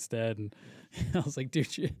Stagg instead. And I was like, dude,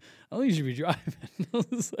 I don't think you should be driving. I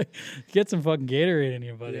was like, get some fucking Gatorade in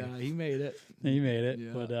you, buddy. Yeah, he made it. And he made it. Yeah.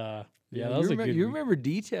 But yeah, Yeah, that was you a good You week. remember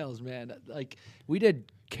details, man. Like we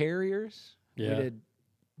did carriers. Yeah. We did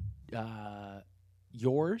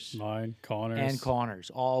yours Mine, Connor's. and Connor's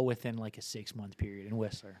all within like a 6-month period in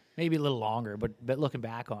Whistler. Maybe a little longer, but looking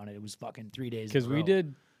back on it, it was fucking 3 days. Because we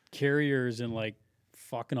did carriers in like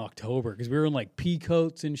fucking October. Because we were in like pea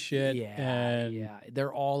coats and shit. Yeah, and yeah.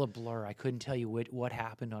 They're all a blur. I couldn't tell you what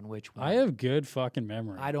happened on which one. I have good fucking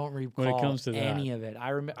memory. I don't recall comes to that. any of it.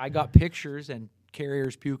 I got pictures and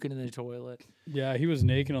carriers puking in the toilet. Yeah, he was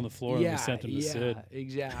naked on the floor and we sent him to Sid.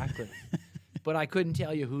 Exactly. But I couldn't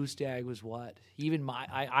tell you whose stag was what. Even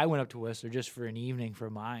I went up to Whistler just for an evening for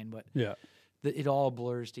mine, but Yeah. it all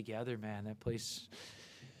blurs together, man. That place.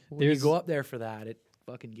 When There's- you go up there for that, it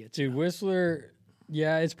fucking gets Dude, you. Whistler,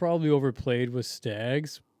 yeah, it's probably overplayed with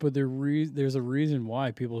stags, but there's a reason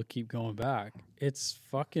why people keep going back. It's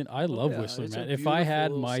fucking, I love yeah, Whistler, it's a man. If I had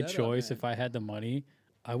beautiful my setup, choice, man. if I had the money,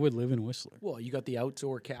 I would live in Whistler. Well, you got the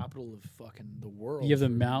outdoor capital of fucking the world. You have the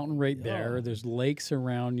for- mountain right Yeah. there. There's lakes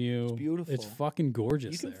around you. It's beautiful. It's fucking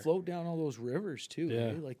gorgeous You can there. float down all those rivers too. Yeah.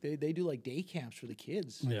 Eh? Like they do like day camps for the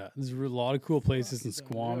kids. Yeah, there's a lot of cool places in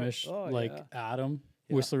Fucking unreal. Squamish, Oh, like yeah. Adam,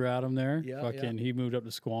 Yeah. Whistler Adam there. Yeah, Fucking, he moved up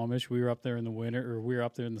to Squamish. We were up there in the winter, or we were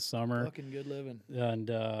up there in the summer. Fucking good living.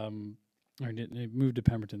 And or he moved to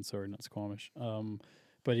Pemberton, sorry, not Squamish.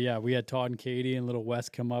 But yeah, we had Todd and Katie and little Wes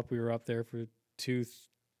come up. We were up there for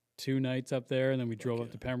two nights up there, and then we drove up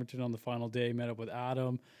yeah. to Pemberton on the final day. Met up with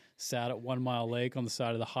Adam, sat at 1 Mile Lake on the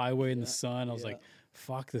side of the highway in the sun. I was yeah. like,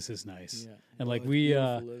 "Fuck, this is nice." Yeah. And Oh, like it's we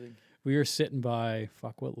beautiful living. we were sitting by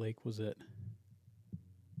what lake was it?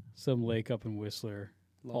 Some lake up in Whistler.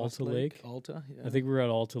 Lost Alta Lake? Alta. Yeah. I think we were at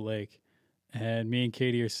Alta Lake, and me and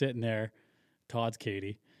Katie are sitting there. Todd's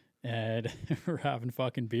Katie, and we're having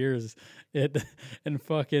fucking beers. And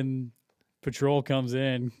fucking patrol comes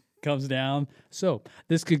down. So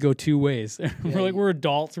this could go two ways. We're like, we're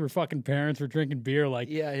adults. We're fucking parents. We're drinking beer. Like,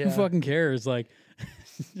 Yeah, who yeah. fucking cares? Like,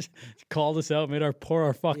 called us out, pour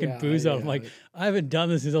our fucking Yeah, booze out. I'm yeah. like, I haven't done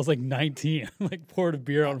this since I was like 19. Like, poured a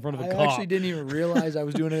beer out in front of a I cop. actually didn't even realize I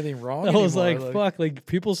was doing anything wrong. I was anymore. like, fuck, like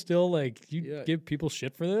people still like you Yeah. give people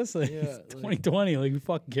shit for this? Like, Yeah, it's like, 2020. Like who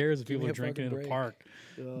fucking cares if give people me are a drinking in fucking a break. park?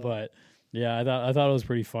 Ugh. But yeah, I thought it was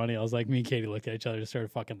pretty funny. I was like, me and Katie looked at each other and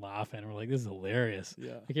started fucking laughing. We're like, this is hilarious.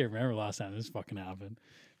 Yeah. I can't remember last time this fucking happened.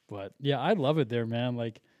 But yeah, I love it there, man.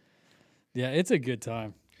 Like, yeah, it's a good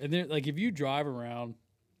time. And then like if you drive around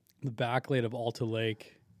the back lane of Alta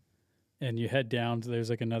Lake and you head down to there's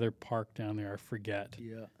like another park down there, I forget.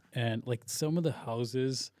 Yeah. And like some of the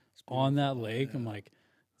houses on that lake, I'm like,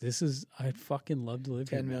 I'd fucking love to live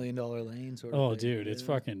here. $10 man. million lane sort of Oh, thing. dude, it's Yeah.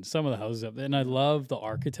 fucking some of the houses up there. And I love the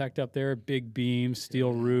architect up there, big beams,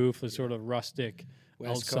 steel roof, the sort of rustic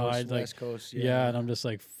West outside. Coast, like, West Coast. yeah. And I'm just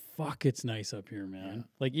like, fuck, it's nice up here, man. Yeah.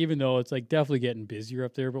 Like, even though it's like definitely getting busier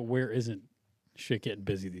up there, but where isn't shit getting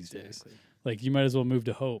busy these days? Exactly. Like, you might as well move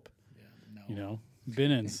to Hope, Yeah, no. you know?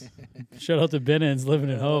 Binnins. Shout out to Binnins living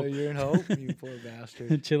in Oh, Hope. you're in Hope, you poor bastard.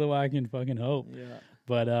 Chilliwack and fucking Hope. Yeah.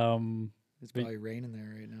 But, It's But- probably raining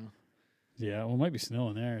there right now. yeah, well, it might be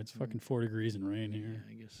snowing there. It's fucking 4 degrees and rain Yeah, here.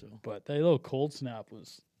 I guess so. But that little cold snap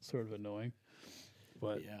was sort of annoying.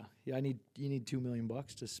 But Yeah. Yeah, you need $2 million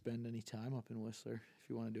to spend any time up in Whistler if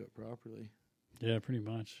you want to do it properly. yeah, pretty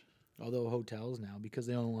much. Although hotels now, because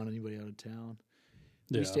they don't want anybody out of town.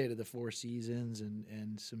 Yeah. We stayed at the Four Seasons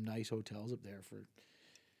and some nice hotels up there for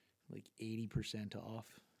like 80% off.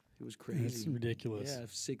 It was crazy. It's ridiculous. Yeah,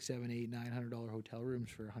 $600, $700, $800, $900 hotel rooms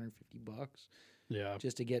for $150 Yeah.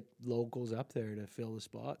 just to get locals up there to fill the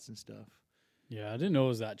spots and stuff. Yeah, I didn't know it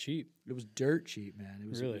was that cheap. It was dirt cheap, man. It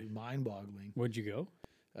was Really? mind-boggling. Where'd you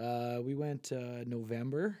go? We went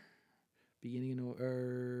November, beginning of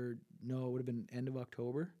or no, it would have been end of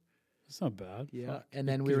October. That's not bad. Yeah, Fuck. and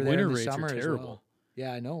then we Because were there in winter the rates are summer as terrible. well.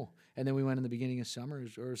 Yeah, I know. And then we went in the beginning of summer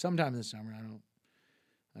or sometime in the summer.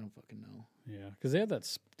 I don't fucking know. Yeah, because they have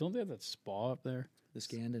that. Don't they have that spa up there? The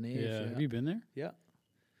Scandinavia. Yeah. Have you been there? Yeah.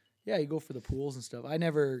 Yeah, you go for the pools and stuff. I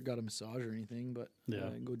never got a massage or anything, but Yeah.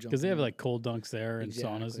 go jump. Because they in have the- like cold dunks there and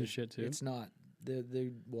saunas Exactly. and shit too. It's not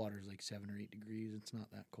the water's like 7 or 8 degrees. It's not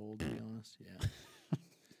that cold to be honest. Yeah.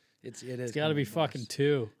 It is. It's got to kinda be nice. fucking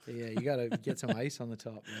 2. Yeah, you gotta get some ice on the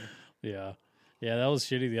top there. Yeah. Yeah, that was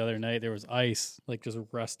shitty the other night. There was ice like just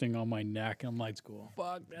resting on my neck. I'm like, Cool.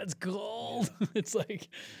 fuck, that's cold. It's like,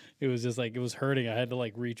 it was just like, it was hurting. I had to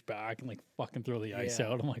like reach back and like fucking throw the ice Yeah.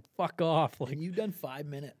 out. I'm like, fuck off. Like, And you've done 5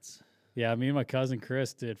 minutes. yeah, me and my cousin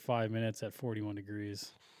Chris did 5 minutes at 41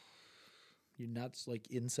 degrees. Your nuts like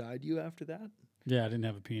inside you after that? Yeah, I didn't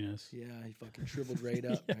have a penis. Yeah, he fucking shriveled right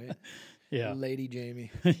up, right? Yeah. Lady Jamie.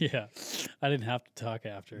 Yeah. I didn't have to talk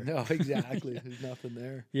after. No, exactly. There's nothing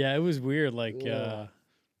there. Yeah, it was weird. Like Ugh.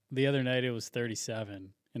 the other night it was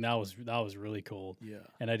 37 and that was really cold. Yeah.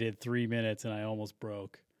 And I did 3 minutes and I almost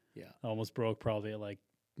broke. Yeah. I almost broke probably at like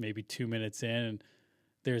maybe 2 minutes in, and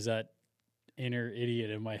there's that inner idiot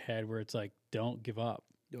in my head where it's like, don't give up.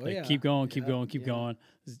 Oh, Like yeah. keep going, keep Yeah, going, keep yeah. going.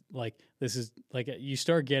 Like this is like you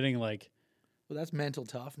start getting like, Well, that's mental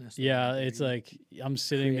toughness. though, yeah, right there. it's You're like I'm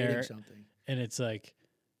sitting creating there something. and it's like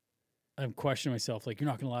I'm questioning myself, like, you're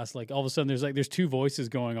not gonna last. Like, all of a sudden, there's two voices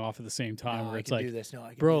going off at the same time, No, where I it's can like, do this. No, I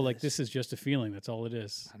can bro, do like this is just a feeling. That's all it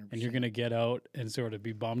is. And you're 100%. gonna get out and sort of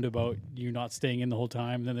be bummed about you not staying in the whole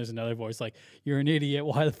time. And then there's another voice like, you're an idiot.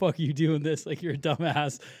 Why the fuck are you doing this? Like, you're a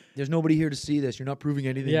dumbass. There's nobody here to see this. You're not proving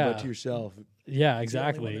anything Yeah. but to yourself. Yeah, It's the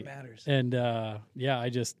only one exactly. that matters. And yeah,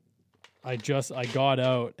 I got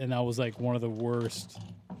out, and that was like one of the worst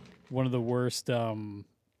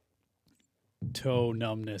toe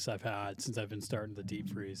numbness I've had since I've been starting the deep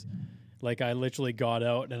freeze. Like, I literally got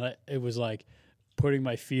out, and it was like putting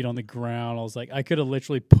my feet on the ground. I was like, I could have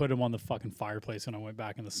literally put them on the fucking fireplace when I went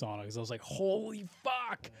back in the sauna, because I was like, holy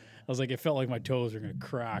fuck. I was like, it felt like my toes were gonna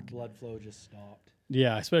crack. Blood flow just stopped.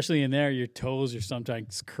 Yeah, especially in there, your toes are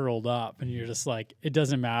sometimes curled up, and you're just like, it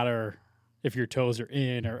doesn't matter if your toes are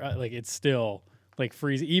in or like, it's still like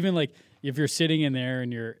freezing. Even like if you're sitting in there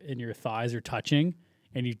and your thighs are touching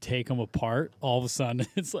and you take them apart, all of a sudden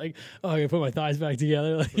it's like, oh, I gotta put my thighs back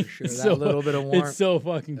together. Like, Sure, it's that little bit of warmth. It's so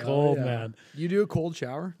fucking cold, yeah. man. You do a cold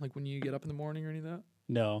shower, like when you get up in the morning or any of that?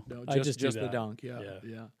 No, No, I just do the that. dunk. Yeah, Yeah.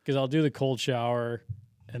 yeah. Because I'll do the cold shower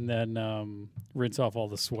and then rinse off all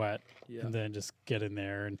the sweat Yeah. and then just get in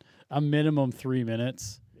there. And I'm minimum 3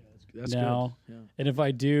 minutes. That's now. good. Yeah. And if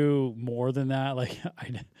I do more than that, like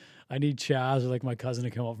I need Chaz or like my cousin to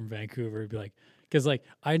come up from Vancouver and be like, because like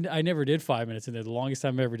I never did 5 minutes in there. The longest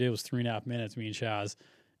time I ever did was 3.5 minutes, me and Chaz.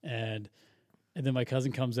 And then my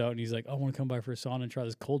cousin comes out and he's like, I want to come by for a sauna and try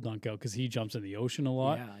this cold dunk out, because he jumps in the ocean a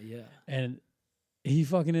lot. Yeah, yeah. And he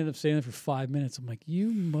fucking ended up staying there for 5 minutes. I'm like,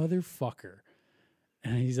 you motherfucker.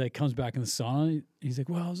 And he's like, comes back in the sauna. He's like,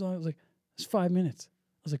 well, I was like, it's 5 minutes.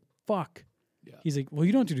 I was like, fuck. Yeah. He's like, well,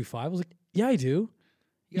 you don't have to do 5. I was like, yeah, I do.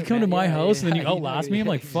 You gotta come to ma- my yeah, house and then yeah, you know, outlast me. I'm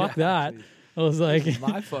like, fuck that. exactly. I was like,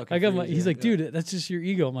 My fucking I got my. freezer, He's like, yeah. dude, that's just your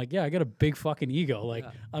ego. I'm like, yeah, I got a big fucking ego. Like,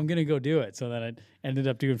 Yeah. I'm gonna go do it. So then I ended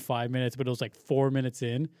up doing 5 minutes, but it was like 4 minutes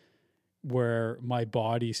in where my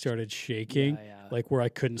body started shaking, Yeah, yeah. like where I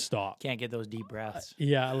couldn't stop. Can't get those deep breaths.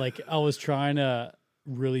 Yeah, like I was trying to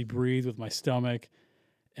really breathe with my stomach,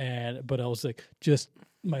 but I was like, just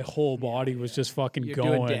my whole body was just fucking You're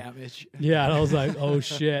going. doing damage. Yeah, and I was like, oh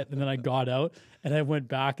shit. And then I got out and I went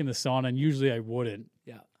back in the sauna, and usually I wouldn't.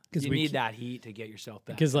 Yeah. 'Cause You we need ca- that heat to get yourself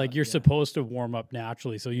back. Because like up, you're yeah. supposed to warm up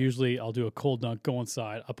naturally. So usually I'll do a cold dunk, go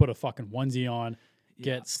inside, I'll put a fucking onesie on, Yeah.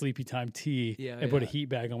 get sleepy time tea, Yeah, and put a yeah. heat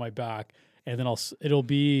bag on my back. And then it'll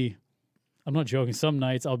be, I'm not joking, some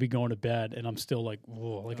nights I'll be going to bed and I'm still like,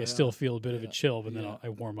 whoa, like I yeah. still feel a bit of a Yeah, chill, but then yeah. I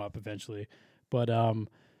warm up eventually. But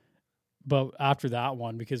after that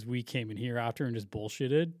one, because we came in here after and just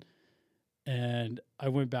bullshitted, and I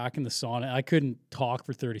went back in the sauna. I couldn't talk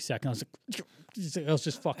for 30 seconds. I was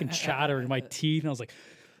just fucking chattering my teeth, and I was like,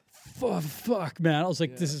 fuck, man. I was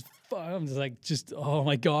like, this is I'm just like, oh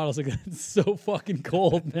my God. I was like, it's so fucking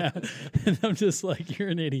cold, man. And I'm just like, you're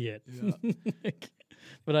an idiot.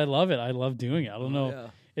 But I love it. I love doing it. I don't know. Yeah.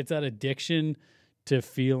 It's that addiction to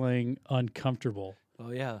feeling uncomfortable.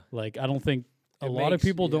 Oh yeah. Like, I don't think a It lot of makes-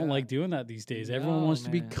 people don't yeah. like doing that these days. Everyone No, wants to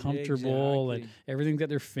be man. comfortable and Exactly. everything's at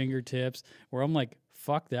their fingertips, where I'm like,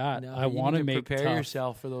 fuck that. No, I you need want to make prepare tough.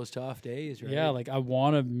 yourself for those tough days, right? Yeah, like I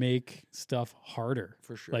want to make stuff harder.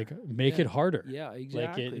 for sure. Like make Yeah. it harder. yeah, Like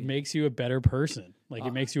exactly. it makes you a better person. Like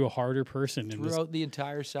it makes you a harder person. And Throughout the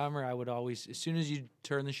entire summer, I would always, as soon as you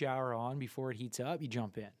turn the shower on before it heats up, you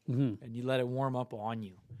jump in Mhm. and you let it warm up on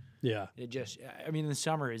you. Yeah. It just, I mean, in the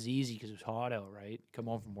summer is easy because it's hot out, right? Come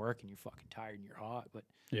home from work and you're fucking tired and you're hot.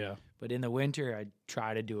 Yeah. But in the winter, I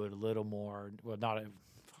try to do it a little more. Well, not a,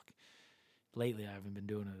 lately I haven't been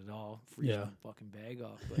doing it at all. Freezing Yeah. my fucking bag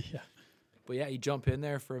off. But Yeah. But yeah, you jump in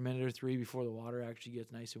there for a minute or 3 before the water actually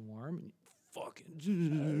gets nice and warm, and fucking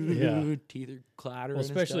Yeah. teeth are clattering. Well,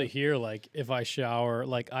 especially and stuff. here, like if I shower,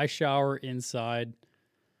 like I shower inside.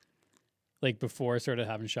 Like before I started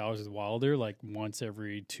having showers with Wilder, like once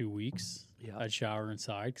every 2 weeks, Yeah. I'd shower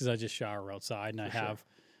inside because I just shower outside, and I For sure. have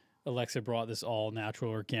Alexa brought this all natural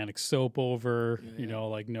organic soap over, Yeah, you yeah. know,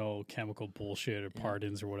 like no chemical bullshit or Yeah.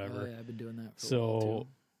 pardons or whatever. Oh, yeah, I've been doing that for a while So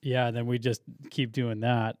too. yeah, then we just keep doing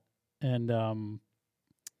that. And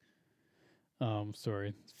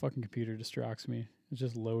sorry, this fucking computer distracts me. It's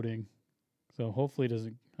just loading. So hopefully it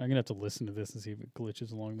doesn't. I'm gonna have to listen to this and see if it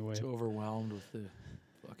glitches along the way. It's overwhelmed with the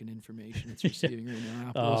fucking information it's receiving right now.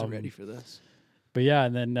 Apple wasn't ready for this. But yeah,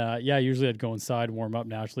 and then usually I'd go inside, warm up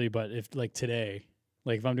naturally. But if like today,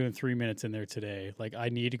 like if I'm doing 3 minutes in there today, like I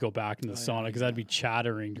need to go back in the sauna because I'd be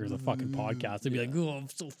chattering during the fucking podcast. I'd be like, oh, I'm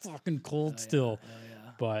so fucking cold still. Oh,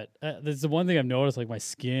 yeah. But that's the one thing I've noticed. Like my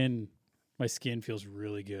skin feels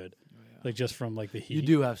really good. Like just from like the heat. You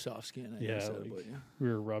do have soft skin. I Yeah, know that like- about you. We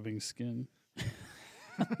were rubbing skin.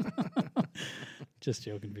 Just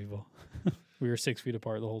joking, people. We were 6 feet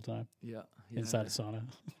apart the whole time Yeah. inside a sauna.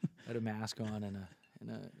 Had a mask on and a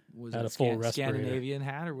was Had that a full respirator. Scandinavian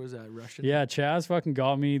hat or was that Russian? Yeah, Chaz fucking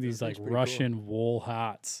got me these That like thing's pretty Russian wool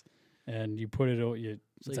hats, and you put it.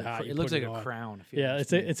 It's It's a like hat. you it looks put like a on. crown. If you Yeah,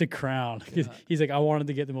 ask me. it's a crown. Yeah. He's like, I wanted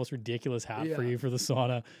to get the most ridiculous hat for Yeah. you for the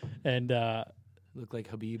sauna, and Look like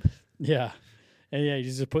Habib. yeah, you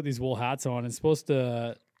just put these wool hats on. It's supposed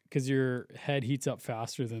to, because your head heats up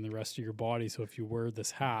faster than the rest of your body. So if you wear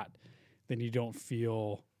this hat, then you don't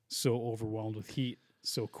feel so overwhelmed with heat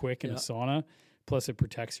so quick in a Yeah. sauna. Plus, it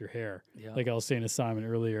protects your hair. Yeah. Like I was saying to Simon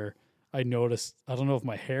earlier, I noticed, I don't know if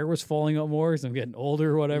my hair was falling out more because I'm getting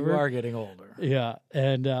older or whatever. You are getting older. Yeah.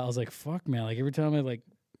 And I was like, fuck, man. Like every time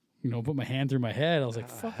I put my hand through my head, I was like,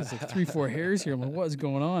 fuck, there's like 3-4 hairs here. I'm like, what is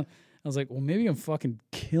going on? I was like, well, maybe I'm fucking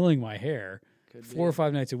killing my hair. Could 4 or be.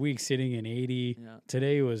 5 nights a week sitting in 80. Yeah.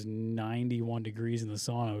 Today was 91 degrees in the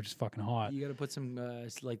sauna, which is fucking hot. You got to put some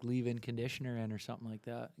like leave-in conditioner in or something like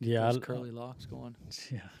that. Get Yeah, those I'll- curly locks going.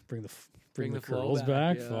 Yeah. Bring the Bring the flow curls back.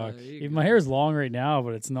 back. Yeah, Fuck. there you Even go. my hair is long right now,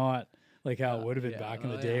 but it's not like how Yeah, it would have been yeah. back in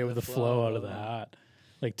the Oh, day yeah, with the the flow out of flow, the yeah. hat.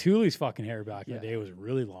 Like Thule's fucking hair back in the Yeah. day was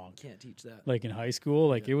really long. Can't teach that. Like in high school,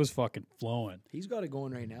 like Yeah. it was fucking flowing. He's got it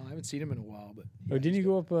going right now. I haven't seen him in a while, but Oh, didn't you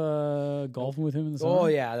go up golfing with him in the summer? Oh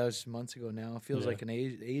yeah, that was months ago now. It feels Yeah. like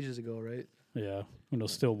ages ago, right? Yeah, when it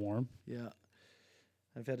was still warm. Yeah.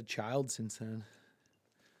 I've had a child since then.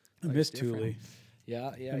 I Life's miss different. Thule. Yeah,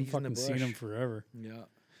 I yeah. haven't He's in the fucking seen him bush. forever. Yeah.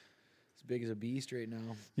 As big as a beast right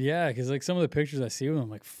now. Yeah, because like some of the pictures I see of him, I'm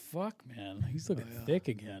like, fuck, man, he's looking yeah. thick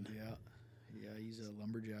again. Yeah. Yeah, he's a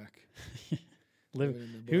lumberjack. Live, living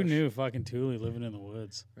in the who bush, knew fucking Thule living in the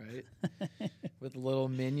woods? Right? With a little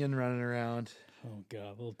minion running around, Oh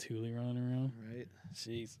god, little Thule running around. right?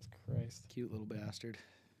 Jesus Christ. Cute little bastard.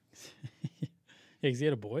 Yeah, 'cause he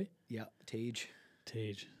had a boy. Yeah, Tage.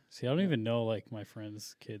 Tage. See, I don't even know like my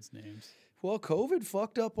friends' kids' names. Well, COVID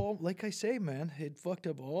fucked up all, like I say, man, it fucked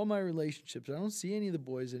up all my relationships. I don't see any of the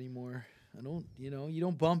boys anymore. I don't, you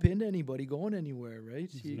don't bump into anybody going anywhere, right?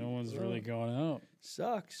 No one's really going out.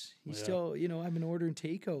 Sucks. You Yeah. still, I've been ordering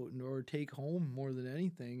takeout or take home more than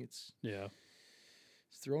anything. It's Yeah.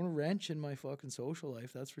 thrown a wrench in my fucking social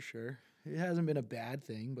life, that's for sure. It hasn't been a bad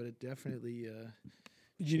thing, but it definitely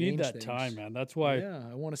You need changed that things. time, man. That's why. Yeah,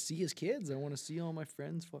 I want to see his kids. I want to see all my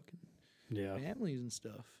friends' fucking Yeah. families and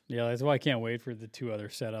stuff. Yeah, that's why I can't wait for the 2 other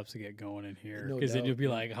setups to get going in here. No Because then doubt, you'll be yeah.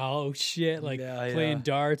 like, oh shit, like Yeah, playing yeah.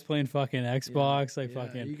 darts, playing fucking Xbox, like Yeah,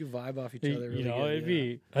 fucking. you can vibe off each y- other. Really you know, good, it'd yeah.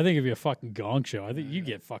 be. I think it'd be a fucking gong show. I think Yeah, you'd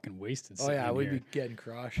yeah. get fucking wasted. Oh sitting yeah, in we'd here. be getting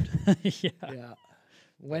crushed. yeah. Yeah.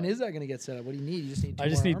 When is that going to get set up? What do you need? You just need. I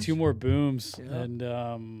just need 2 more booms, Yeah.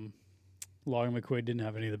 and Logan McQuaid didn't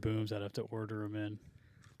have any of the booms. I'd have to order them in.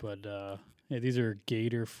 But yeah, these are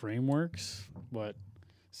Gator frameworks, but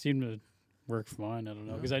seem to work fine. I don't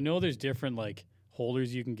know, Yeah. because I know there's different like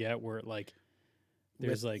holders you can get where it, like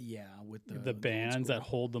there's like with the old bands that school.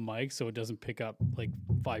 hold the mic so it doesn't pick up like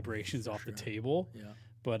vibrations off the sure. table. Yeah.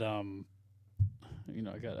 But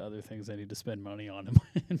I got other things I need to spend money on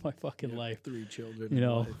in my fucking Yeah, life. 3 children. You and a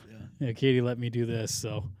know. wife, Yeah. Yeah, Katie let me do this,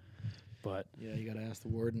 so. But Yeah, you got to ask the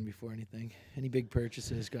warden before anything. Any big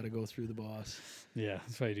purchases got to go through the boss. yeah,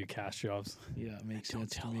 that's why I do cash jobs. Yeah, it makes Don't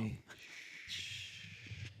sense to tell me.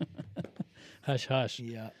 Hush, hush.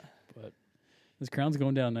 Yeah. But this crown's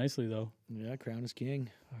going down nicely though. Yeah, Crown is king.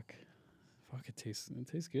 Fuck, it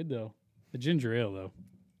tastes good though. The ginger ale though,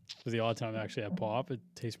 for the odd time I actually have pop, it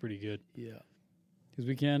tastes pretty good. Yeah. Because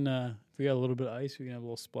we can, if we got a little bit of ice, we can have a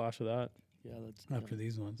little splash of that Yeah, that's after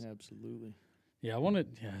these ones. absolutely. Yeah,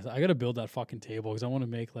 I got to build that fucking table because I want to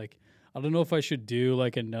make like, I don't know if I should do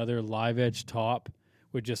like another live edge top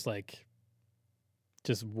with just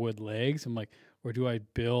wood legs. I'm like, or do I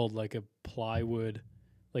build like a plywood,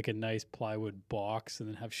 like a nice plywood box and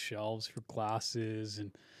then have shelves for glasses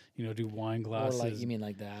and, do wine glasses. Or like you mean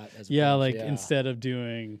like that? As Yeah, opposed- like yeah. instead of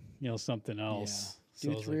doing, something else. So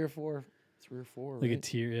Do I was 3 like, or 4. 3 or 4. like a right?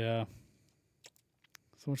 tier, yeah.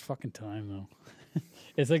 So much fucking time though.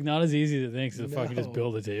 It's like not as easy as it thinks to fucking just No.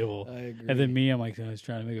 build a table. I agree. And then me, I'm like, I was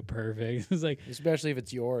trying to make it perfect. It's like, Especially if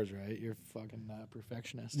it's yours, right? You're fucking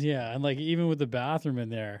perfectionist. yeah, and like even with the bathroom in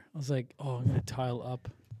there, I was like, oh, I'm gonna tile up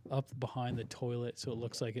behind the toilet so it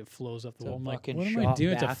looks like it flows up the It's a wall. I'm like, fucking what am I shop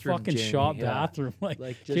doing? It's a bathroom, fucking Jamie, shop yeah. bathroom. Like,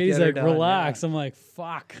 Like, just Katie's get her like, done, relax. yeah. I'm like,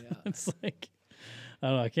 fuck. Yeah. It's like, I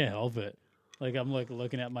don't know. I can't help it. Like I'm like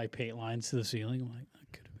looking at my paint lines to the ceiling. I'm like,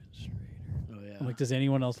 that could have been straighter. Oh yeah. I'm like, does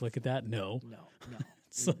anyone else look at that? No. no.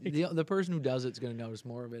 It's like, The person who does it's going to notice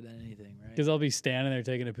more of it than anything, right? because I'll be standing there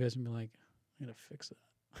taking a piss and be like, I'm gonna fix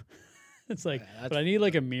that. It's like, Yeah, that's but I need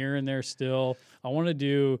like a mirror in there still. I want to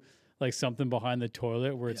do like something behind the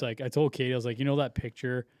toilet where it's like, I told Katie, I was like, you know that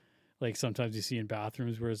picture like sometimes you see in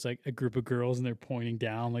bathrooms where it's like a group of girls and they're pointing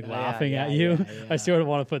down, like laughing at you. I sort of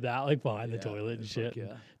want to put that like behind the toilet and shit.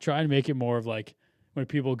 And try and make it more of like when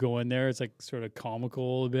people go in there, it's like sort of comical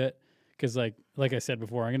a little bit. Cause like I said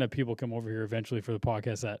before, I'm going to have people come over here eventually for the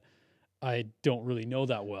podcast that I don't really know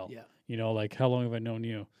that well. Yeah. You know, like how long have I known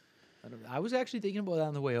you? I was actually thinking about that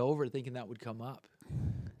on the way over, thinking that would come up.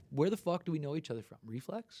 Where the fuck do we know each other from?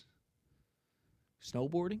 Reflex?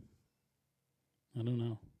 Snowboarding? I don't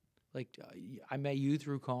know. Like, I met you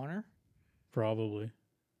through Connor. Probably.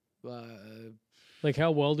 Uh, Like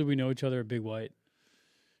how well do we know each other at Big White?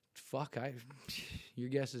 fuck, your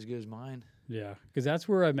guess is as good as mine. Yeah, because that's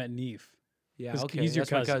where I met Neef. Yeah, 'Cause okay. he's your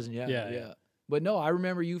That's my cousin. cousin. Yeah, Yeah. yeah. But no, I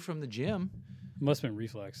remember you from the gym. Must have been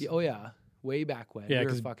Reflex. Yeah, oh, yeah. Way back when. Yeah, we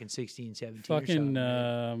were 'cause fucking 16, 17 or Fucking,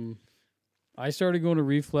 something. Right? I started going to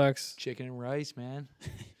Reflex Chicken and rice, man.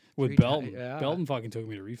 with 3 Belton. times, yeah. Belton fucking took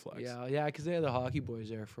me to Reflex. Yeah, because they had the hockey boys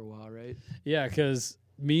there for a while, right? Yeah, because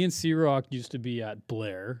me and C-Rock used to be at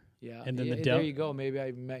Blair. Yeah. And then the there you go. Maybe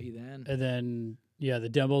I met you then. And then, yeah, the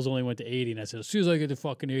demos only went to 80. And I said, as soon as I get to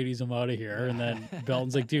fucking 80s, I'm out of here. And then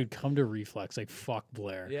Belton's like, dude, come to Reflex. Like, fuck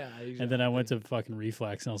Blair. Yeah, exactly. And then I went to fucking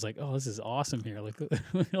Reflex, and I was like, oh, this is awesome here. Like,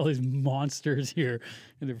 look at all these monsters here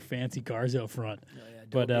and their fancy cars out front. Oh, yeah,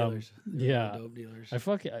 But, dope dealers. yeah. Dope dealers.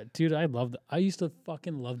 Dude, I used to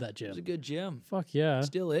fucking love that It was a gym. good gym. Fuck yeah.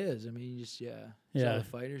 Still is. I mean, you just, see Yeah. all the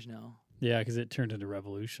fighters now. Yeah, because it turned into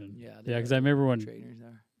Revolution. Yeah. Yeah, because I remember when, trainers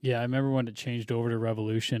there. I remember when it changed over to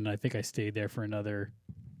Revolution. I think I stayed there for another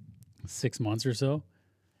 6 months or so.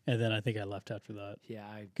 And then I think I left after that. Yeah.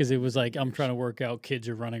 Because it was like, I'm trying to work out, kids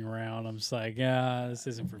are running around. I'm just like, this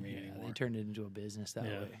isn't for me They anymore. turned it into a business that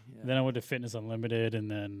Yeah. way. Yeah. Then I went to Fitness Unlimited, and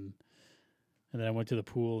then I went to the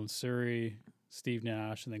pool in Surrey, Steve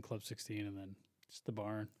Nash, and then Club 16, and then just the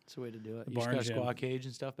barn. That's the way to do it. The You just barn got a gym. squat cage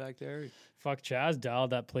and stuff back there. Fuck, Chaz dialed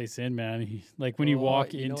that place in, man. Like when you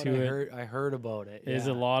walk you know into what it, I heard about it. there's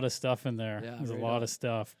a lot of stuff in there. Yeah, There's a right lot on. of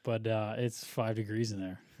stuff, but it's 5 degrees in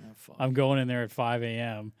there. Oh, fuck. I'm going in there at 5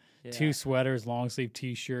 a.m. Yeah. 2 sweaters, long sleeve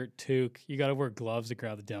t-shirt, toque. You got to wear gloves to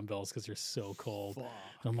grab the dumbbells because they're so cold. Fuck.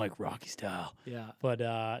 I'm like Rocky style. Yeah. But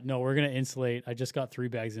no, we're gonna insulate. I just got 3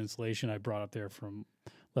 bags of insulation I brought up there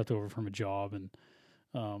left over from a job, and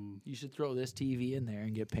You should throw this TV in there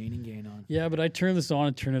and get Pain and Gain on. yeah. But I turn this on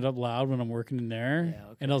and turn it up loud when I'm working in there, Yeah,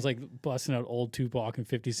 okay. and I was like busting out old Tupac and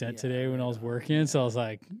 50 Cent Yeah, today when I was right on, working. So I was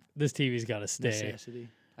like, this TV's got to stay. Necessity.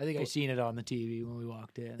 I think I seen it on the TV when we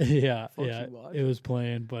walked in. Yeah, Fuck, yeah, you watch it was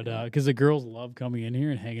playing, but because the girls love coming in here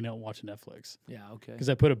and hanging out and watching Netflix. Yeah, okay. Because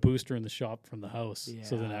I put a booster in the shop from the house,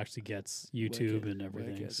 so then it Yeah. actually gets YouTube Wicked, and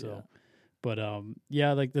everything. wicked, So, yeah. but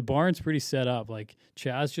yeah, like the barn's pretty set up. Like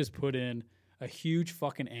Chaz just put in a huge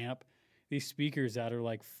fucking amp, these speakers that are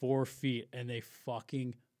like 4 feet, and they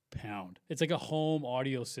fucking pound. It's like a home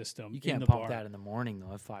audio system. You in can't the pump barn. that in the morning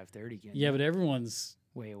though at 5:30. Yeah, but everyone's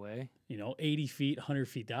way away. 80 feet, 100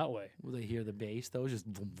 feet that way. Will they hear the bass though? Just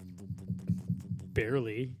boom, boom, boom, boom, boom, boom, boom, boom.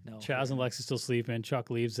 Barely. No, Chaz and Lex is still sleeping. Chuck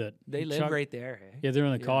leaves at They live Chuck, right there. Hey? Yeah, they're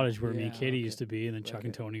in the Yeah, cottage where me and yeah, Katie okay. used to be, and then Chuck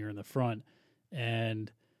and Okay. Tony are in the front.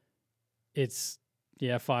 And it's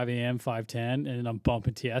 5 a.m., 5:10, and I'm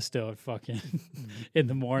bumping Tiesto at fucking in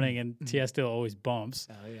the morning, and Tiesto always bumps.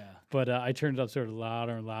 Oh yeah. But I turned it up sort of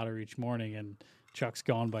louder and louder each morning, and Chuck's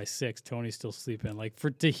gone by 6. Tony's still sleeping. Like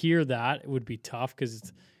to hear that, it would be tough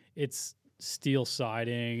because it's steel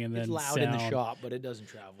siding and It's then loud in the sound. shop, but it doesn't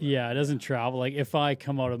travel. Yeah, it doesn't travel. Like if I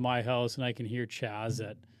come out of my house and I can hear Chaz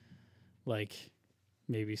at like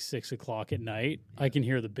maybe 6 o'clock at night, I can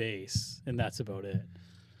hear the bass, and that's about it.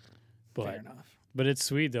 Fair But enough. it's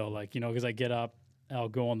sweet though, like because I get up, I'll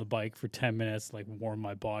go on the bike for 10 minutes, like warm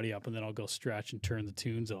my body up, and then I'll go stretch and turn the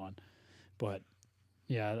tunes on. But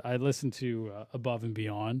yeah, I listen to Above and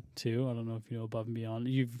Beyond too. I don't know if you know Above and Beyond.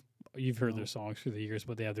 You've heard their songs through the years,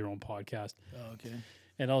 but they have their own podcast. Oh, okay.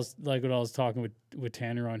 And I was like, when I was talking with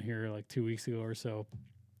Tanner on here like 2 weeks ago or so,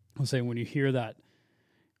 I was saying when you hear that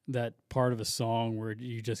part of a song where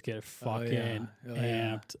you just get fucking Oh,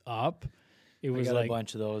 yeah. amped up, it I was got like a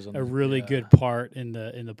bunch of those. On a the- really yeah. good part in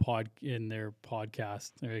their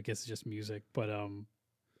podcast. Or I guess it's just music, but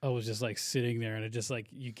I was just like sitting there, and it just like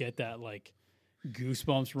you get that like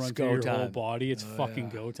goosebumps run It's through go your whole time. body. It's Oh, fucking yeah.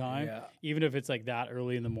 go time. Yeah. Even if it's like that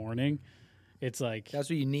early in the morning, it's like That's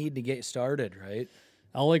what you need to get started, right?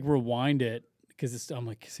 I'll like rewind it because I'm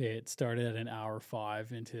like, say it started at an hour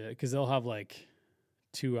 5 into because they'll have like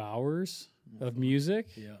 2 hours of music,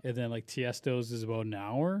 Yeah. and then like Tiesto's is about an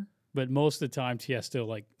hour. But most of the time, Tiesto,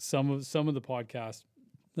 like some of the podcasts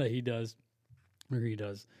that he does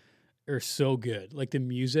are so good. Like the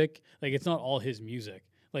music, like it's not all his music.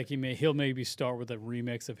 Like he'll maybe start with a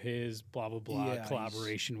remix of his blah blah blah Yeah, he's-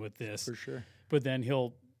 collaboration with this, For sure. but then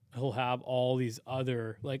he'll have all these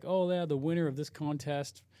other like, oh yeah, the winner of this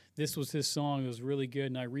contest, this was his song, it was really good,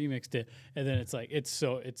 and I remixed it. And then it's like it's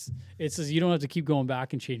just, you don't have to keep going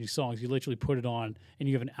back and changing songs. You literally put it on, and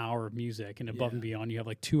you have an hour of music, and above Yeah. and beyond, you have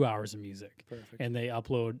like 2 hours of music. Perfect. And they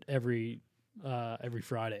upload every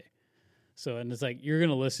Friday. So, and it's like you're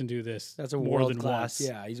gonna listen to this. That's a more world than class. once.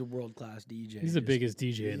 Yeah, he's a world class DJ. He's the Just- biggest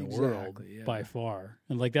DJ in the world Exactly, yeah. by far,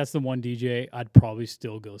 and like that's the one DJ I'd probably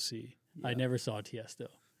still go see. I Yeah. never saw Tiesto.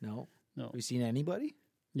 No. No. Have you seen anybody?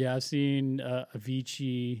 Yeah, I've seen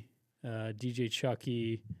Avicii, DJ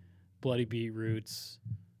Chucky, Bloody Beetroots,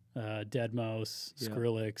 Dead Mouse, Yeah.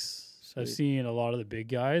 Skrillex. I've Sweet. seen a lot of the big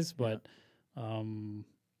guys, but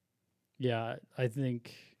yeah, I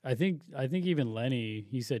think even Lenny,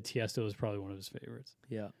 he said Tiesto was probably one of his favorites,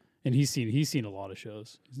 Yeah. and he's seen a lot of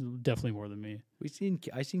shows, definitely more than me.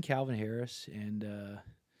 I seen Calvin Harris and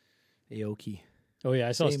Aoki. Oh yeah,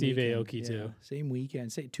 I saw Same Steve weekend, Aoki too. Same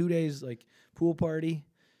weekend. 2 days like pool party,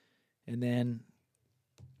 and then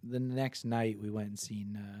the next night we went and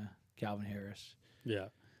seen Calvin Harris. Yeah,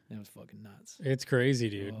 That was fucking nuts. it's crazy,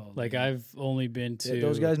 dude. Oh, like man. I've only been to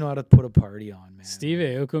Those guys know how to put a party on, man. Steve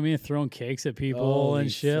Aoki, man, throwing cakes at people Holy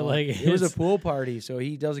and shit. fuck. Like it was a it's- pool party, so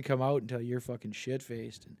he doesn't come out until you're fucking shit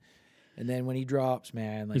faced, and then when he drops,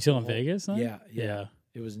 man, like You still the in whole- Vegas? Huh? Yeah.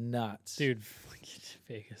 It was nuts, Dude, fucking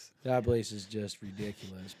Vegas. That place is just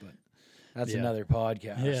ridiculous, but that's Yeah. another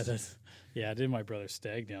podcast. I did my brother's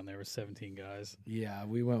stag down there with 17 guys. Yeah,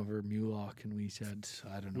 we went for Mulock and we said,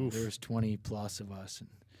 I don't know, Oof. there was 20 plus of us, and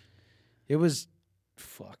it was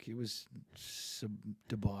some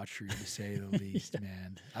debauchery to say the least,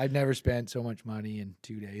 man. I've never spent so much money in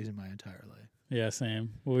 2 days in my entire life. Yeah,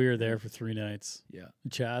 same. Well, we were there for 3 nights. Yeah,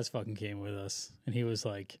 Chaz fucking came with us, and he was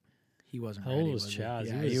like, he wasn't how ready. old was Chaz?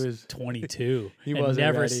 Yeah, he was 22. He and wasn't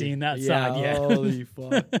never ready. seen that Yeah, side yet. holy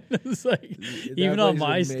fuck. It's like, That even on place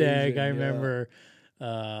my is stag, I amazing, yeah. remember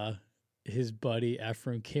his buddy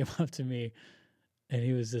Ephraim came up to me, and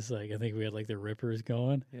he was just like, I think we had like the rippers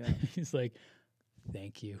going. Yeah. He's like,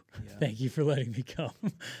 thank you. Yeah. Thank you for letting me come.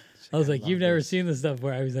 I was like, love you've never this. seen this stuff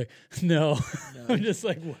where I was like, no. No. I'm just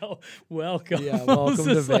like, well, welcome. Yeah, I was welcome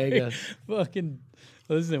to just like, Vegas. fucking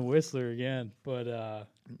listen, Whistler again. But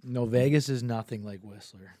No, Vegas is nothing like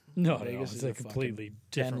Whistler. no, Vegas it's is a a fucking completely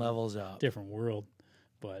 10 different levels up. different world.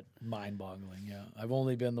 But Mind-boggling, yeah. I've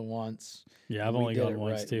only been the once. yeah, I've We only did gone it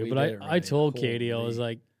once right. too. We But did it I right. told Katie, I was Holy.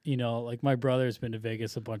 like, you know, like my brother's been to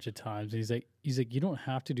Vegas a bunch of times. And he's like, you don't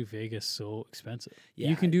have to do Vegas so expensive. Yeah.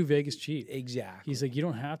 You can do Vegas cheap. Exactly. He's like, you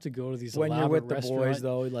don't have to go to these when you're elaborate with the restaurants. boys,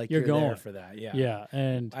 though, like you're you're there going. for that. Yeah. Yeah,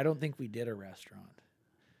 and I don't think we did a restaurant.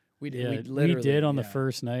 We did. yeah, we, we literally, did on the yeah.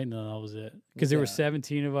 first night, and then that was it. Because there were Yeah.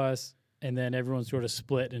 17 of us, and then everyone sort of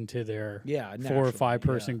split into their Yeah, 4 or 5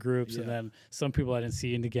 naturally, person yeah, groups, yeah. and then some people I didn't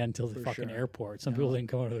see again until the For fucking sure. airport. Some No. people didn't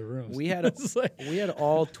come out of their rooms. We had It's like, we had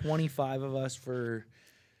all 25 of us for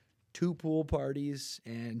 2 pool parties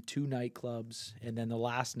and 2 nightclubs, and then the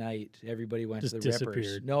last night everybody went Just to the Rippers.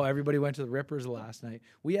 disappeared. No, everybody went to the Rippers the last night.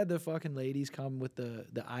 We had the fucking ladies come with the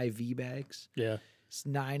IV bags. yeah, It's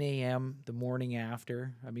 9 a.m. the morning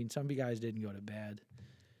after. I mean, some of you guys didn't go to bed,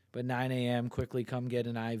 but 9 a.m. quickly come get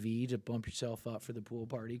an IV to bump yourself up for the pool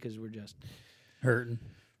party because we're just hurting.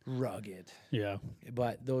 rugged. Yeah,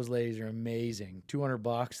 But those ladies are amazing.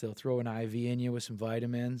 $200, they'll throw an IV in you with some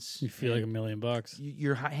vitamins. you feel like and $1 million.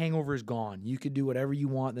 your hangover is gone. You could do whatever you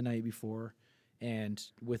want the night before, and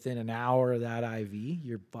within an hour of that IV,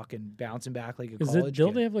 you're fucking bouncing back like a college Don't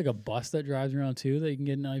kid. they have like a bus that drives around too that you can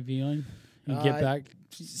get an IV on? You can get back.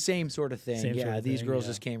 Same sort of thing. Same Yeah, sort of these thing, girls yeah.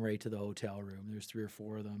 just came right to the hotel room. There's 3 or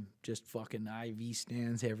 4 of them. Just fucking IV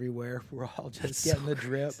stands everywhere. We're all just That's getting so the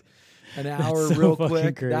drip. crazy. An That's hour so real fucking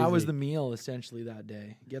quick. That was crazy. the meal essentially that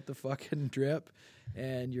day. Get the fucking drip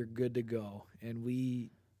and you're good to go. And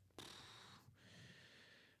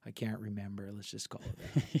I can't remember. Let's just call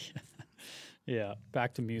it that. Yeah,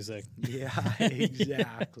 back to music. Yeah,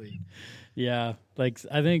 exactly. Yeah, like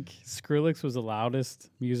I think Skrillex was the loudest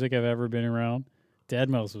music I've ever been around.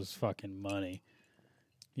 Deadmau5 was fucking money.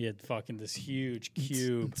 He had fucking this huge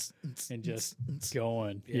cube and just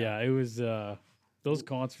going. Yeah. Yeah, it was. Those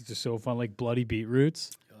concerts are so fun. Like Bloody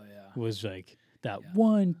Beetroots Oh yeah. was like that Yeah.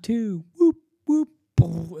 1, 2, whoop whoop,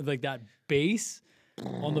 boom, like that bass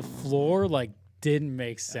on the floor like didn't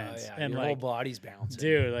make sense. Oh, yeah. And Your like, whole body's bouncing.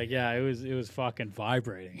 dude, like yeah, it was fucking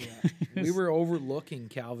vibrating. Yeah. We were overlooking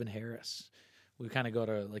Calvin Harris. We kind of got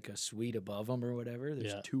like a suite above him or whatever.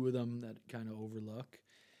 There's Yeah. 2 of them that kind of overlook.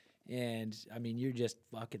 And I mean, you're just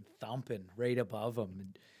fucking thumping right above him.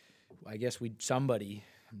 And I guess somebody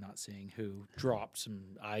I'm not saying who, dropped some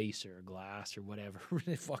ice or a glass or whatever.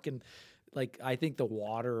 Fucking, like, I think the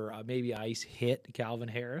water, maybe ice hit Calvin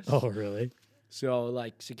Harris. Oh, really? So,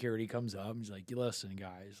 like, security comes up and he's like, listen,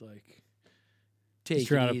 guys, like, take He's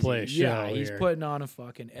trying it to easy. play a Yeah, show he's here. putting on a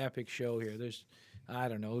fucking epic show here. There's, I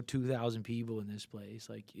don't know, 2,000 people in this place.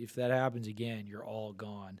 Like, if that happens again, you're all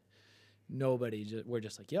gone. We're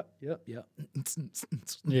just like, yep.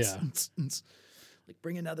 Yeah. Like,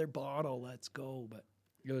 bring another bottle, let's go. But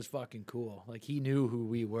it was fucking cool. Like, he knew who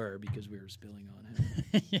we were because we were spilling on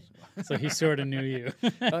him. So he sort of knew you.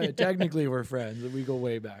 Oh, yeah, technically, we're friends. We go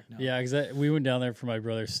way back now. Yeah, because we went down there for my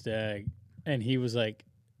brother's stag, and he's like,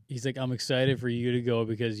 I'm excited for you to go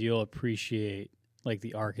because you'll appreciate like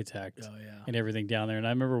the architect Oh, yeah. and everything down there. And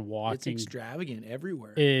I remember It's walking. extravagant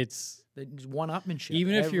everywhere. It's There's one-upmanship.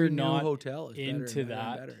 Even if Every you're new not hotel is better and into better and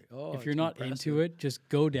that, better. Oh, if you're it's not impressive. into it, just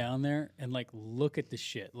go down there and like look at the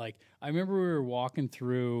shit. Like I remember we were walking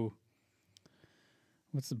through,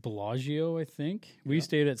 what's the Bellagio? I think we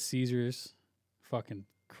stayed at Caesars, fucking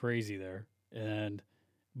crazy there,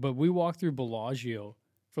 but we walked through Bellagio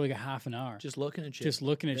for like a half an hour, just looking at shit. just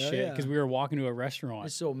looking at Yeah, shit yeah. because we were walking to a restaurant.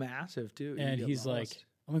 It's so massive too. You And get he's like, lost.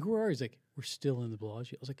 I'm like, where are you? He's like, we're still in the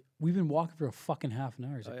Bellagio. I was like, we've been walking for a fucking half an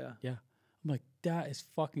hour. He's Oh, like, yeah. I'm like, that is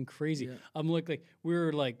fucking crazy. Yeah. I'm like we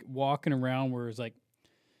were like walking around where it was like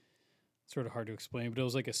sort of hard to explain, but it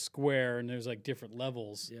was like a square and there's like different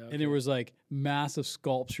levels. Yeah, And there was like massive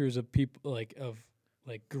sculptures of people of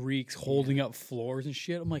Greeks holding up floors and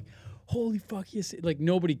shit. I'm like, holy fuck, yes. Like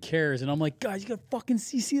nobody cares. And I'm like, guys, you gotta fucking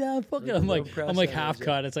see that fucking Look I'm how like impressed that half is, yeah.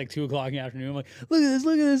 cut. It's like 2:00 in the afternoon. I'm like, look at this,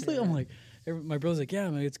 look at this. I'm like, my brother's like, yeah,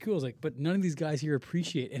 man, it's cool. I was like, but none of these guys here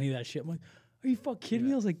appreciate any of that shit. I'm like, are you fucking kidding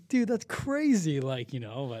me? I was like, dude, that's crazy. Like,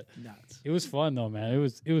 but Nuts. it was fun though, man.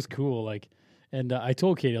 It was cool. Like, and I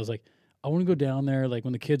told Katie, I was like, I want to go down there, like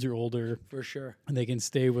when the kids are older For sure. and they can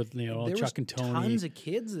stay with There Chuck was and Tony. tons of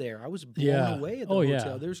kids there. I was blown Yeah. away at the Oh,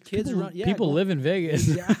 hotel. yeah. There's kids people, around. Yeah, people going- live in Vegas.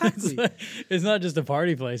 Exactly. it's not just a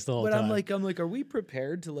party place the whole But time. I'm like, are we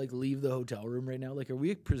prepared to like leave the hotel room right now? Like, are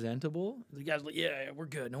we presentable? The guy's like, yeah, we're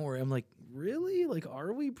good. Don't worry. I'm like, really? Like,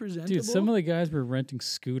 are we presentable? dude, some of the guys were renting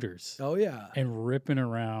scooters oh yeah, and ripping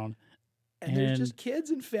around. and there's and just kids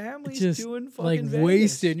and families Just doing fucking like Vegas.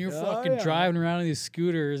 wasted, and you're Oh, fucking yeah. driving around in these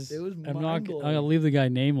scooters. It was I'm not. mind-blowing. I'll leave the guy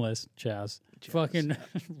nameless, Chaz. Chaz. Fucking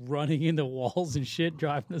running into walls and shit,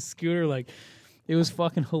 driving a scooter. Like, it was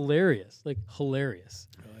fucking hilarious. Like hilarious.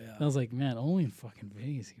 Oh yeah, And I was like, man, only in fucking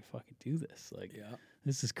Vegas you can fucking do this. Like, yeah.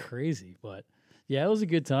 this is crazy. But yeah, it was a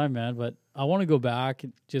good time, man. But I want to go back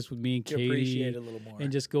just with me and To Katie. appreciate it a little more.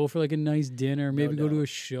 And just go for like a nice dinner, maybe go to doubt. a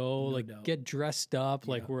show, No like doubt. get dressed up,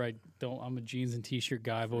 like Yeah. where I'm a jeans and t-shirt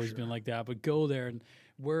guy. I've always been like that, but go there and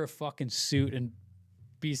wear a fucking suit and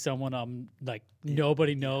be someone I'm like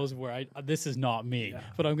nobody knows where this is not me,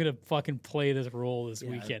 but I'm gonna fucking play this role this Yeah,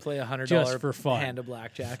 weekend. play $100 just for fun. hand of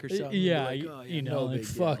blackjack or something. Yeah, Be like, oh, you know, no like big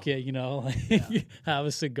fuck deal. it, you know, like have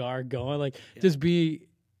a cigar going, like just be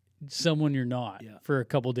someone you're not Yeah. for a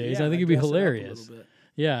couple days. Yeah, I think it'd like be dress it up a hilarious. little bit.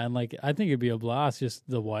 Yeah, and like I think it'd be a blast. Just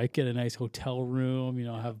the wife, get a nice hotel room,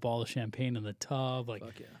 have a bottle of champagne in the tub. Like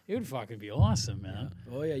Fuck yeah. it would fucking be awesome, man.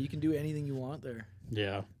 Oh yeah, you can do anything you want there.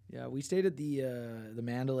 Yeah, Yeah, we stayed at the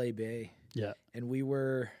Mandalay Bay, yeah. and we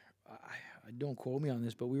were. I don't quote me on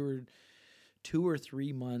this, but we were 2 or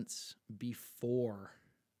 3 months before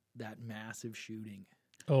that massive shooting.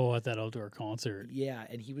 Oh, at that outdoor concert. Yeah,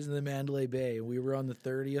 and he was in the Mandalay Bay, and we were on the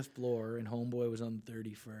 30th floor, and Homeboy was on the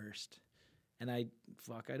 31st. And I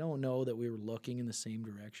don't know that we were looking in the same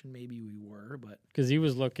direction. Maybe we were, but Because he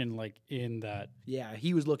was looking like in that. yeah,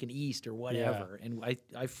 he was looking east or whatever. And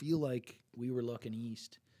I feel like we were looking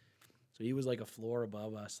east. So he was like a floor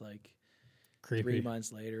above us, like Creepy. 3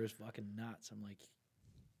 months later. It was fucking nuts. I'm like,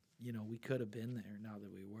 we could have been there now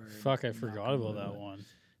that we were. Fuck, I Knock forgot on about wood. that one.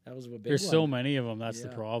 That was a big There's one. so many of them. That's the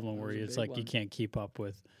Yeah, problem. that Where was a it's big like you one. can't keep up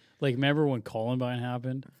with. Like, remember when Columbine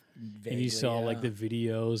happened? And Vaguely, you saw like yeah. the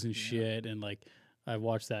videos and shit, and like I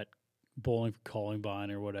watched that Bowling for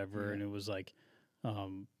Columbine or whatever, and it was like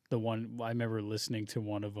the one I remember listening to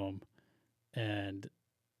one of them, and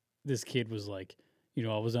this kid was like,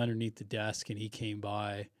 I was underneath the desk and he came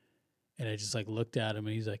by, and I just like looked at him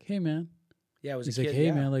and he's like, "Hey man," Yeah, it was he's a like, kid, "Hey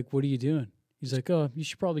yeah. man, like what are you doing?" He's like, "Oh, you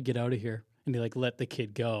should probably get out of here," and he like let the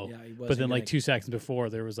kid go. Yeah, he But wasn't then like gonna- 2 seconds before,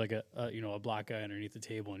 there was like a black guy underneath the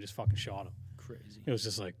table and just fucking shot him. Crazy. It was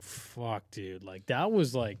just like, fuck, dude. Like that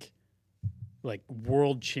was like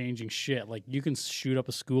world changing shit. Like you can shoot up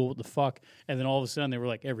a school, what the fuck? And then all of a sudden they were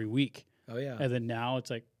like every week. Oh yeah, And then now it's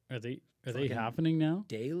like, are they Fucking happening now?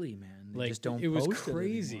 daily, man. They Like just don't it was post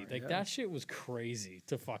crazy. anymore, Like yeah. that shit was crazy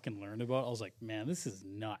to fucking learn about. I was like, man, this is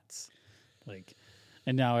nuts. Like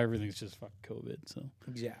And now everything's just fucking COVID. So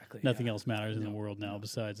Exactly. nothing yeah. else matters in the No, world now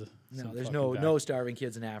besides No, there's no starving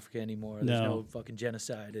kids in Africa anymore. There's No. no fucking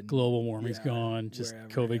genocide. And global warming's yeah, gone. Just wherever,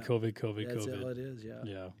 COVID, yeah. COVID, That's COVID. all it is. Yeah.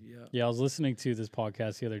 Yeah. Yeah. Yeah, I was listening to this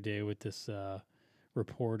podcast the other day with this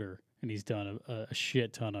reporter, and he's done a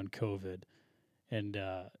shit ton on COVID. And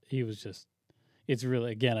he was just, it's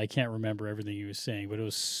really, again, I can't remember everything he was saying, but it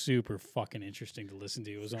was super fucking interesting to listen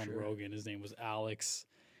to. It was For on sure. Rogan. His name was Alex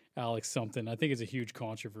something. I think it's a huge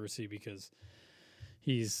controversy because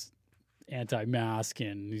he's anti-mask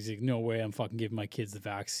and he's like, no way I'm fucking giving my kids the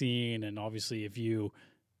vaccine. And obviously if you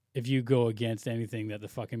go against anything that the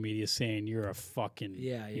fucking media is saying, you're a fucking,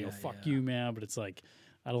 fuck yeah. you, man. But it's like,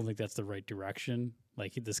 I don't think that's the right direction.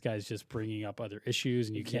 Like this guy's just bringing up other issues,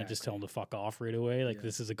 and you can't just tell him to fuck off right away. Like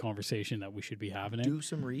this is a conversation that we should be having. Do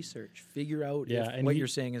some research. Figure out Yeah, if and what he- you're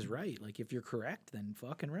saying is right. Like if you're correct, then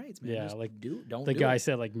fucking right, man. Yeah, Just like, don't The do guy it.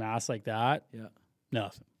 said like masks like that, Yeah.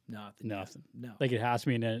 nothing. Nothing. Nothing. No. Like it has to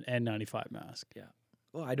be an N95 mask.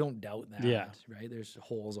 Well, I don't doubt that. Yeah. Right. There's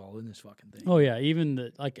holes all in this fucking thing. Oh yeah, even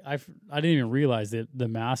the like I didn't even realize that the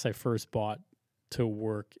masks I first bought to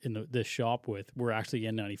work in this shop with were actually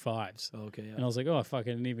N95s. Okay. Yeah. And I was like, oh, fuck, I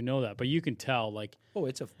didn't even know that. But you can tell, like, Oh,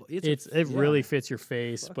 it it really fits your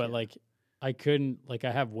face. Fuck but yeah. like, I couldn't, like,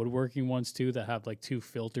 I have woodworking ones too that have like 2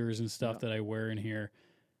 filters and stuff Yeah. that I wear in here.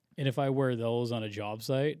 And if I wear those on a job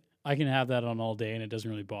site, I can have that on all day and it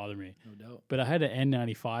doesn't really bother me. No doubt. But I had an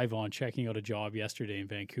N95 on checking out a job yesterday in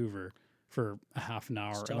Vancouver for a half an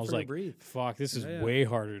hour. It's And I was tougher to like, breathe. fuck, this is Yeah. way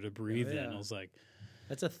harder to breathe in. yeah. I was like,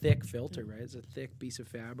 That's a thick filter, right? It's a thick piece of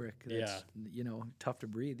fabric that's tough to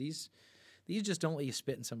breathe. These just don't let you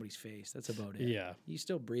spit in somebody's face. That's about it. yeah, You're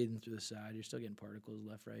still breathing through the side. You're still getting particles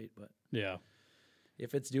left, right. But yeah.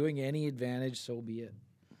 if it's doing any advantage, so be it.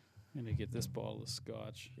 I'm going to get this bottle of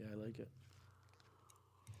scotch. Yeah, I like it.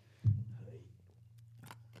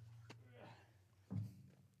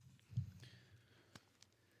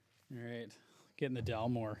 All right, getting the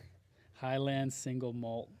Dalmore Highland Single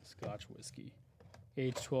Malt Scotch Whiskey,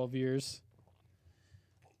 aged 12 years,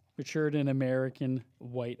 matured in American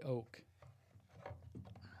white oak.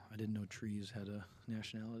 I didn't know trees had a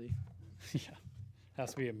nationality. Yeah,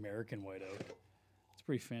 has to be American white oak. It's a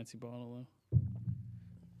pretty fancy bottle though.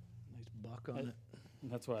 Nice buck on it.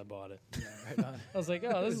 That's why I bought it. Yeah, right on. I was like,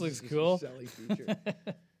 oh, this looks is a cool. selling feature.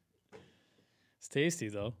 It's tasty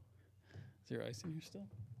though. Is there ice in here still?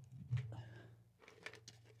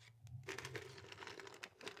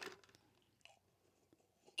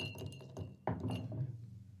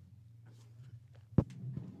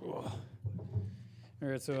 All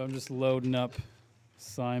right, so I'm just loading up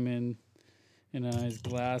Simon and I's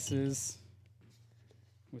glasses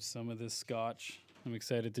with some of this scotch. I'm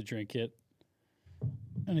excited to drink it.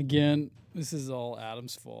 And again, this is all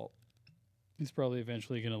Adam's fault. He's probably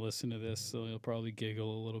eventually going to listen to this, so he'll probably giggle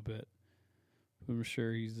a little bit. I'm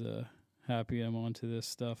sure he's happy I'm onto this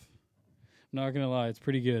stuff. I'm not going to lie, it's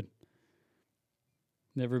pretty good.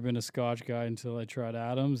 Never been a scotch guy until I tried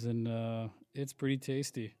Adam's, and it's pretty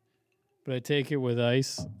tasty. But I take it with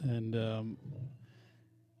ice, and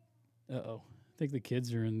I think the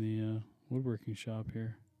kids are in the woodworking shop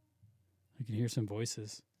here. I can hear some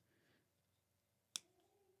voices.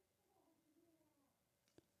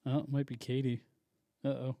 Oh, it might be Katie.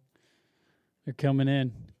 Uh-oh. They're coming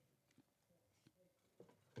in.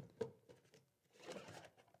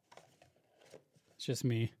 It's just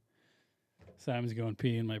me. Simon's going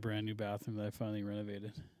pee in my brand new bathroom that I finally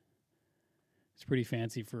renovated. It's pretty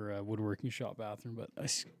fancy for a woodworking shop bathroom, but I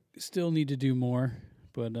still need to do more.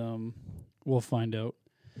 But we'll find out.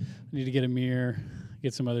 I need to get a mirror,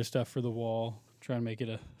 get some other stuff for the wall, try and make it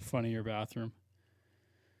a funnier bathroom.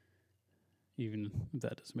 Even if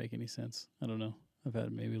that doesn't make any sense. I don't know. I've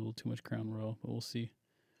had maybe a little too much Crown Royal, but we'll see.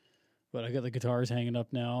 But I got the guitars hanging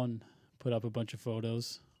up now and put up a bunch of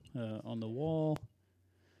photos on the wall.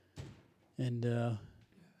 And, I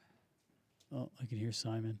can hear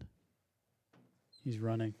Simon. He's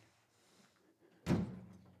running.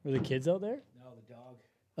 Were the kids out there? No, the dog.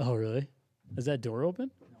 Oh, really? Is that door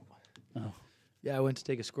open? No. Oh. Yeah, I went to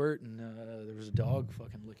take a squirt, and there was a dog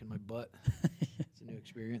fucking licking my butt. It's a new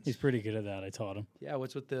experience. He's pretty good at that. I taught him. Yeah,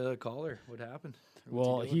 what's with the collar? What happened? Or what's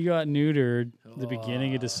Well, doing? he got neutered the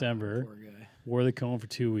beginning of Oh, December. Poor guy. Wore the cone for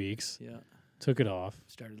 2 weeks. Yeah. Took it off.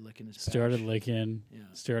 Started licking his Started patch. licking. Yeah.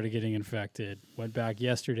 Started getting infected. Went back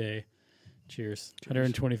yesterday. Cheers.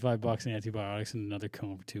 $125 in antibiotics and another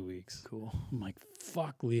cone for 2 weeks. Cool. I'm like,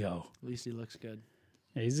 fuck Leo. At least he looks good.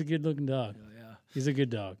 Yeah, he's a good looking dog. Oh, yeah. He's a good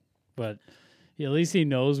dog. But at least he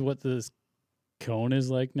knows what this cone is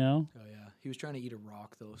like now. Oh, yeah. He was trying to eat a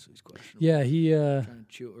rock though, so he's questionable. Yeah, he Trying to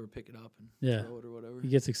chew or pick it up and Yeah. throw it or whatever. he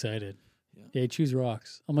gets excited. Yeah. Yeah, he chews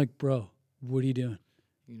rocks. I'm like, bro, what are you doing?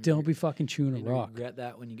 You know, Don't be fucking chewing a you're gonna rock. regret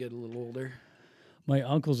that when you get a little older. My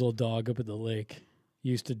uncle's old dog up at the lake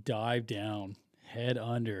used to dive down head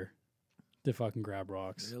under to fucking grab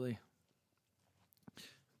rocks. Really.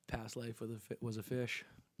 Past life was a fish.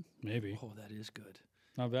 Maybe. Oh, that is good.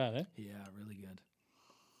 Not bad, eh? Yeah, really good.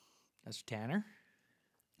 That's Tanner?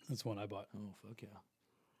 That's one I bought. Oh, fuck yeah.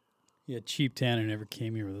 Yeah, cheap Tanner never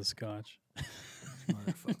came here with a scotch.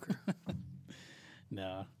 Motherfucker.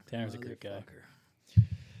 Nah, Tanner's a great guy. Motherfucker.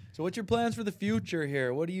 So what's your plans for the future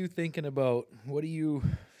here? What are you thinking about? What are you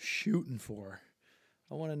shooting for?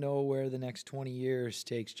 I want to know where the next 20 years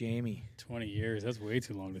takes Jamie. 20 years, that's way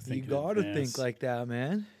too long to think. You got to think like that,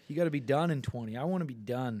 man. You got to be done in 20. I want to be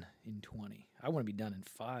done in 20. I want to be done in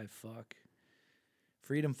 5. Fuck.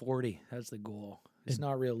 Freedom 40. That's the goal. It's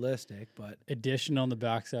not realistic, but Addition on the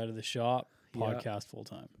backside of the shop, Yeah. podcast full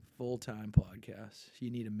time. full-time podcast.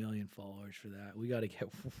 You need 1 million followers for that. We got to get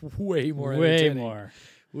way more. Way entertaining. more.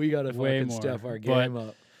 We got to Way fucking more. step our But- game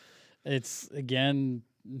up. It's, again,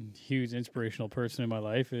 huge inspirational person in my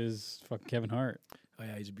life is fucking Kevin Hart. Oh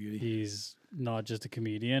yeah, he's a beauty. He's not just a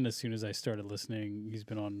comedian. As soon as I started listening, he's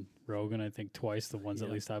been on Rogan, I think twice, the ones Yeah.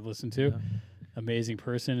 at least I've listened to. Yeah. Amazing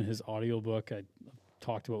person. His audiobook I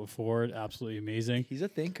talked about before, absolutely amazing. He's a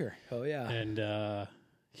thinker. Oh yeah. And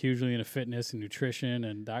hugely into fitness and nutrition.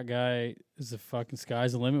 And that guy is the fucking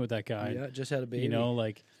sky's the limit with that guy. Yeah, just had a baby. You know,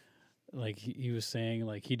 like he was saying,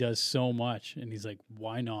 like he does so much, and he's like,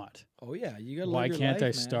 why not? Oh yeah, you got to. Why live your can't life, I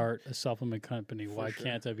man. start a supplement company? For Why sure.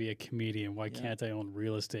 can't I be a comedian? Why Yeah. can't I own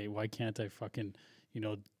real estate? Why can't I fucking,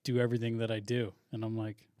 do everything that I do? And I'm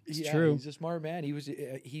like, it's Yeah, true. He's a smart man.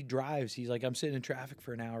 He drives. He's like, I'm sitting in traffic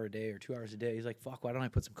for an hour a day or 2 hours a day. He's like, fuck, why don't I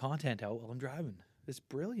put some content out while I'm driving? It's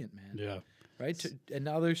brilliant, man. Yeah. Right?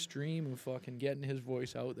 Another stream of fucking getting his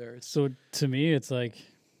voice out there. It's So to me, it's like,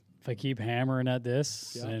 if I keep hammering at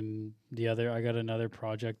this Yeah. and I got another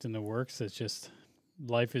project in the works. It's just,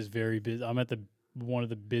 life is very busy. I'm at one of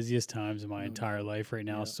the busiest times in my No entire life right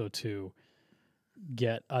now. Yeah. So to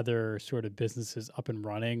get other sort of businesses up and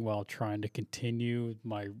running while trying to continue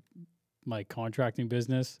my contracting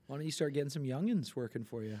business, why don't you start getting some youngins working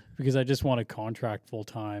for you? because I just want to contract full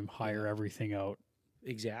time, hire everything out.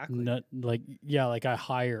 Exactly. Not like I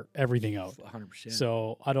hire everything out. 100%.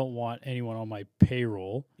 So I don't want anyone on my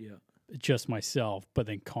payroll, yeah. just myself, but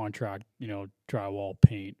then contract, drywall,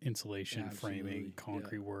 paint, insulation, Absolutely, framing, yeah.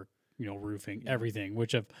 concrete work, roofing, Yeah. everything,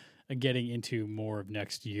 which I'm getting into more of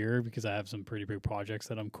next year because I have some pretty big projects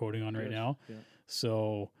that I'm quoting on right Good. now. Yeah.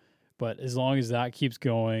 So, but as long as that keeps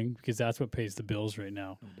going, because that's what pays the bills right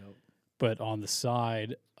now. No doubt. But on the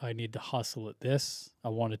side, I need to hustle at this. I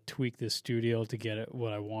want to tweak this studio to get it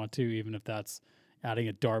what I want to, even if that's adding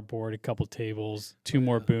a dartboard, a couple tables, 2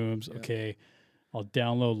 more yeah. booms. Yeah. Okay, I'll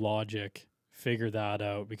download Logic, figure that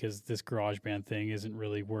out because this GarageBand thing isn't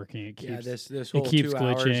really working. It keeps This whole keeps 2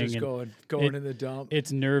 hours glitching is and going in the dump.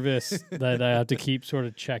 it's nervous that I have to keep sort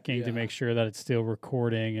of checking Yeah. to make sure that it's still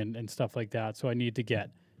recording and stuff like that. So I need to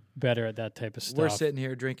get better at that type of stuff. We're sitting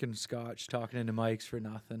here drinking scotch, talking into mics for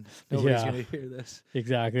nothing. Nobody's Yeah. gonna hear this.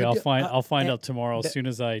 Exactly. But I'll yeah, I'll find and- out tomorrow as soon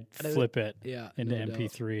as I flip it Yeah. into no doubt.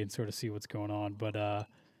 MP3 and sort of see what's going on. But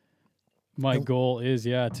my goal is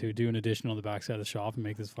to do an addition on the backside of the shop and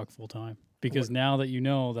make this full time. Because now that you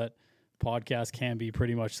know that podcast can be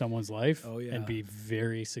pretty much someone's life Oh, yeah. and be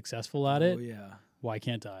very successful at Oh it, yeah. why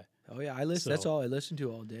can't I? Oh yeah. I listen. That's So- all I listen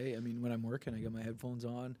to all day. I mean, when I'm working, I got my headphones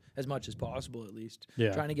on as much as possible, at least.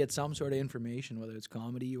 Yeah. Trying to get some sort of information, whether it's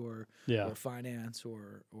comedy or Yeah. finance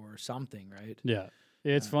or something, right? Yeah.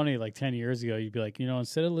 It's funny, like 10 years ago, you'd be like,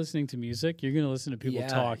 instead of listening to music, you're going to listen to people Yeah,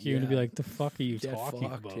 talk. You're going to be yeah. like, the fuck are you Get talking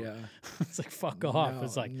fucked, about? Yeah. It's like, fuck off. No,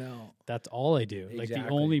 It's like, no. that's all I do. Like, the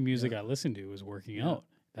Exactly, only music yeah. I listen to is working Yeah, out.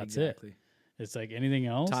 That's it. exactly. It's like anything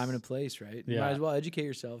else. Time and a place, right? You Yeah. might as well educate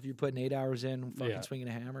yourself. You're putting 8 hours in, fucking Yeah. swinging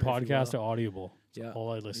a hammer. if you Podcast will. or Audible. That's Yeah.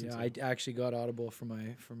 all I listen Yeah, to. I actually got Audible for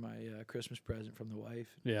my Christmas present from the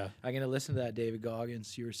wife. Yeah. I'm gonna listen to that David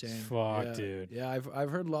Goggins you were saying. Fuck, Yeah. dude. Yeah, I've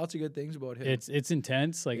heard lots of good things about him. It's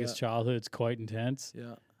intense. Like, his Yeah. childhood's quite intense.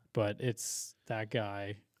 yeah, But it's that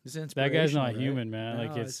guy. it's That guy's not inspirational, right? human, man. No,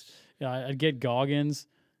 Like, it's I'd get Goggins,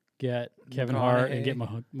 get Kevin Hart, and get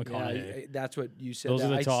McConaughey. Yeah, that's what you said. Those are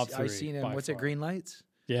the I top I three, seen him. by What's it? far. Green Lights.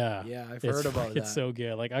 Yeah. Yeah, I've It's heard about that. It's so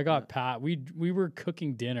good. Like, I got Pat. We were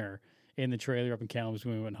cooking dinner in the trailer up in Kamloops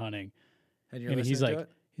when we went hunting. and you're And he's listening like,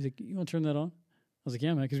 to it? you want to turn that on? I was like,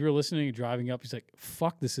 yeah, man, because we were listening and driving up. He's like,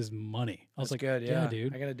 fuck, this is money. I was That's like, good. yeah, Yeah,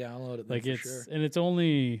 dude. I gotta download it. Then Like, for it's sure. and it's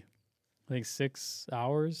only, I think, 6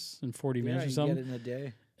 hours and 40 minutes or you something. get it in a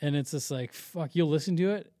day. And it's just like, fuck, you'll listen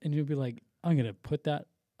to it and you'll be like, I'm going to put that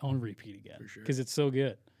on repeat again. For sure. Because it's so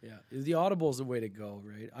good. Yeah, the Audible's the way to go,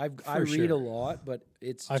 right? I For read sure. a lot, but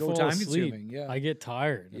it's I so fall time asleep. consuming. Yeah, I get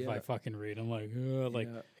tired if Yeah. I fucking read. I'm like, ugh, like,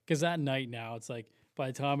 yeah. because at night now, it's like, by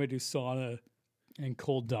the time I do sauna and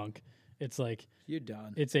cold dunk, it's like, You're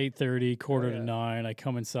done. it's 8:30, quarter yeah. to 9. I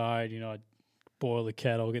come inside, I boil the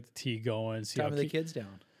kettle, get the tea going. See Time how of the kids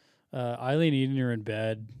down. Eileen, Eden are in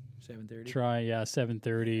bed. 7:30. Try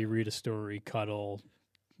 7:30. Read a story, cuddle,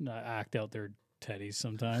 act out their teddies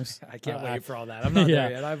sometimes. I can't wait act- for all that. I'm not Yeah.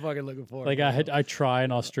 there yet. I'm fucking looking forward. Like to it. I try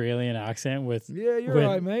an Australian accent with Yeah, you're when-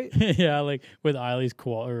 right, mate. yeah, like with Eileen's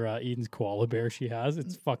Eden's koala bear she has.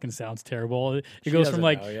 It fucking sounds terrible. It She goes from doesn't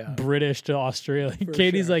like know, yeah. British to Australian. For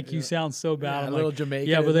Katie's sure, like, you yeah. sound so bad. Yeah, I'm a like, little Jamaican.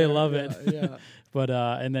 yeah, but in they there. love Yeah, it. Yeah. but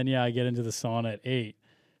and then I get into the sauna at 8.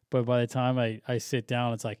 But by the time I sit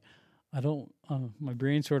down, it's like I don't. My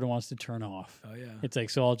brain sort of wants to turn off. Oh yeah. It's like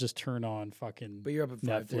so I'll just turn on fucking. But you're up at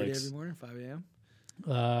 5:30 Netflix. every morning, 5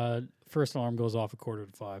 a.m. First alarm goes off at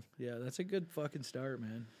 4:45. Yeah, that's a good fucking start,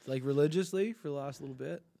 man. Like religiously for the last little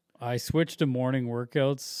bit. I switched to morning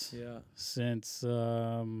workouts Yeah, since it's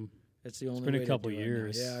the only. been a way to couple do it now.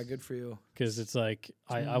 years. Yeah, good for you. because it's like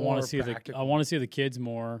I more want to see I practical. want to see the kids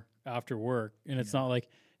more after work, and it's Yeah. not like,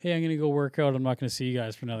 hey, I'm gonna go work out. I'm not gonna see you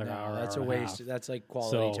guys for another No, hour. that's a hour and waste. half. That's like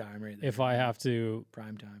quality So, time right there. If I have to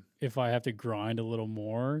prime time. grind a little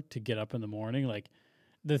more to get up in the morning, like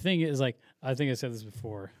the thing is, like I think I said this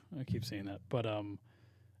before. I keep saying that, but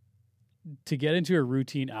to get into a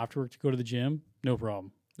routine after work to go to the gym, no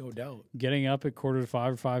problem. No doubt. Getting up at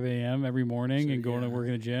 4:45 or 5 a.m. every morning So, and going to yeah. work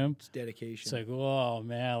in the gym, It's dedication. it's like, oh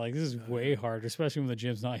man, like this is Oh, way harder, especially when the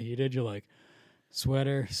gym's not heated. You're like,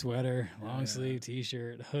 sweater, long Yeah. sleeve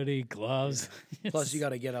t-shirt, hoodie, gloves. Plus, you got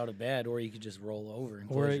to get out of bed, or you could just roll over and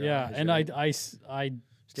or close your yeah, eyes, and right? I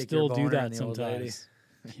Stick still your do boner that in the old lady. sometimes.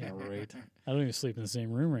 Yeah, right. I don't even sleep in the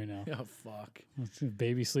same room right now. Oh fuck.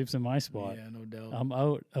 Baby sleeps in my spot. Yeah, no doubt. I'm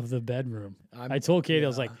out of the bedroom. I'm- I told Katie, I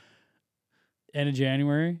was yeah. like, end of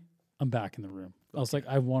January, I'm back in the room. I was like,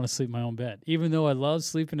 I want to sleep in my own bed, even though I love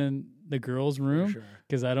sleeping in the girls' For room sure.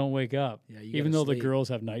 because I don't wake up. Yeah, you Even gotta though the sleep. girls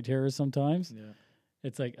have night terrors sometimes, Yeah.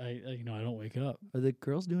 it's like I I don't wake up. Are the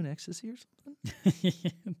girls doing ecstasy or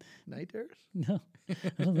something? Night terrors? No, I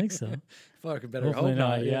don't think so. Fuck, better Hopefully hope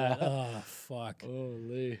not. Yeah. Oh fuck.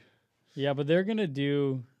 Holy. Yeah, but they're gonna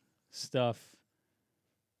do stuff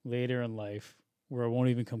later in life where it won't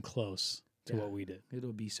even come close to Yeah. what we did.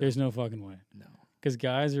 It'll be so. There's no fucking way. No. Because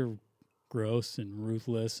guys are gross and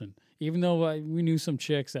ruthless, and even though we knew some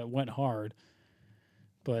chicks that went hard,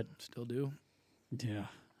 but Still do. yeah,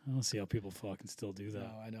 I don't see how people fucking still do that.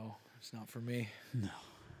 No, I know. It's not for me.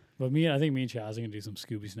 But I think me and Chaz are gonna do some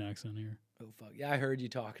Scooby snacks on here. Oh fuck. Yeah, I heard you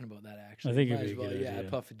talking about that actually. I think Might it'd as be a well, good yeah, idea.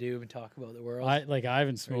 puff a doob and talk about the world. I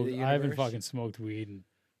haven't smoked. the I haven't universe. fucking smoked weed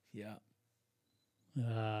yeah.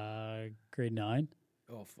 in grade 9.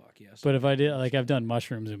 Oh fuck yes. But if I did, like, I've done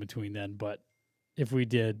mushrooms in between then. But if we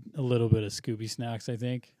did a little bit of Scooby snacks, I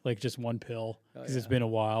think like just one pill because it's yeah. been a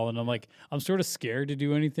while, and I'm sort of scared to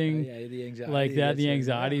do anything yeah, the anxiety. like that. gets The you.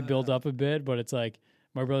 anxiety Yeah, built yeah. up a bit, but it's like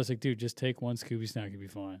my brother's like, dude, just take one Scooby snack, you'll be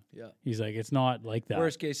fine. Yeah. He's like, it's not like that.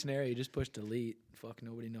 Worst case scenario, you just push delete. Fuck,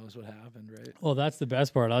 nobody knows what happened, right? Well, that's the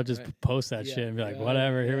best part. I'll just Right. post that Yeah, shit and be like, yeah,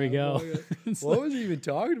 whatever, here we yeah, go. fuck it. It's What like- was he even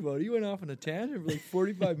talking about? He went off on a tangent for like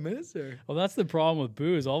 45 minutes there. well, that's the problem with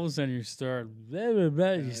booze. All of a sudden, you start blah, blah,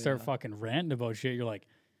 blah, you Yeah, start yeah. fucking ranting about shit. You're like,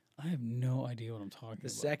 I have no idea what I'm talking The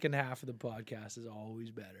about. second half of the podcast is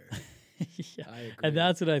always better. Yeah. I agree. And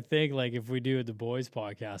that's what I think. Like, if we do the boys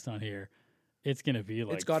podcast on here, it's gonna be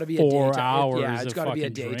like it's got to be 4 a daytime. hours. Yeah, it's got to be a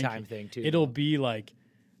daytime thing too. It'll though. be like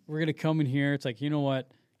we're gonna come in here. It's like, you know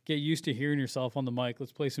what? Get used to hearing yourself on the mic.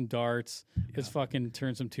 Let's play some darts. Let's fucking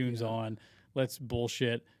turn some tunes Yeah. on. Let's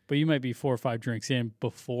bullshit. But you might be 4 or 5 drinks in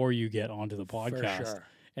before you get onto the podcast. For sure.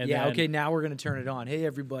 And yeah. then, Okay. Now we're gonna turn it on. Hey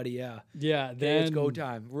everybody. Yeah. Yeah. Okay, Then it's go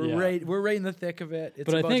time. We're yeah. right. We're right in the thick of it. It's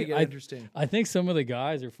But I about think to get interesting. I think some of the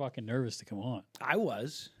guys are fucking nervous to come on.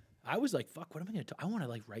 I was like, fuck, what am I going to talk? I want to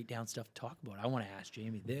like write down stuff to talk about. I want to ask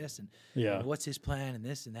Jamie this and Yeah. what's his plan and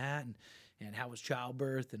this and that and how was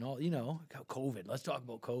childbirth and all, how COVID. Let's talk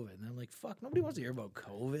about COVID. And I'm like, fuck, nobody wants to hear about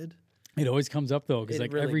COVID. It always comes up though, because It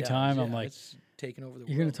like really every does, time I'm yeah, like, it's taking over the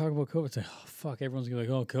you're world. gonna talk about COVID. It's like, oh fuck, everyone's gonna be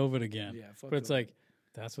like, oh, COVID again. Yeah, fuck but it's COVID. like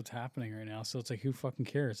that's what's happening right now. So it's like, who fucking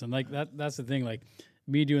cares? And like that's the thing. Like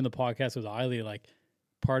me doing the podcast with Eiley, like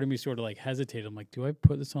part of me sort of like hesitated. I'm like, do I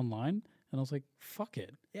put this online? And I was like, fuck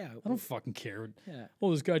it. Yeah. I don't fucking care. Yeah.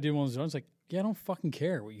 Well, this guy did one of those. I was like, yeah, I don't fucking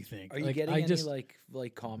care what you think. Are you like, getting I any just, like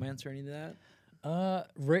comments or any of that?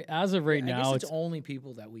 right as of right I now, guess it's it's only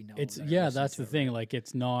people that we know. that yeah, listen that's to the it, thing. right? Like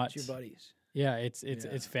it's not. It's your buddies. Yeah,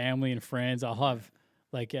 it's family and friends. I'll have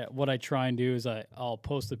like what I try and do is I'll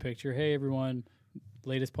post a picture. Hey everyone,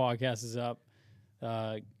 latest podcast is up.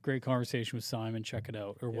 Great conversation with Simon. Check it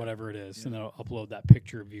out or whatever it is, and then I'll upload that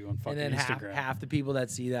picture of you on fucking And then Instagram. half the people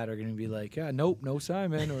that see that are going to be like, nope, no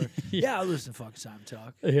Simon. Or, yeah, I'll listen to fucking Simon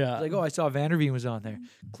talk. Yeah, It's like, I saw Vanderveen was on there.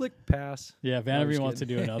 Click, pass. yeah. No, I'm Vanderveen just wants to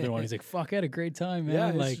do another one. He's like, fuck, I had a great time, man.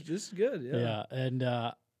 Yeah, like, this is good. yeah. And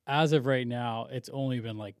as of right now, it's only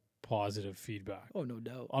been like positive feedback. Oh, no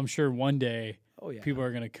doubt. I'm sure one day Oh, yeah. people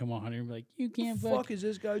are gonna come on and be like, you can't the fuck is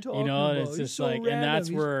this guy talking know, and about? it's He's just so like- and random. that's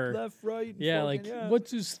He's where- left, right. and yeah, fucking, like what's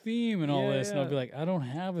his theme and all Yeah, this, and I'll be yeah. like, I don't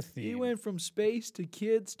have a theme. He went from space to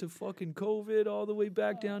kids to fucking COVID all the way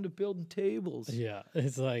back down to building tables. Yeah,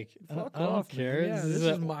 it's like Fuck I don't off, man. care. Yeah, this this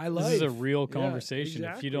is my This is a life. real Yeah, conversation. If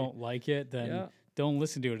exactly. you don't like it, then Yeah. don't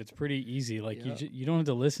listen to it. It's pretty easy. Like Yeah. you don't have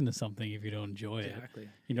to listen to something if you don't enjoy it. Exactly.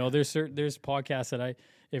 You know, there's podcasts that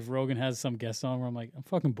if Rogan has some guest on where I'm like, I'm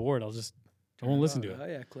fucking bored. I won't listen to it. Oh,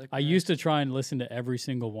 yeah, click. I used to try and listen to every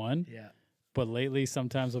single one, Yeah. but lately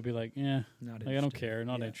sometimes I'll be like, Not like I don't interested. care,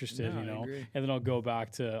 not Yeah. interested, No, you I know. agree. And then I'll go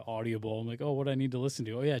back to Audible. I'm like, oh, what do I need to listen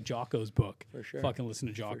to? Oh yeah, Jocko's book. For sure. Fucking listen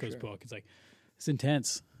to Jocko's sure. book. It's like it's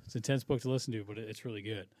intense. It's an intense book to listen to, but it's really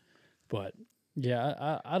good. But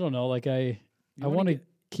yeah, I don't know. Like I wanna want to get-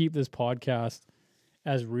 keep this podcast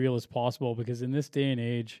as real as possible because in this day and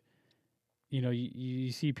age, you know,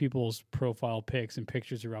 you see people's profile pics and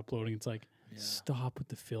pictures are uploading. It's like, stop with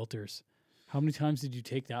the filters. How many times did you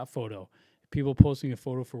take that photo? People posting a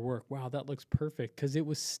photo for work. Wow, that looks perfect because it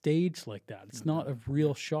was staged like that. It's not a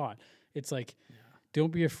real shot. It's like,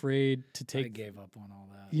 don't be afraid to I take. gave up on all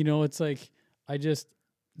that. You know, it's like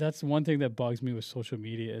that's one thing that bugs me with social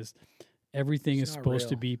media is everything It's is not supposed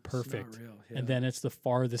to real. be It's not perfect. real. And then it's the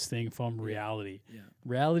farthest thing from reality. Yeah.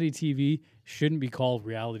 Reality TV shouldn't be called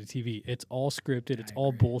reality TV. It's all scripted. It's all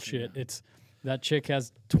agree. bullshit. It's that chick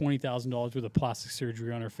has $20,000 worth of plastic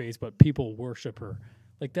surgery on her face, but people worship her.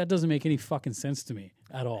 Like that doesn't make any fucking sense to me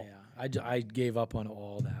at all. Yeah, I gave up on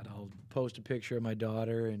all that. I'll post a picture of my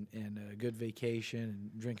daughter and a good vacation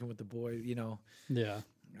and drinking with the boy. You know, Yeah.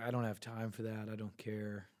 I don't have time for that. I don't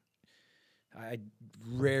care. I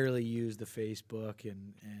rarely use the Facebook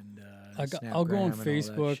and I'll go on Snapgram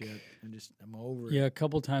and all that Facebook. shit. I'm over it. Yeah, a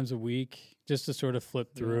couple times a week just to sort of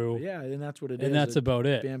flip through. Yeah, and that's what it is. And that's about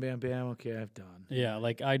it. Bam, bam, bam. Okay, I've done. Yeah,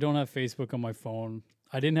 like I don't have Facebook on my phone.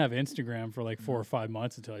 I didn't have Instagram for like 4 or 5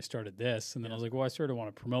 months until I started this. And then I was like, well, I sort of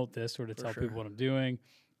want to promote this, sort of tell sure. people what I'm doing.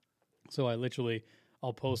 So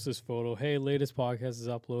I'll post this photo. Hey, latest podcast is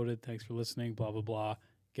uploaded. Thanks for listening, blah, blah, blah.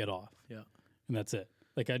 Get off. Yeah. And that's it.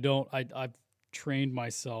 Like I've trained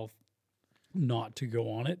myself not to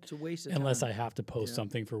go on it It's a waste of unless time. I have to post Yeah.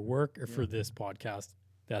 something for work or for this podcast.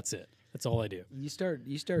 That's it. That's all I do. You start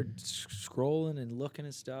scrolling and looking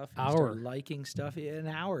at stuff. And Hour. start liking stuff. Yeah, an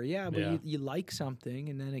hour, yeah. But Yeah. You like something,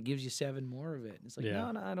 and then it gives you 7 more of it. It's like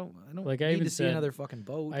Yeah. no, I don't Like, I need even to see said- another fucking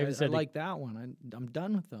boat. I even I said to- like that one. I'm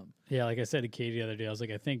done with them. Yeah, like I said to Katie the other day, I was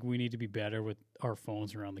like, I think we need to be better with our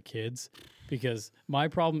phones around the kids because my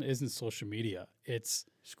problem isn't social media. It's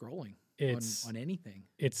Scrolling It's- on anything.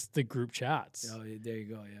 it's the group chats. Oh, there you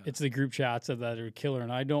go. Yeah. It's the group chats that are killer,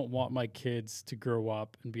 and I don't want my kids to grow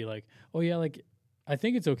up and be like, oh yeah, like I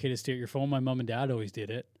think it's okay to stare at your phone. My mom and dad always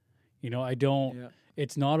did it. You know, I don't. Yeah.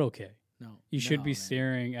 It's not okay. No. You should be man.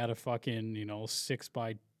 staring at a fucking 6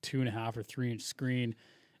 by 2.5 or 3-inch screen.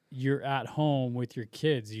 You're at home with your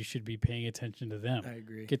kids. You should be paying attention to them. I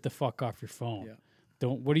agree. Get the fuck off your phone. Yeah.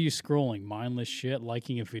 Don't. What are you scrolling? Mindless shit.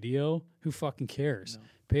 Liking a video. Who fucking cares? No.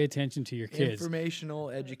 Pay attention to your kids. Informational,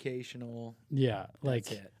 educational. Yeah. Like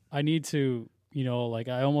That's it. I need to. Like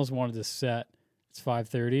I almost wanted to set. It's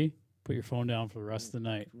 5:30. Put your phone down for the rest of the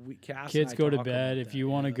night. Cass and Kids I go to talk bed. about If that, you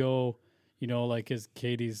want to yeah. go, like as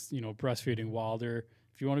Katie's, breastfeeding Wilder.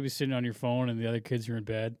 If you want to be sitting on your phone and the other kids are in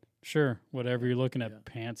bed, sure, whatever. You're looking at Yeah.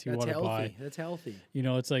 pants you That's want to buy. healthy. That's healthy.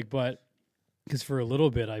 It's like, but because for a little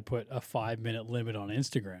bit I put a 5-minute limit on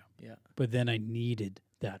Instagram, Yeah. but then I needed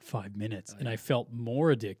that 5 minutes, and yeah. I felt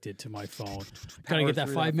more addicted to my phone. Gotta Power get that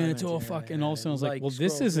through 5 minutes. yeah, Oh fuck! And all of a sudden I was like, like, well,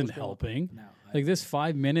 this scroll, isn't scroll. helping. No. Like this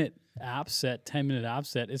 5-minute app set, 10-minute app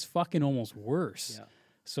set is fucking almost worse. Yeah.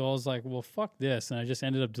 So I was like, well, fuck this. And I just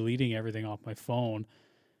ended up deleting everything off my phone.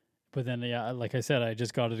 But then, yeah, like I said, I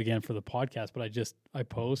just got it again for the podcast. But I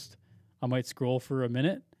post. I might scroll for a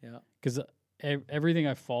minute Yeah. because everything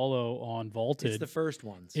I follow on It's Vaulted the first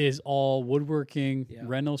ones. is all woodworking, Yeah.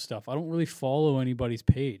 reno stuff. I don't really follow anybody's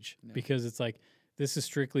page No. because it's like, this is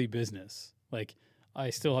strictly business. Like,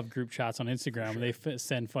 I still have group chats on Instagram and they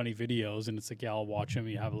send funny videos and it's like, yeah, I'll watch them.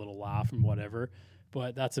 You have a little laugh and whatever,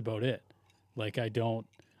 but that's about it. Like I don't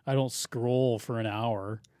scroll for an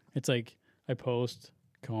hour. It's like, I post,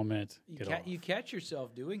 comment, get off. You catch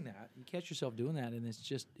yourself doing that. You catch yourself doing that, and it's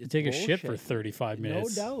just You it's take a shit bullshit. for 35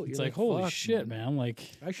 minutes. No doubt. It's You're like, holy "Fuck, shit, man. Like,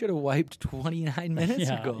 I should have wiped 29 minutes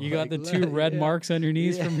yeah, ago. you got the Like, two red yeah. marks on your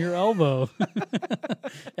knees Yeah. from your elbow.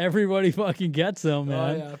 Everybody fucking gets them,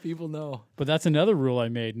 man. Oh yeah, people know. But that's another rule I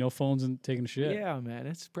made. No phones and taking a shit. Yeah, man,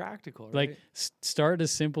 it's practical. Right? Like, start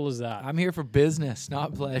as simple as that. I'm here for business,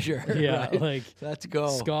 not pleasure. Yeah, right? like Let's go.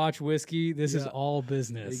 Scotch, whiskey, this is Yeah. all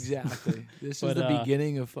business. Exactly. This But, is the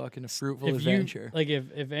beginning of fucking a fruitful If adventure.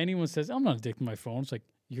 if anyone says, I'm not addicted to my phone, it's like,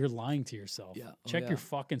 you're lying to yourself. Yeah. Oh, Check yeah. your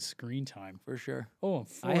fucking screen time. For sure. Oh,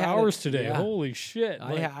 4 I had hours it- today. yeah. Holy shit.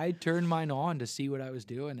 Like, I turned mine on to see what I was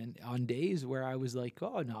doing, and on days where I was like,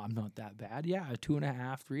 "Oh no, I'm not that bad." Yeah,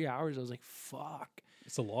 2.5, 3 hours. I was like, "Fuck."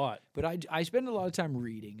 it's a lot. But I spend a lot of time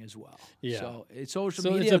reading as well. Yeah. So it's social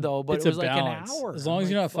So media it's though, but it's it was a like balance. an hour. As long I'm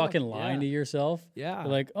as you're like, not fucking "Fuck, lying to yeah." yourself. Yeah.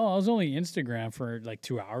 You're like, oh, I was only Instagram for like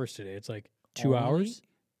 2 hours today. It's like 2 Only? hours?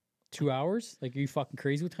 2 hours? Like, are you fucking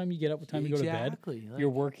crazy? What time you get up? What time you go to bed? Exactly. Like, You're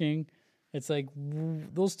working. It's like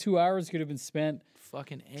those 2 hours could have been spent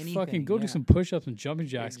fucking anything. fucking go yeah. do some push-ups and jumping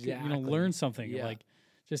jacks. Exactly. Learn something. Yeah. Like,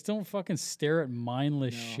 just don't fucking stare at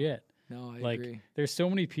mindless No. shit. No, I Like, agree. there's so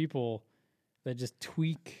many people that just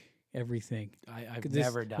tweak everything. I've This-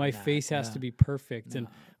 never done my that. face has Yeah. to be perfect, and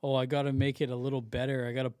No. I got to make it a little better.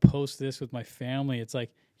 I got to post this with my family. It's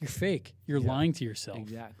like, you're fake. You're Yeah. lying to yourself.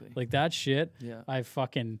 Exactly. Like that shit. Yeah. I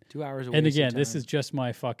fucking 2 hours. and again, this is just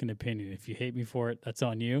my fucking opinion. If you hate me for it, that's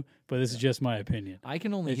on you. But this is just my opinion. I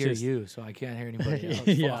can only it's hear just- you, so I can't hear anybody else.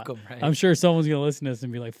 Yeah. Fuck 'em, right? I'm sure someone's gonna listen to this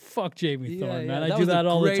and be like, "Fuck Jamie Thorne, man. I do was that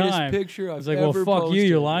all the greatest time." Picture I've It's like, well, ever fuck you.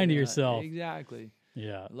 You're posted. lying to Yeah, yourself. Exactly.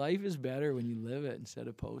 Yeah. Life is better when you live it instead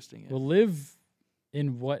of posting it. Well, live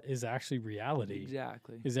in what is actually reality.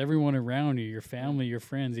 Exactly. Is everyone around you, your family, your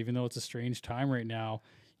friends, even though it's a strange time right now,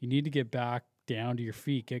 you need to get back down to your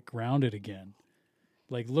feet, get grounded again.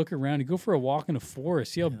 Like, look around, you go for a walk in a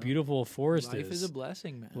forest, see how Yeah. beautiful a forest Life is is. a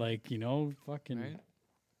blessing, man. Like, fucking. right?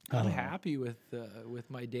 I I'm don't know. happy with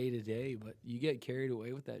my day to day, but you get carried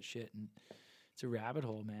away with that shit, and it's a rabbit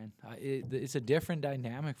hole, man. It's a different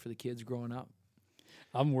dynamic for the kids growing up.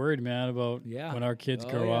 I'm worried, man, about Yeah. when our kids Oh,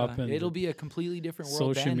 grow yeah. up and It'll be a completely different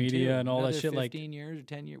world. social then, media too. and all that Another shit, like- 15 years or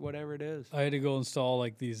 10 years, whatever it is. I had to go install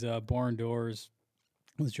like these barn doors.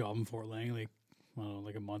 I was job in Fort Langley, I don't know,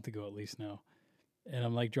 like a month ago at least now. And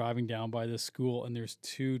I'm like driving down by this school, and there's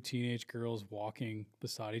two teenage girls walking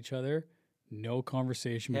beside each other. No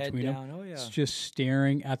conversation Head between them. down. Oh yeah. It's just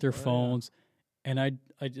staring at their Oh, yeah. phones. And I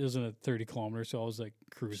it was in a 30 kilometer, so I was like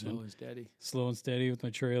cruising, Slow and steady. slow and steady with my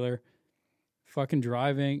trailer. Fucking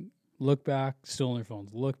driving, look back, still on their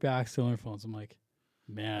phones. Look back, still on their phones. I'm like,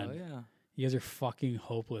 man, Oh yeah. you guys are fucking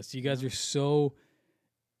hopeless. You guys are so,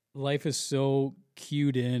 life is so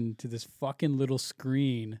cued in to this fucking little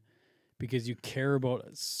screen because you care about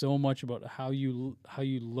so much about how you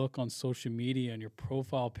look on social media and your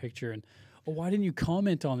profile picture, and why didn't you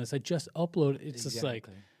comment on this? I just uploaded. It's just like,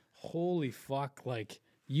 holy fuck, like,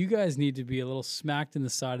 you guys need to be a little smacked in the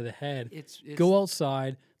side of the head. it's Go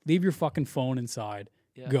outside, leave your fucking phone inside,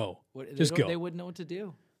 yeah. go. What, Just go. They wouldn't know what to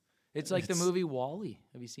do. It's like It's- the movie Wall-E.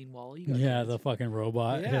 Have you seen Wall-E? You got Yeah, kids. the fucking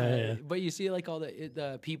robot. yeah. But you see like all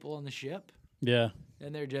the people on the ship, Yeah.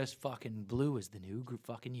 and they're just fucking blue is the new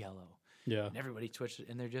fucking yellow. Yeah. And everybody twitched,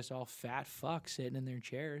 and they're just all fat fucks sitting in their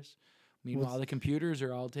chairs. Meanwhile, the computers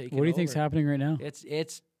are all taking. What do you think's over. happening right now?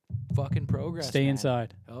 It's fucking progress. Stay man.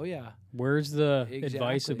 inside. Oh yeah. Where's the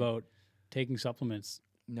advice Exactly. about taking supplements,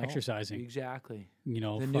 No, exercising? Exactly. The The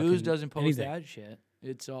news fucking doesn't post anything. that shit.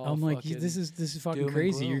 It's all. I'm like, fucking, this is fucking doom and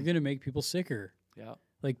crazy. You're gloom. gonna make people sicker. Yeah.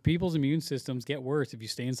 Like, people's immune systems get worse if you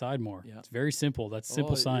stay inside more. Yeah. It's very simple. That's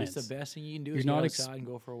simple science. It's the best thing you can do. You're Is not get ex- outside and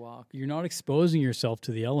go for a walk. You're not exposing yourself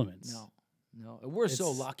to the elements. No. We're so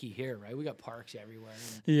It's- lucky here, right? We got parks everywhere.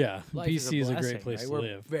 and Yeah. life BC is a blessing, great place right? to We're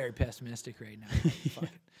live. very pessimistic right now. Fucking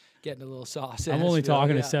getting a little sauce. I'm only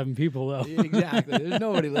talking to 7 people though. Exactly. There's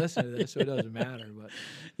nobody listening to this, so it doesn't matter. But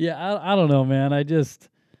Yeah, I don't know, man.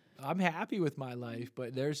 I'm happy with my life,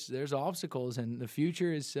 but there's obstacles, and the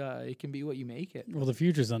future is it can be what you make it. Well, the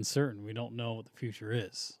future's uncertain. We don't know what the future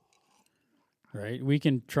is. Right? We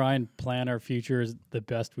can try and plan our future as the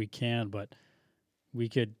best we can, but we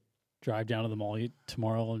could drive down to the mall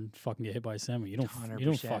tomorrow and fucking get hit by a semi. You don't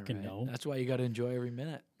 100% fucking right. know. That's why you got to enjoy every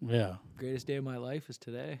minute. Yeah. Greatest day of my life is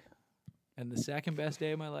today, and the second best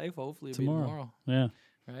day of my life hopefully will be Tomorrow. tomorrow.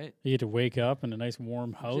 Yeah. Right? You get to wake up in a nice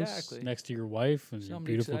warm house Exactly. next to your wife and Something your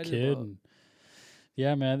beautiful excited kid. about. And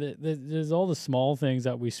yeah, man, there's all the small things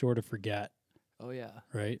that we sort of forget, Oh yeah.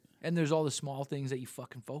 right? And there's all the small things that you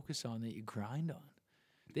fucking focus on that you grind on.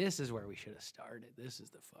 This is where we should have started. This is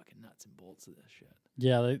the fucking nuts and bolts of this shit.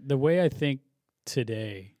 Yeah, the way I think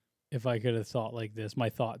today, if I could have thought like this, my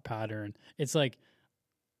thought pattern, it's like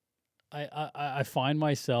I find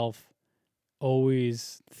myself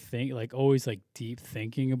always deep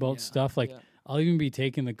thinking about stuff. Like I'll even be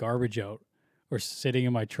taking the garbage out or sitting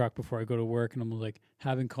in my truck before I go to work, and I'm like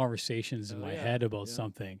having conversations in my head about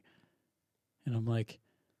something. And I'm like,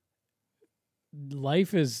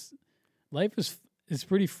 life is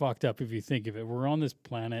pretty fucked up if you think of it. We're on this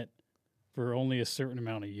planet for only a certain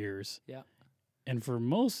amount of years. Yeah. And for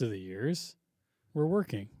most of the years, we're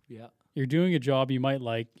working. Yeah. You're doing a job you might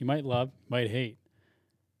like, you might love, you might hate,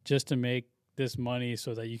 just to make this money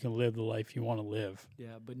so that you can live the life you want to live.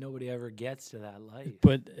 Yeah, but nobody ever gets to that life.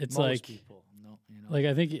 But it's Most like people, no, you know. like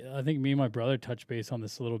I think me and my brother touched base on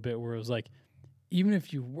this a little bit, where it was like, even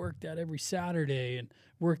if you worked that every Saturday and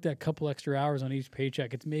worked that couple extra hours on each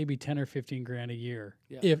paycheck, it's maybe 10 or 15 grand a year.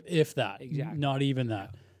 Yeah. If that. Exactly. Not even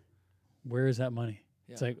that. Where is that money?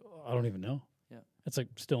 Yeah. It's like, I don't even know. Yeah. It's like,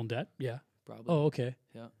 still in debt? Yeah. Probably. Oh, okay.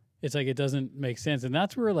 Yeah. It's like, it doesn't make sense. And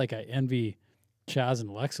that's where like I envy Chaz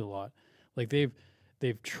and Lex a lot. Like they've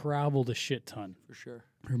traveled a shit ton. For sure.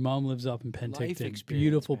 Her mom lives up in Life Penticton. experience,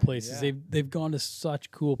 Beautiful man. places. Yeah. They've gone to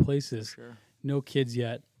such cool places. For sure. No kids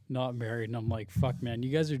yet, not married. And I'm like, fuck, man,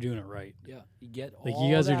 you guys are doing it right. Yeah. You get Like, all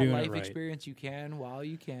you guys are that doing it life right. experience you can while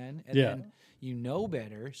you can. And Yeah. then you know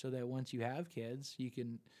better so that once you have kids, you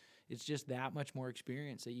can, it's just that much more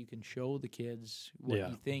experience that you can show the kids what Yeah.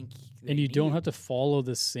 you think. And you don't have to follow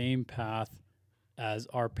the same path as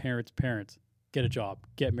our parents' parents. Get a job,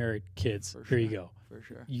 get married, kids. For Here you sure. go. For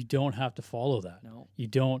sure. You don't have to follow that. No. You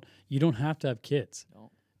don't have to have kids. No.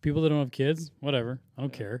 People that don't have kids, whatever. I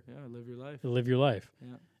don't care. Yeah. Live your life. Live your life.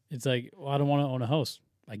 Yeah. It's like, well, I don't want to own a house.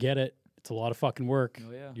 I get it. It's a lot of fucking work.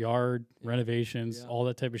 Oh, yeah. Yard, Yeah. renovations, Yeah. all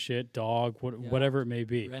that type of shit, dog, Yeah. whatever it may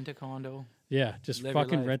be. Rent a condo. Yeah, just Live your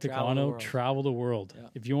fucking life, rent a travel the condo, world. travel the world. Yeah.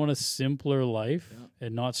 If you want a simpler life Yeah.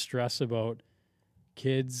 and not stress about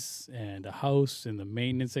kids and a house and the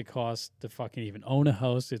maintenance it costs to fucking even own a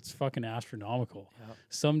house, it's fucking astronomical. Yeah.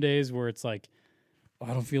 Some days where it's like, oh,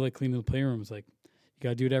 I don't feel like cleaning the playroom. It's like, you got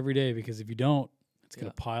to do it every day, because if you don't, it's going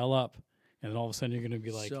Yeah. to pile up. And then all of a sudden you're going to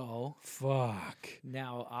be like, So fuck.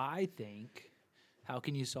 now I think, how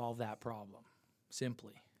can you solve that problem?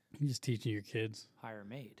 Simply You're just teaching your kids. hire a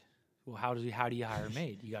maid. Well, how do you hire a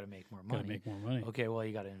maid? You got to make more Got to money. make more money. Okay, well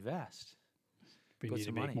you got to invest. But you put need to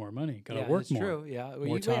some make money. more money. Got to Yeah, work that's more. True. Yeah, well,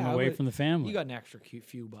 More time away but from the family. You got an extra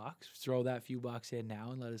few bucks. Throw that few bucks in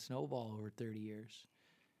now and let it snowball over 30 years.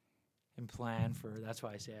 And plan for. That's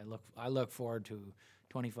why I say I look forward to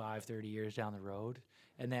 25, 30 years down the road,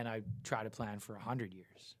 and then I try to plan for 100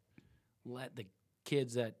 years. Let the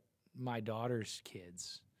kids that my daughter's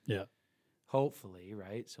kids. Yeah. Hopefully,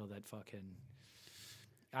 right? So that fucking.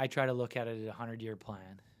 I try to look at it as a 100-year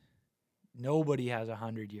plan. Nobody has a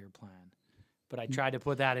 100-year plan. But I tried to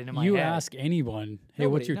put that into my You head. ask anyone, hey,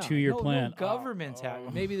 what's your 2-year plan? No governments have.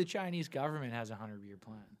 Oh. Maybe the Chinese government has a 100-year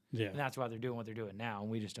plan. Yeah. And that's why they're doing what they're doing now, and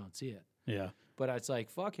we just don't see it. Yeah. But it's like,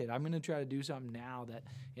 fuck it. I'm going to try to do something now that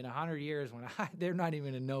in 100 years, when they're not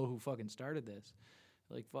even going to know who fucking started this.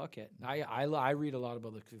 Like, fuck it. I read a lot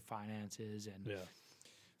about the finances and Yeah.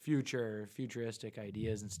 futuristic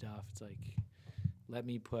ideas and stuff. It's like, let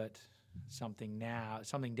me put something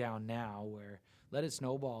down now where let it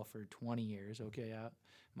snowball for 20 years. Okay, yeah.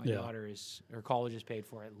 My Yeah. daughter her college is paid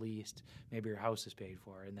for at least. Maybe her house is paid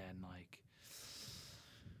for, and then like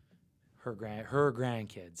her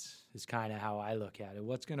grandkids is kind of how I look at it.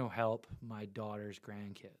 What's going to help my daughter's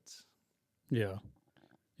grandkids? Yeah.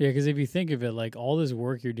 Yeah, because if you think of it, like all this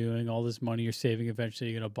work you're doing, all this money you're saving, eventually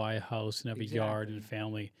you're going to buy a house and have a yard and a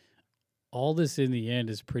family. All this in the end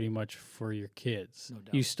is pretty much for your kids. No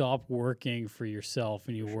doubt. You stop working for yourself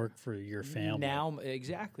and you work for your family. Now,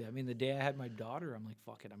 exactly. I mean, the day I had my daughter, I'm like,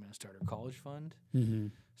 fuck it. I'm going to start her college fund, Mm-hmm.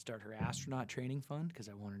 start her astronaut training fund because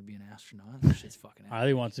I want her to be an astronaut. That shit's fucking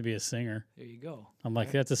Riley wants to be a singer. There you go. I'm like,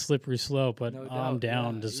 Right? that's a slippery slope, but No I'm doubt.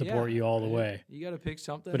 down Yeah, to support you all the right? way. You got to pick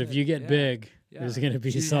something. But if that- you get yeah, big, yeah. there's going to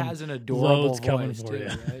be She some has an adorable loads coming voice for too, you.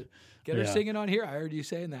 right? Get her Yeah. singing on here. I heard you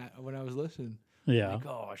saying that when I was listening. Yeah. Like,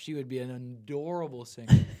 oh, she would be an adorable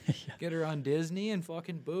singer. Get her on Disney and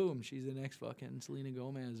fucking boom, she's the next fucking Selena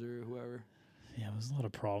Gomez or whoever. Yeah, there's a lot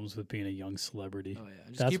of problems with being a young celebrity. Oh yeah,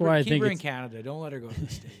 just That's keep why her, I keep think her in it's- Canada. Don't let her go to the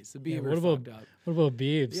States. The Yeah, Bieber what about- fucked up. What about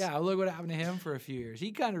Biebs? Yeah, look what happened to him for a few years.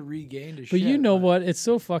 He kind of regained his But shit. you know what? It's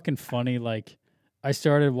so fucking funny. Like, I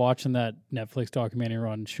started watching that Netflix documentary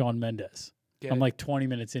on Shawn Mendes. Okay. I'm like 20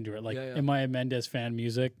 minutes into it. Like, Yeah, yeah. am I a Mendes fan?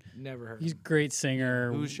 Music. Never heard. He's a Him. great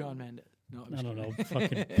singer. Who's Shawn Mendes? No, I'm I just don't know, kidding.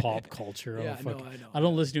 fucking pop culture. Yeah, no, Fucking, I know. I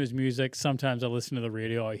don't listen to his music. Sometimes I listen to the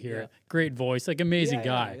radio. I hear Yeah. it. Great voice, like amazing Yeah,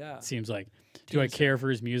 guy. yeah. It seems like. Do I Team care for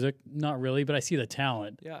his music? Not really, but I see the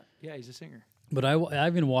talent. Yeah, he's a singer. But I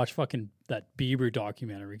even watched fucking that Bieber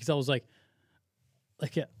documentary because I was like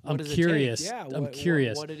yeah, I'm What does it take? curious. Yeah, I'm what-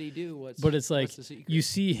 curious. What did he do? But it's like what's the secret? you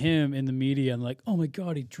see him in the media and like, oh my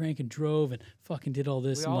god, he drank and drove and fucking did all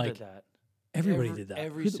this we and all like did that. everybody Every- did that.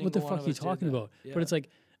 every What the single fuck one are of you us did talking that. about? Yeah. But it's like,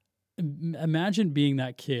 imagine being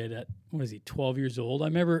that kid at what is he, 12 years old? I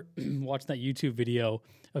remember watching that YouTube video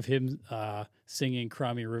of him singing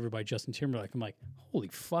 "Cry Me a River" by Justin Timberlake. I'm like, holy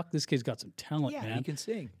fuck, this kid's got some talent, Yeah, man. he can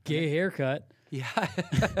sing. Gay haircut, Yeah,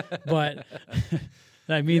 but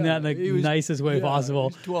I mean Yeah, that in the he was- nicest way yeah, possible.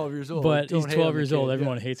 He's 12 years old. But Don't he's hate 12 on the years old. kid,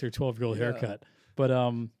 Everyone yeah. hates their 12-year-old Yeah. haircut. But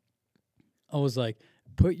I was like,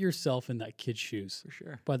 put yourself in that kid's shoes. For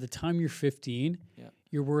sure. By the time you're 15, Yeah.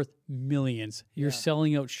 you're worth millions. You're Yeah.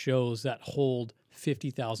 selling out shows that hold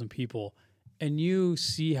 50,000 people, and you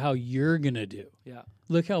see how you're gonna do. Yeah.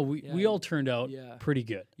 Look how we Yeah, all turned out yeah. pretty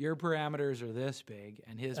good. Your parameters are this big,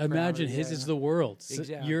 and his. Imagine parameters- his yeah, is the world.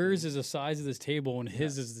 Exactly. Yours is the size of this table, and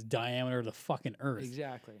his is the diameter of the fucking earth.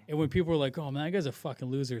 Exactly. And when people are like, "Oh man, that guy's a fucking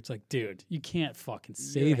loser," it's like, dude, you can't fucking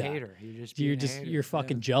say You're a that. hater. You're just. You're being a just hater. you're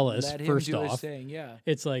fucking Yeah. jealous. Let him First do his off, thing. Yeah.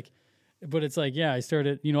 it's like, but it's like, yeah, I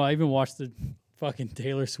started. I even watched the fucking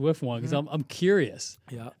Taylor Swift one because I'm curious.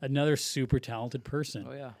 Yeah. Another super talented person,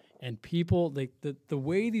 Oh yeah. and people the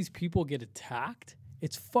way these people get attacked,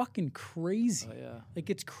 it's fucking crazy. Oh yeah. Like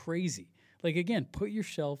it's crazy. Like again, put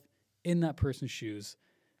yourself in that person's shoes.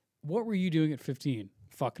 What were you doing at 15?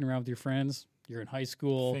 Fucking around with your friends. You're in high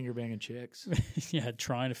school. Finger banging chicks. Yeah,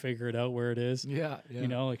 trying to figure it out where it is. Yeah. You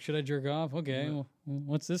know, like, should I jerk off? Okay, well,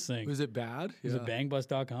 what's this thing? Was it bad? Is it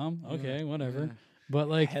bangbus.com? Okay, whatever. Yeah. But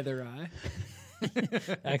like Heather Eye.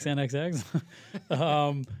 XNXX,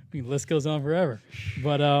 I mean, list goes on forever.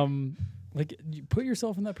 But like, you put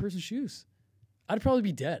yourself in that person's shoes. I'd probably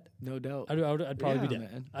be dead. No doubt. I'd probably be Yeah,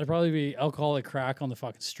 dead. man. I'd probably be alcoholic crack on the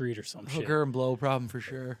fucking street or some shit. Hooker and blow problem for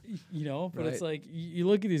sure. But it's Right. like you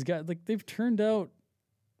look at these guys, like they've turned out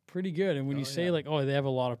pretty good. And when you say yeah. like, oh, they have a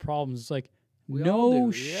lot of problems, it's like, We all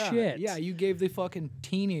no do, yeah. shit. Yeah, you gave the fucking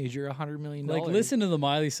teenager $100 million. Like, listen to the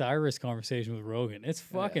Miley Cyrus conversation with Rogan. It's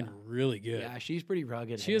fucking really good. Yeah, she's pretty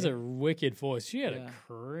rugged. She has a wicked voice. She had Yeah. a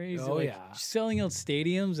crazy. Oh, like, yeah. she's selling out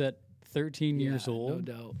stadiums at 13 years old.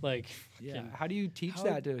 No doubt. Like, Yeah. fucking- How do you teach how-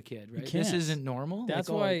 that to a kid, right? This can't. isn't normal. That's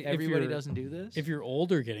Like, oh, why if everybody you're- doesn't do this. if you're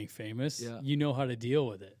older, getting famous, Yeah. you know how to deal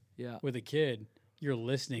with it. yeah. With a kid, you're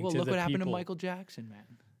listening Well, to look the what happened to people. Michael Jackson, man.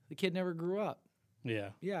 The kid never grew up. Yeah,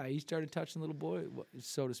 Yeah, he started touching little boy,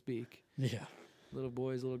 so to speak. yeah, Little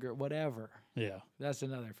boys, little girl, whatever. yeah. That's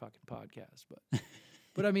another fucking podcast, but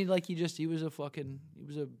but I mean, like he was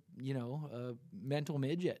a a mental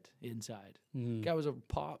midget inside. Mm. Guy was a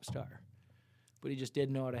pop star, but he just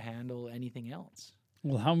didn't know how to handle anything else.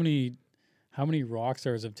 Well, how many rock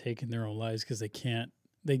stars have taken their own lives because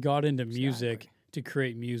they got into music Exactly. to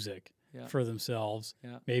create music Yeah. for themselves,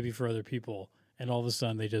 Yeah. maybe for other people, and all of a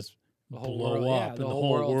sudden they just The whole blow world, up, yeah, and the the whole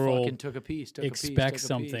whole world, fucking world took a piece, expects took a piece,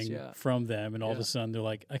 something yeah. from them, and all of Yeah. a sudden they're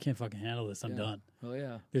like, I can't fucking handle this. I'm Yeah. done. Oh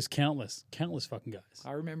yeah. There's countless fucking guys.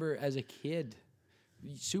 I remember as a kid,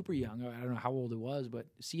 super young. I don't know how old it was, but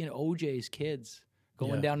seeing OJ's kids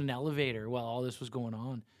going Yeah. down an elevator while all this was going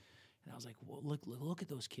on, and I was like, well, look at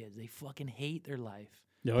those kids. They fucking hate their life.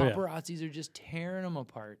 Oh, yeah. Paparazzis are just tearing them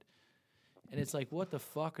apart. And it's like, what the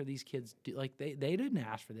fuck are these kids do? Like, they didn't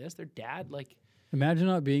ask for this. Their dad, like, Imagine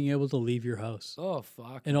not being able to leave your house. oh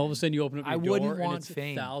fuck. And all of a man. sudden you open up your I door wouldn't and want it's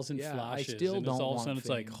fame. 1,000 Yeah, I flashes. still and don't all of a want sudden it's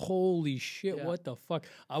like, fame. holy shit, Yeah. what the fuck?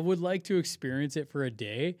 I would like to experience it for a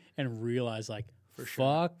day and realize like, For sure.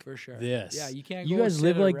 fuck For sure. this. Yeah, you can't You go guys sit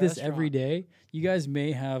live at a like this every restaurant. day. You guys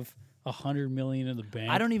may have 100 million in the bank.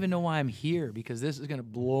 I don't even know why I'm here because this is gonna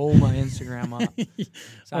blow my Instagram up.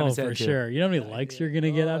 Simon Oh, said for to. sure. You know how many likes you're going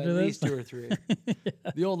to get Oh, after at this? least 2 or 3.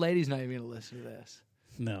 The old lady's not even gonna listen to this.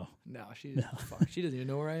 No. No, fuck, she doesn't even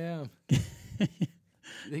know where I am.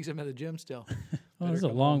 She thinks I'm at the gym still. Oh, Better this is a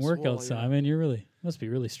come long home workout, swole, yeah. Simon. You must be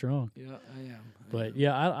really strong. Yeah, I am. But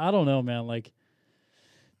yeah, I don't know, man. Like,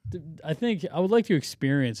 I think I would like to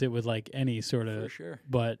experience it with like any sort for of, sure.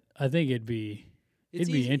 but I think it'd be It's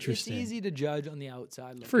be easy, interesting. It's easy to judge on the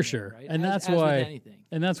outside. looking For in, sure. right? And that's as with why- anything.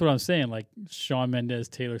 and that's what I'm saying. Like Shawn Mendes,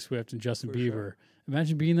 Taylor Swift, and Justin For Bieber. sure.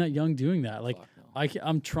 Imagine being that young doing that. Like Fuck no.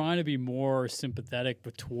 I'm trying to be more sympathetic,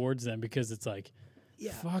 but towards them because it's like,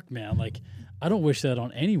 Yeah. fuck, man. Like I don't wish that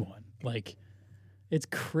on anyone. Like it's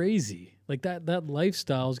crazy. Like that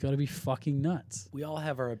lifestyle's got to be fucking nuts. We all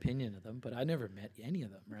have our opinion of them, but I never met any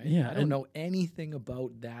of them, right? Yeah, I don't and- know anything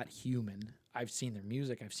about that human I've seen their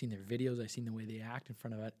music, I've seen their videos, I've seen the way they act in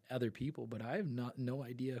front of other people, but I have no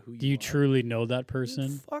idea who Do you are. truly know that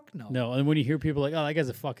person? Fuck no. No. And when you hear people like, oh, that guy's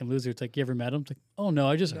a fucking loser, it's like, you ever met him? It's like, oh, no,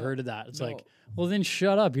 I just No. heard of that. It's No. like, well, then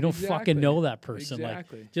shut up. You don't Exactly. fucking know that person.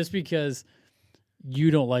 Exactly. Like, just because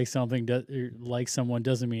you don't like something, or like someone,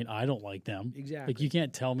 doesn't mean I don't like them. Exactly. Like, you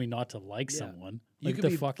can't tell me not to like Yeah. someone. You Like, could the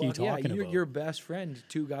be fuck are you talking you're, about? You're best friend,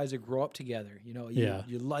 two guys that grow up together. You know, Yeah.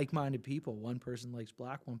 you're like-minded people. One person likes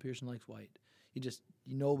black, one person likes white.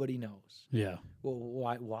 Nobody knows. Yeah. Well,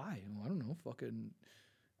 why? Well, I don't know. Fucking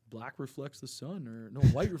black reflects the sun, or no,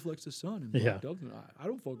 white reflects the sun, and black Yeah. doesn't. I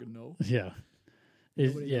don't fucking know. Yeah.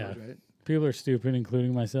 Nobody Yeah. knows, right? People are stupid,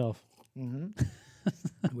 including myself.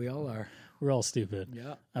 Mm-hmm. We all are. We're all stupid.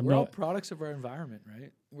 Yeah, I'm we're all not- products of our environment,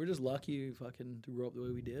 right? We're just lucky, fucking, to grow up the way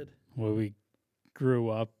we did. Well, we grew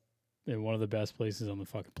up in one of the best places on the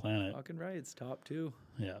fucking planet. Fucking right. It's top 2,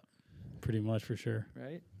 Yeah. Pretty much for sure.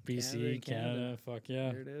 right? BC, Canada, fuck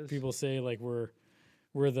yeah. There it is. People say like we're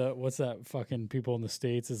the what's that fucking people in the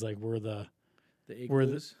States is like we're the The we're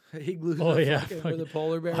the- igloos. Igloos. Oh, are yeah, fucking, fuck. we're the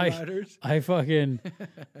polar bear I- riders.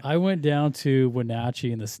 I went down to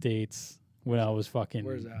Wenatchee in the States when I was fucking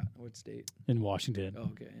Where's that? What state? in Washington. Oh,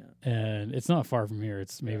 okay, yeah. And it's not far from here.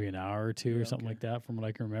 It's maybe an hour or two Yeah, or something okay. like that from what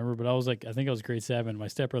I can remember. But I was like, I think I was grade 7. My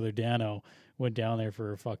stepbrother Dano went down there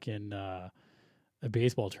for a fucking a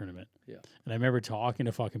baseball tournament. Yeah. And I remember talking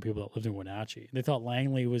to fucking people that lived in Wenatchee. They thought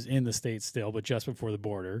Langley was in the States still, but just before the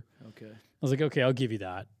border. Okay. I was like, okay, I'll give you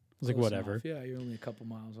that. I was like, Close whatever. enough. Yeah, you're only a couple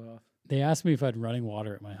miles off. They asked me if I had running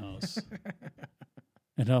water at my house.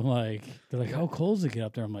 And I'm like, they're like, how cold does it get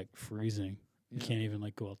up there? I'm like, freezing. You Yeah. can't even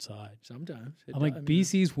like go outside. Sometimes. I'm like,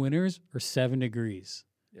 BC's winters are 7 degrees.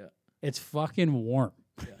 Yeah. It's fucking warm.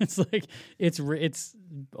 Yeah. It's like it's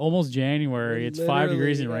almost January. It's 5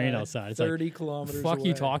 degrees and rain Literally, outside. It's 30 like, kilometers fuck away.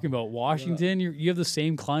 you talking about? Washington, you have the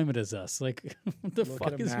same climate as us. Like, what the Look at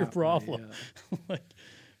fuck a is your map, right? problem? Yeah. Like,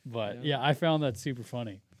 but Yeah. yeah, I found that super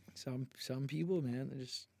funny. Some people, man, they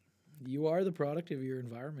just, you are the product of your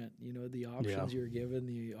environment. You know, the options you're given,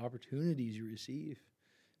 the opportunities you receive.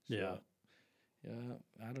 Yeah. Yeah,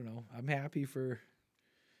 I don't know. I'm happy for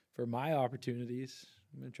my opportunities.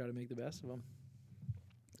 I'm gonna try to make the best of them.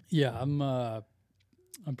 Yeah,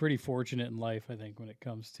 I'm pretty fortunate in life, I think, when it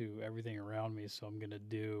comes to everything around me. So I'm gonna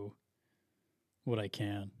do what I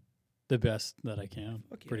can, the best that I can,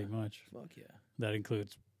 Fuck pretty yeah. much. Fuck yeah. That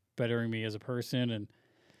includes bettering me as a person and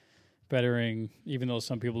bettering, even though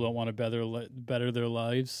some people don't want to better their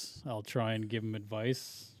lives, I'll try and give them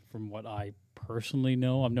advice from what I personally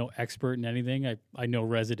know. I'm no expert in anything. I know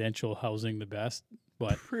residential housing the best,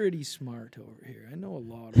 but Pretty smart over here. I know a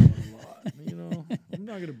lot. You know, I'm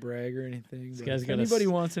not gonna brag or anything. But guy's if got a anybody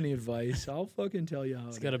s- wants any advice, I'll fucking tell you how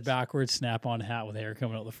he's it got a is. backward snap-on hat with hair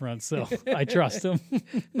coming out the front, so I trust him.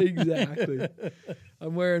 Exactly.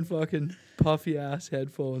 I'm wearing fucking puffy ass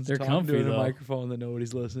headphones. They're talking comfy, to a though. microphone that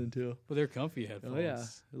nobody's listening to. But they're comfy headphones. Oh yeah,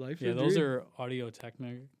 life's Yeah, a those dream. are Audio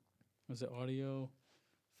Technica. Was it Audio?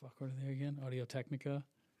 Fuck, what are they again? Audio Technica.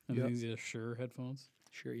 And Yep. these are Shure headphones.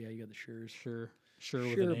 Sure. Yeah, you got the Sures. Sure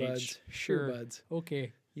with Sure an buds. H. Sure buds.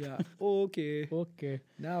 Okay. Yeah. Okay. Okay.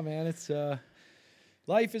 No, man, it's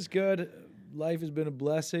life is good. Life has been a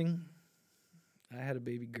blessing. I had a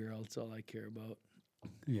baby girl. That's all I care about.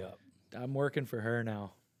 Yeah. I'm working for her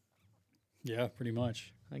now. Yeah, pretty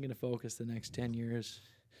much. I'm gonna focus the next 10 years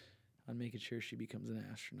on making sure she becomes an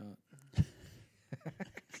astronaut.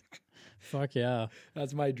 Fuck yeah.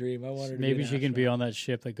 That's my dream. I want her to Maybe be she an can be astronaut. on that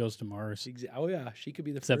ship that goes to Mars. Oh yeah, she could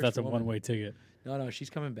be the Except first that's a woman. one-way ticket. No, she's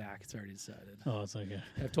coming back. It's already decided. Oh, it's okay.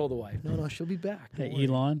 I've told the wife. No, she'll be back. Hey, Don't worry.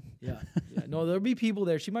 Elon. Yeah. No, there'll be people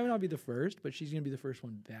there. She might not be the first, but she's gonna be the first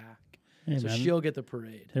one back. Hey, So man. she'll get the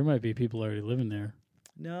parade. There might be people already living there.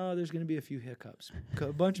 No, there's gonna be a few hiccups.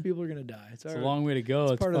 A bunch of people are gonna die. It's a long way to go.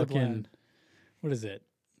 It's part of the fucking, plan. what is it?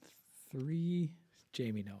 3?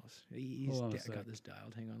 Jamie knows. He's Hold on a got sec. this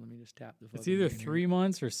dialed. Hang on, let me just tap the. It's fucking either thing here. 3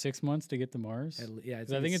 months or 6 months to get to Mars. Yeah,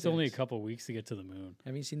 'Cause I think it's only a 6. couple weeks to get to the moon.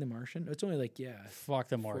 Have you seen The Martian? It's only like Fuck,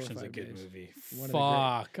 The or Martian's a 5 good days. movie. One of the great-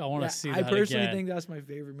 Fuck, I want to see I that personally again. think that's my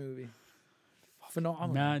favorite movie.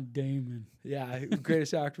 Phenomenal. Matt Damon. Yeah,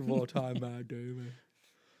 greatest actor of all time, Matt Damon.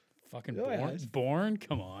 Fucking Oh, yeah, Born. it's- Born?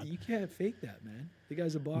 Come on. You can't fake that, man. The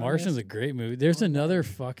guy's a boss. Martian's a great movie. There's another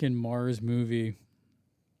fucking Mars movie.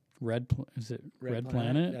 Is it Red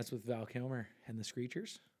Planet? That's with Val Kilmer and the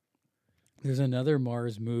Screechers. There's another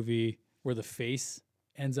Mars movie where the face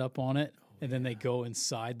ends up on it, and then they go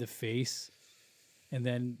inside the face, and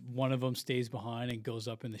then one of them stays behind and goes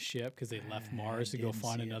up in the ship because they left Mars to go didn't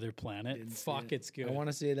find see it. another planet. Didn't see Fuck, it. it's good. I want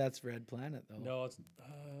to say that's Red Planet though. No, it's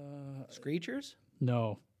Screechers.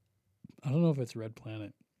 no. I don't know if it's Red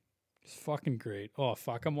Planet. It's fucking great. Oh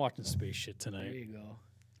fuck, I'm watching space shit There tonight. you go.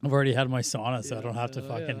 I've already had my sauna, so I Yeah. don't have to Oh,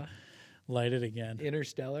 fucking yeah. light it again.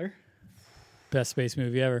 Interstellar. Best space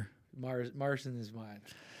movie ever. Martian is mine.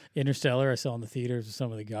 Interstellar, I saw in the theaters with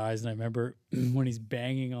some of the guys, and I remember when he's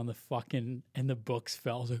banging on the fucking and the books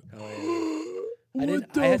fell. I was like, Oh, yeah.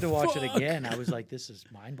 what I had to watch fuck? it again. I was like, this is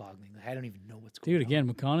mind-boggling. I don't even know what's going Dude, on.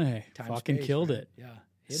 again, McConaughey Time, fucking space, killed man. it. Yeah. Him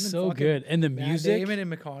and So fucking good. And the Matt music. Damon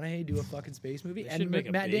and McConaughey do a fucking space movie, They and should make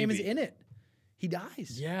a Matt Damon's baby. in it. He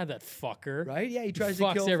dies. Yeah, that fucker. Right? Yeah, he tries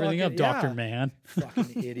Fucks to kill everything up, fucking, Dr. yeah. Man.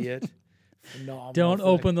 Fucking idiot. Phenomenal. Don't flick.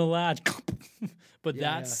 open the latch. But Yeah,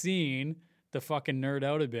 that yeah. scene, the fucking nerd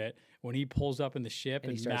out a bit, when he pulls up in the ship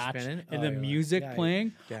And he and, starts match spinning? and Oh, the you're like, music yeah,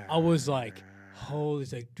 playing, yeah. I was like, holy,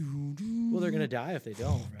 it's like, doo, doo. Well, they're gonna die if they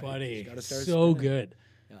don't, right? Buddy, He's gotta start so spinning. good.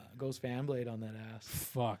 Yeah, goes fan blade on that ass.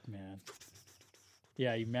 Fuck, man.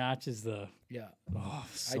 Yeah, he matches the, Yeah, oh,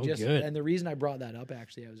 so I just good. and the reason I brought that up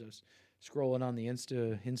actually, I was scrolling on the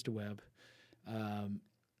InstaWeb.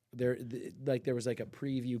 There was like a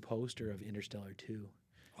preview poster of Interstellar 2.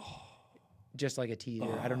 Just like a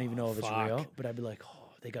teaser. I don't even know if it's fuck. real, but I'd be like, oh,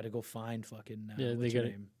 they got to go find fucking Yeah, they what's her gotta-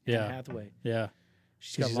 name? yeah. Anne Hathaway. Yeah,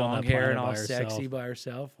 She's got She's on long that hair and planet all by sexy herself. by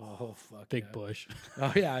herself. Oh fuck, big yeah. bush.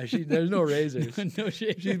 Oh yeah, there's no razors. No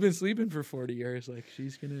shit. She's been sleeping for 40 years. Like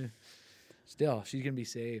she's gonna be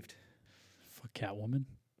saved. Fuck Catwoman.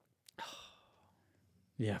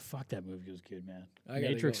 Yeah, fuck that movie was good, man. I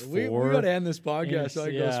gotta Matrix go. 4. We gotta end this podcast so I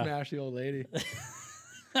can go Yeah. smash the old lady.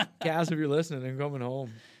 Cass, if you're listening, I'm coming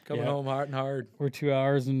home. Coming Yeah. home hard and hard. We're 2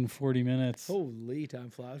 hours and 40 minutes. Holy, time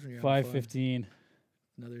flies when you're having fun. 5:15.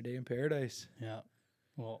 Another day in paradise. Yeah.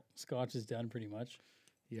 Well, Scotch is done pretty much.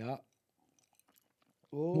 Yeah.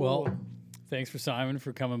 Well, thanks for Simon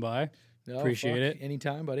for coming by. no, appreciate fuck, it.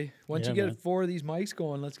 Anytime, buddy. Once Yeah, you get man. 4 of these mics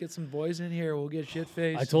going, let's get some boys in here. We'll get shit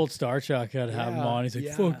faced. I told Star Chuck I'd have him Yeah, on. He's like,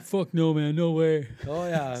 yeah. fuck no, man, no way. Oh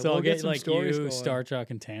yeah. So we'll I'll get some like stories you, going. Star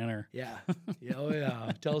Chuck, and Tanner. Yeah. Yeah. Oh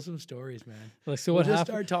yeah. Tell some stories, man. Like, so We'll what just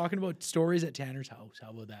happened? start talking about stories at Tanner's house.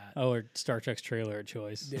 How about that? Oh, or Star Chuck's trailer at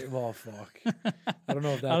choice. Well, fuck. I don't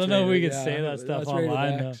know if that's I don't know if we rated- could say that stuff that's rated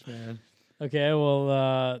online, X, man. Okay,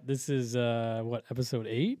 well, this is what, episode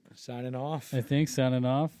 8? Signing off. I think, signing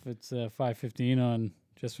off. It's 5:15 on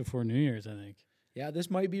just before New Year's, I think. Yeah, this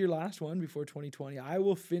might be your last one before 2020. I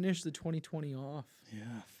will finish the 2020 off. Yeah,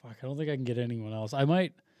 fuck. I don't think I can get anyone else. I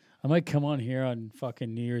might come on here on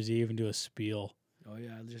fucking New Year's Eve and do a spiel. Oh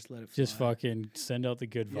yeah, just let it fly. Just fucking send out the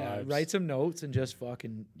good Yeah, vibes. write some notes and just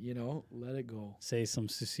fucking, let it go. Say some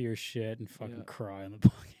sincere shit and fucking Yeah. cry on the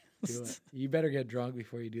podcast. Do it. You better get drunk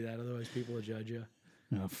before you do that, otherwise people will judge you.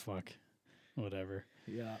 Oh, fuck. Whatever.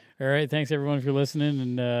 Yeah. All right. Thanks, everyone, if you're listening.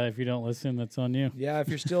 And if you don't listen, that's on you. Yeah, if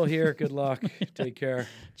you're still here, good luck. Take care.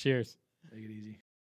 Cheers. Take it easy.